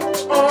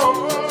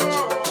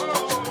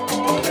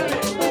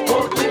 Mo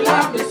gbé ká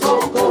mi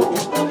sóko.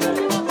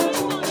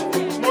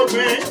 Mo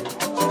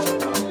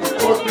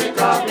gbé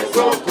ká mi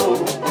sóko.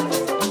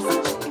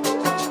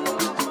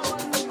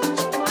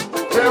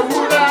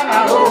 Ewúrẹ́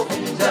àrò fi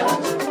jẹ,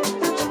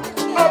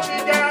 ó fi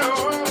jẹ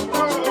o.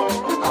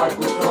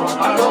 Àgùntàn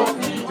àrò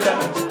fi jẹ.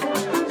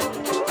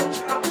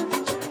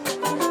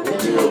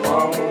 Èmi ò mọ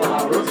ohun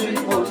àrò tí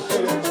mo ṣe.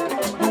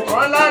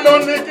 Bukola ló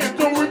ní kí n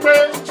tún wí pé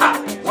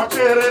wọ́n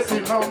kéré sí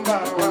nọ́mbà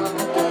wa.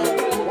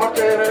 Wọ́n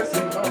kéré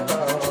sí nọ́mbà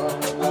wa.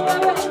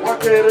 Wọ́n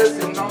kéré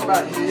sí nọ́mbà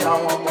yìí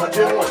àwọn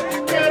ọmọdé wọ̀n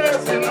kéré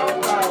sí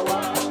nọ́mbà wa.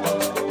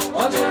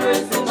 Wọ́n kéré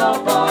sí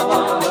nọ́mbà wa.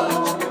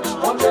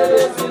 Wọ́n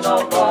kéré sí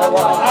nọ́mbà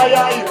wa.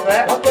 Aya ìfẹ́.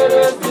 Wọ́n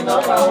kéré sí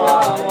nọ́mbà wa.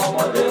 Àwọn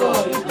ọmọdé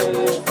wọ̀nyí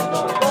kéré sí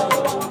nọ́mbà wa.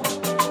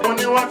 Mo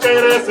ní wọ́n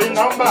kéré sí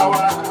nọ́mbà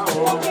wa.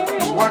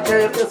 Wọ́n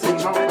kéré sí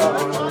nọ́mbà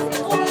wa.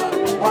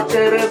 Wọ́n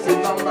kéré sí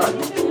nọ́mbà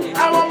yìí.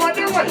 Àwọn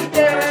ọmọdé wọ̀nyí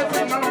kéré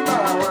sí nọ́mbà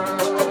wa.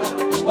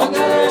 Wọ́n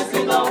kéré sí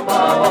nọ́mbà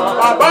wa.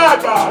 Bàbá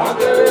àgbà. Wọ́n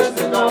kéré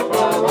sí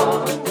nọ́mbà wa.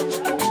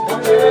 Wọ́n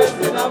kéré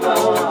sí nọ́mbà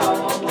wa.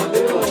 Àwọn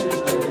ọmọdé wọ̀nyí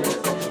kéré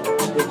sí nọ́mbà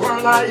wa.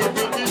 Bukola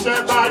ibi tíṣẹ́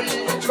bá rí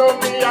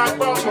lómi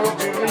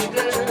agbọ́mọbìnrin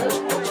dé.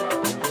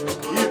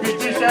 Ibi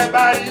tíṣẹ́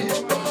bá rí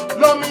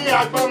lómi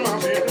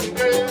agbọ́mọbìnrin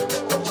dé.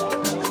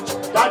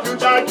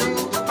 Dájúdájú,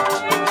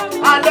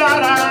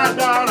 adára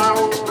adára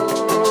o.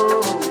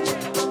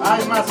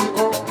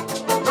 Àìmásìkò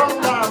ló ń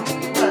là mú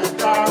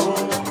ẹ̀dá o.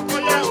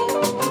 Bóyá o.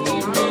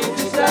 Ibi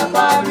tíṣẹ́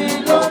bá rí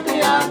lómi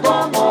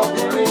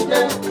agbọ́mọbìnrin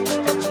dé.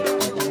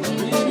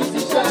 Ibi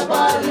tíṣẹ́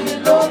bá rí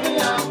lómi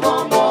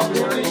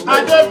agbọ́mọbìnrin dé.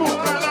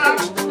 Adebukola.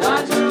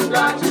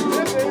 Dájúdájú,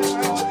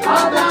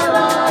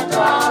 adára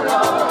adára.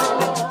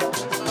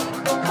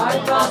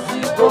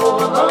 Àìmásìkò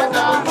ló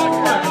dààmú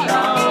ẹ̀dá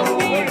o.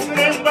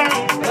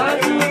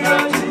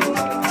 Dájúdájú,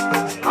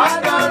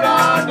 adára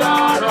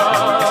adára.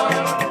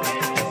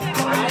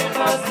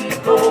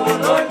 Àìmásìkò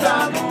ló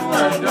dààmú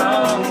ẹ̀dá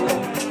o.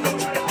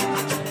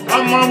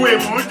 Ọmọwé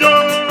mú jó,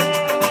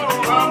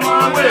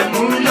 ọmọwé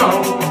mú yọ̀,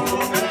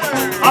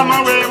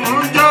 ọmọwé mú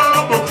jó,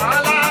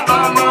 Bukola,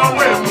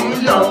 ọmọwé mú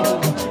yọ̀,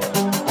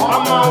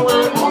 ọmọwé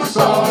mú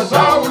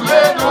sọ̀sọ́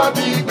ulé náà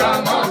bí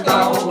gbàmọ́gbà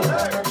o,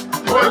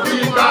 ó bí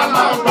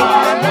gbàmọ́gbà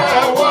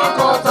lọ́wọ́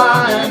kọ́ta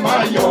ẹ̀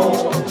máa yọ̀.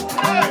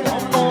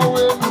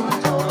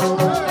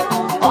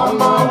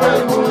 Ọmọwé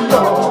mú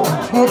yọ̀,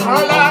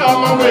 Bukola,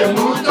 ọmọwé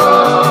mú jó,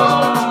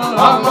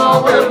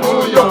 ọmọwé mú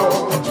yọ̀.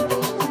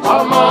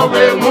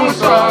 Ọmọwé mú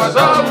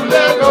sọ̀sọ́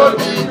ulé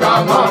lórí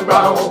gbàmọ́gbà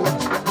o.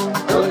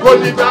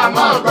 Kòlì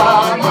gbàmọ́gbà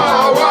mọ́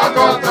ọwọ́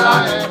kọta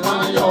ẹ̀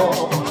máa yọ̀.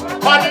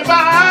 Ọ̀nìbá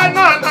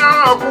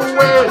náà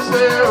kúwé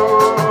ṣe o.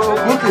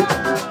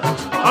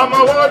 Ọmọ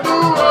wo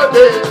dúró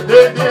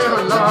dédé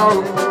ọ̀la o.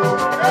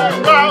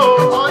 Ẹ̀gbá o.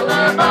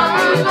 Ọ̀nìbá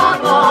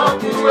náà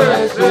kúwé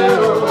ṣe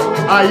o.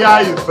 Aya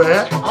ìfẹ́.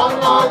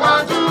 Ọmọ wa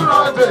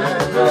dúró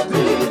dédé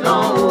dínà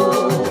o.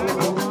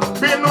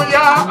 Bínú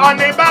ya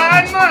ọ̀nìbá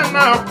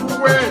náà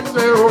kúwé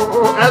ṣe o.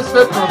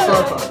 Ẹsẹ̀ kan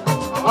sọ̀tà.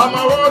 Ọmọ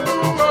wo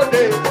dúró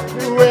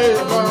dédé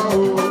lọ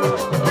o.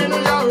 Bínú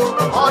ya o.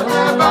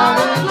 Ọ̀nìbá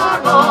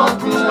náà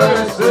kúwé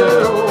ṣe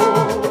o.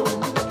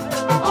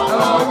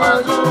 Ọmọ wa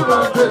dúró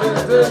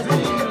dédé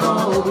dínà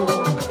o.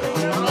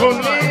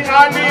 Omi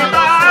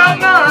ọ̀nìbá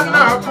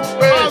náà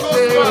kúwé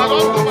ṣe o.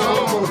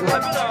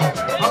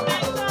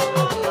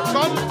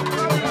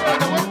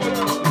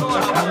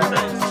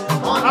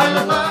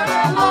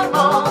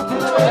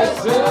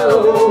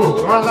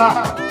 Bukola.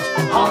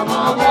 Ọmọ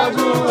wa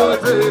dúró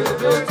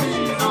dédé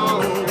dínà o.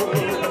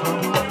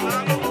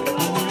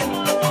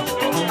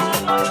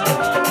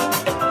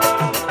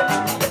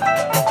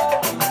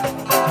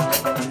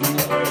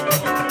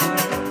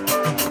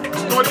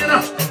 Modina,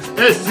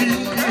 èsì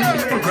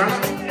Bukola,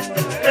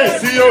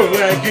 èsì òwò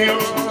ẹ̀gìn o,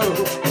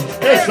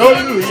 èso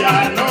olùyà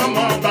náà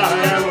mọ̀ bá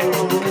ẹ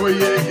o,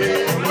 yege.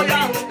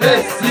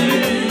 Èsì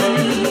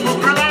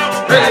Bukola,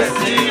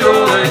 èsì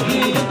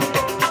òwèyí,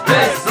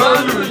 èso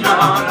lùyà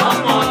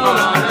ọmọ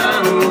rẹ̀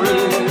òwe.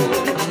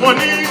 mo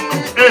ní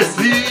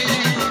èsì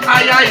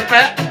aya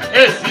ìfẹ́,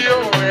 èsì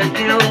òwò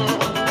ẹ̀gìn o,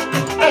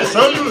 èso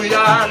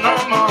olùyà náà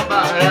mọ̀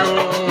bá ẹ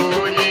o,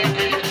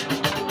 yege.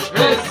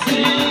 Èsì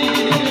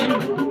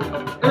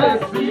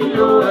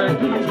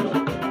òwèyí,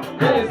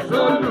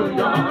 èso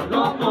lùyà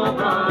ọmọ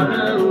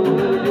rẹ̀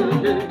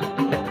òwe.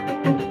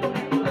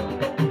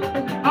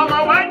 Ọmọ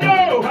wájú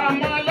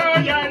ọmọ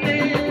lọ́yà ní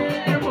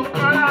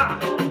Bukola.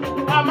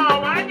 Ọmọ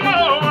wájú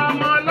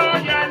ọmọ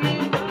lọ́yà ní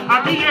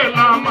àbíyè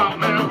lọ́mọ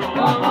mẹ́rù.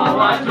 Ọmọ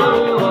wa jó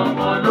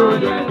ọmọ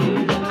lóye ní.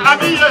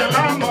 Àbíyè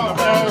lọ́mọ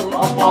mẹ́rù.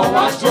 Ọmọ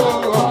wa jó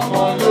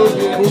ọmọ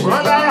lóye ní.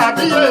 Bukola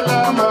àbíyè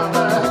lọ́mọ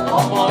mẹ́rù.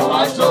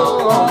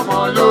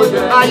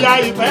 Aya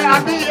ìfẹ́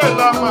abíyè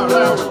lọ́mọ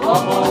rẹ o.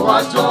 Ọmọ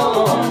wájú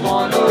ọmọ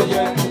ló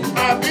yẹ.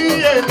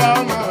 Abíyè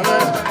lọ́mọ rẹ.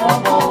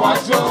 Ọmọ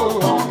wájú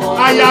ọmọ ló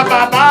yẹ. Aya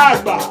bàbá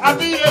àgbà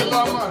abíyè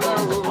lọ́mọ rẹ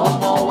o.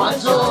 Ọmọ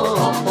wájú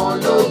ọmọ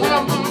ló yẹ.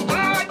 Ọmọ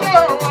wájú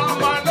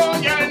ọmọ ló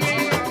yẹ ni.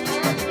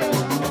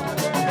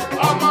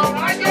 Ọmọ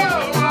wájú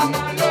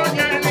ọmọ ló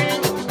yẹ ni.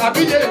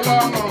 Abíyè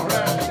lọ́mọ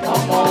rẹ.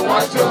 Ọmọ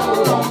wájú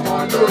ọmọ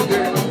ló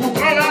yẹ.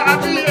 Bùkọ́lá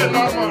abíyè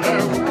lọ́mọ rẹ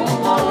o.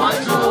 Ọmọ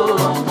wájú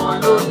ọmọ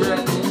ló yẹ.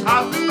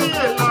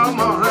 Abíyè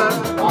lọ́mọ rẹ.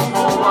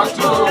 Ọmọ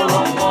wájú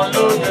ọmọ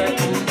ló yẹ.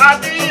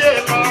 Abíyè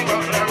lọ́mọ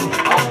rẹ o.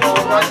 Ọmọ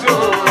wájú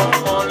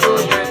ọmọ ló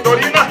yẹ.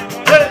 Torí náà,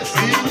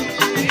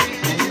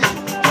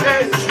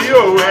 èsì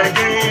òwe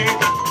gín,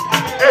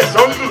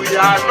 èso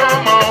lùyà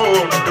lọ́mọ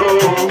Oǹdó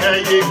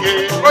ẹ̀yẹ̀gẹ̀.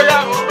 Bóyá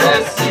o.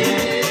 Èsì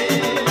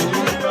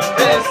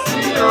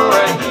o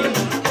ẹ̀yìn.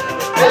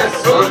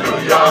 Èso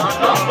lùyà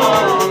lọ́mọ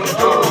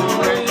Oǹdó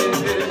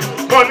ẹ̀yẹ̀gẹ̀.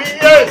 Mo ní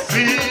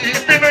èsì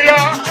bínú yá,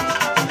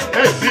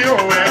 èsì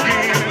òwe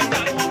gín,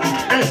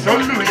 èso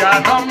lùyà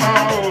lọ́mọ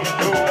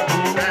Oǹdó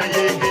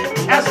ẹ̀yẹ̀gẹ̀.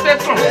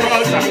 Estate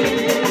consultant.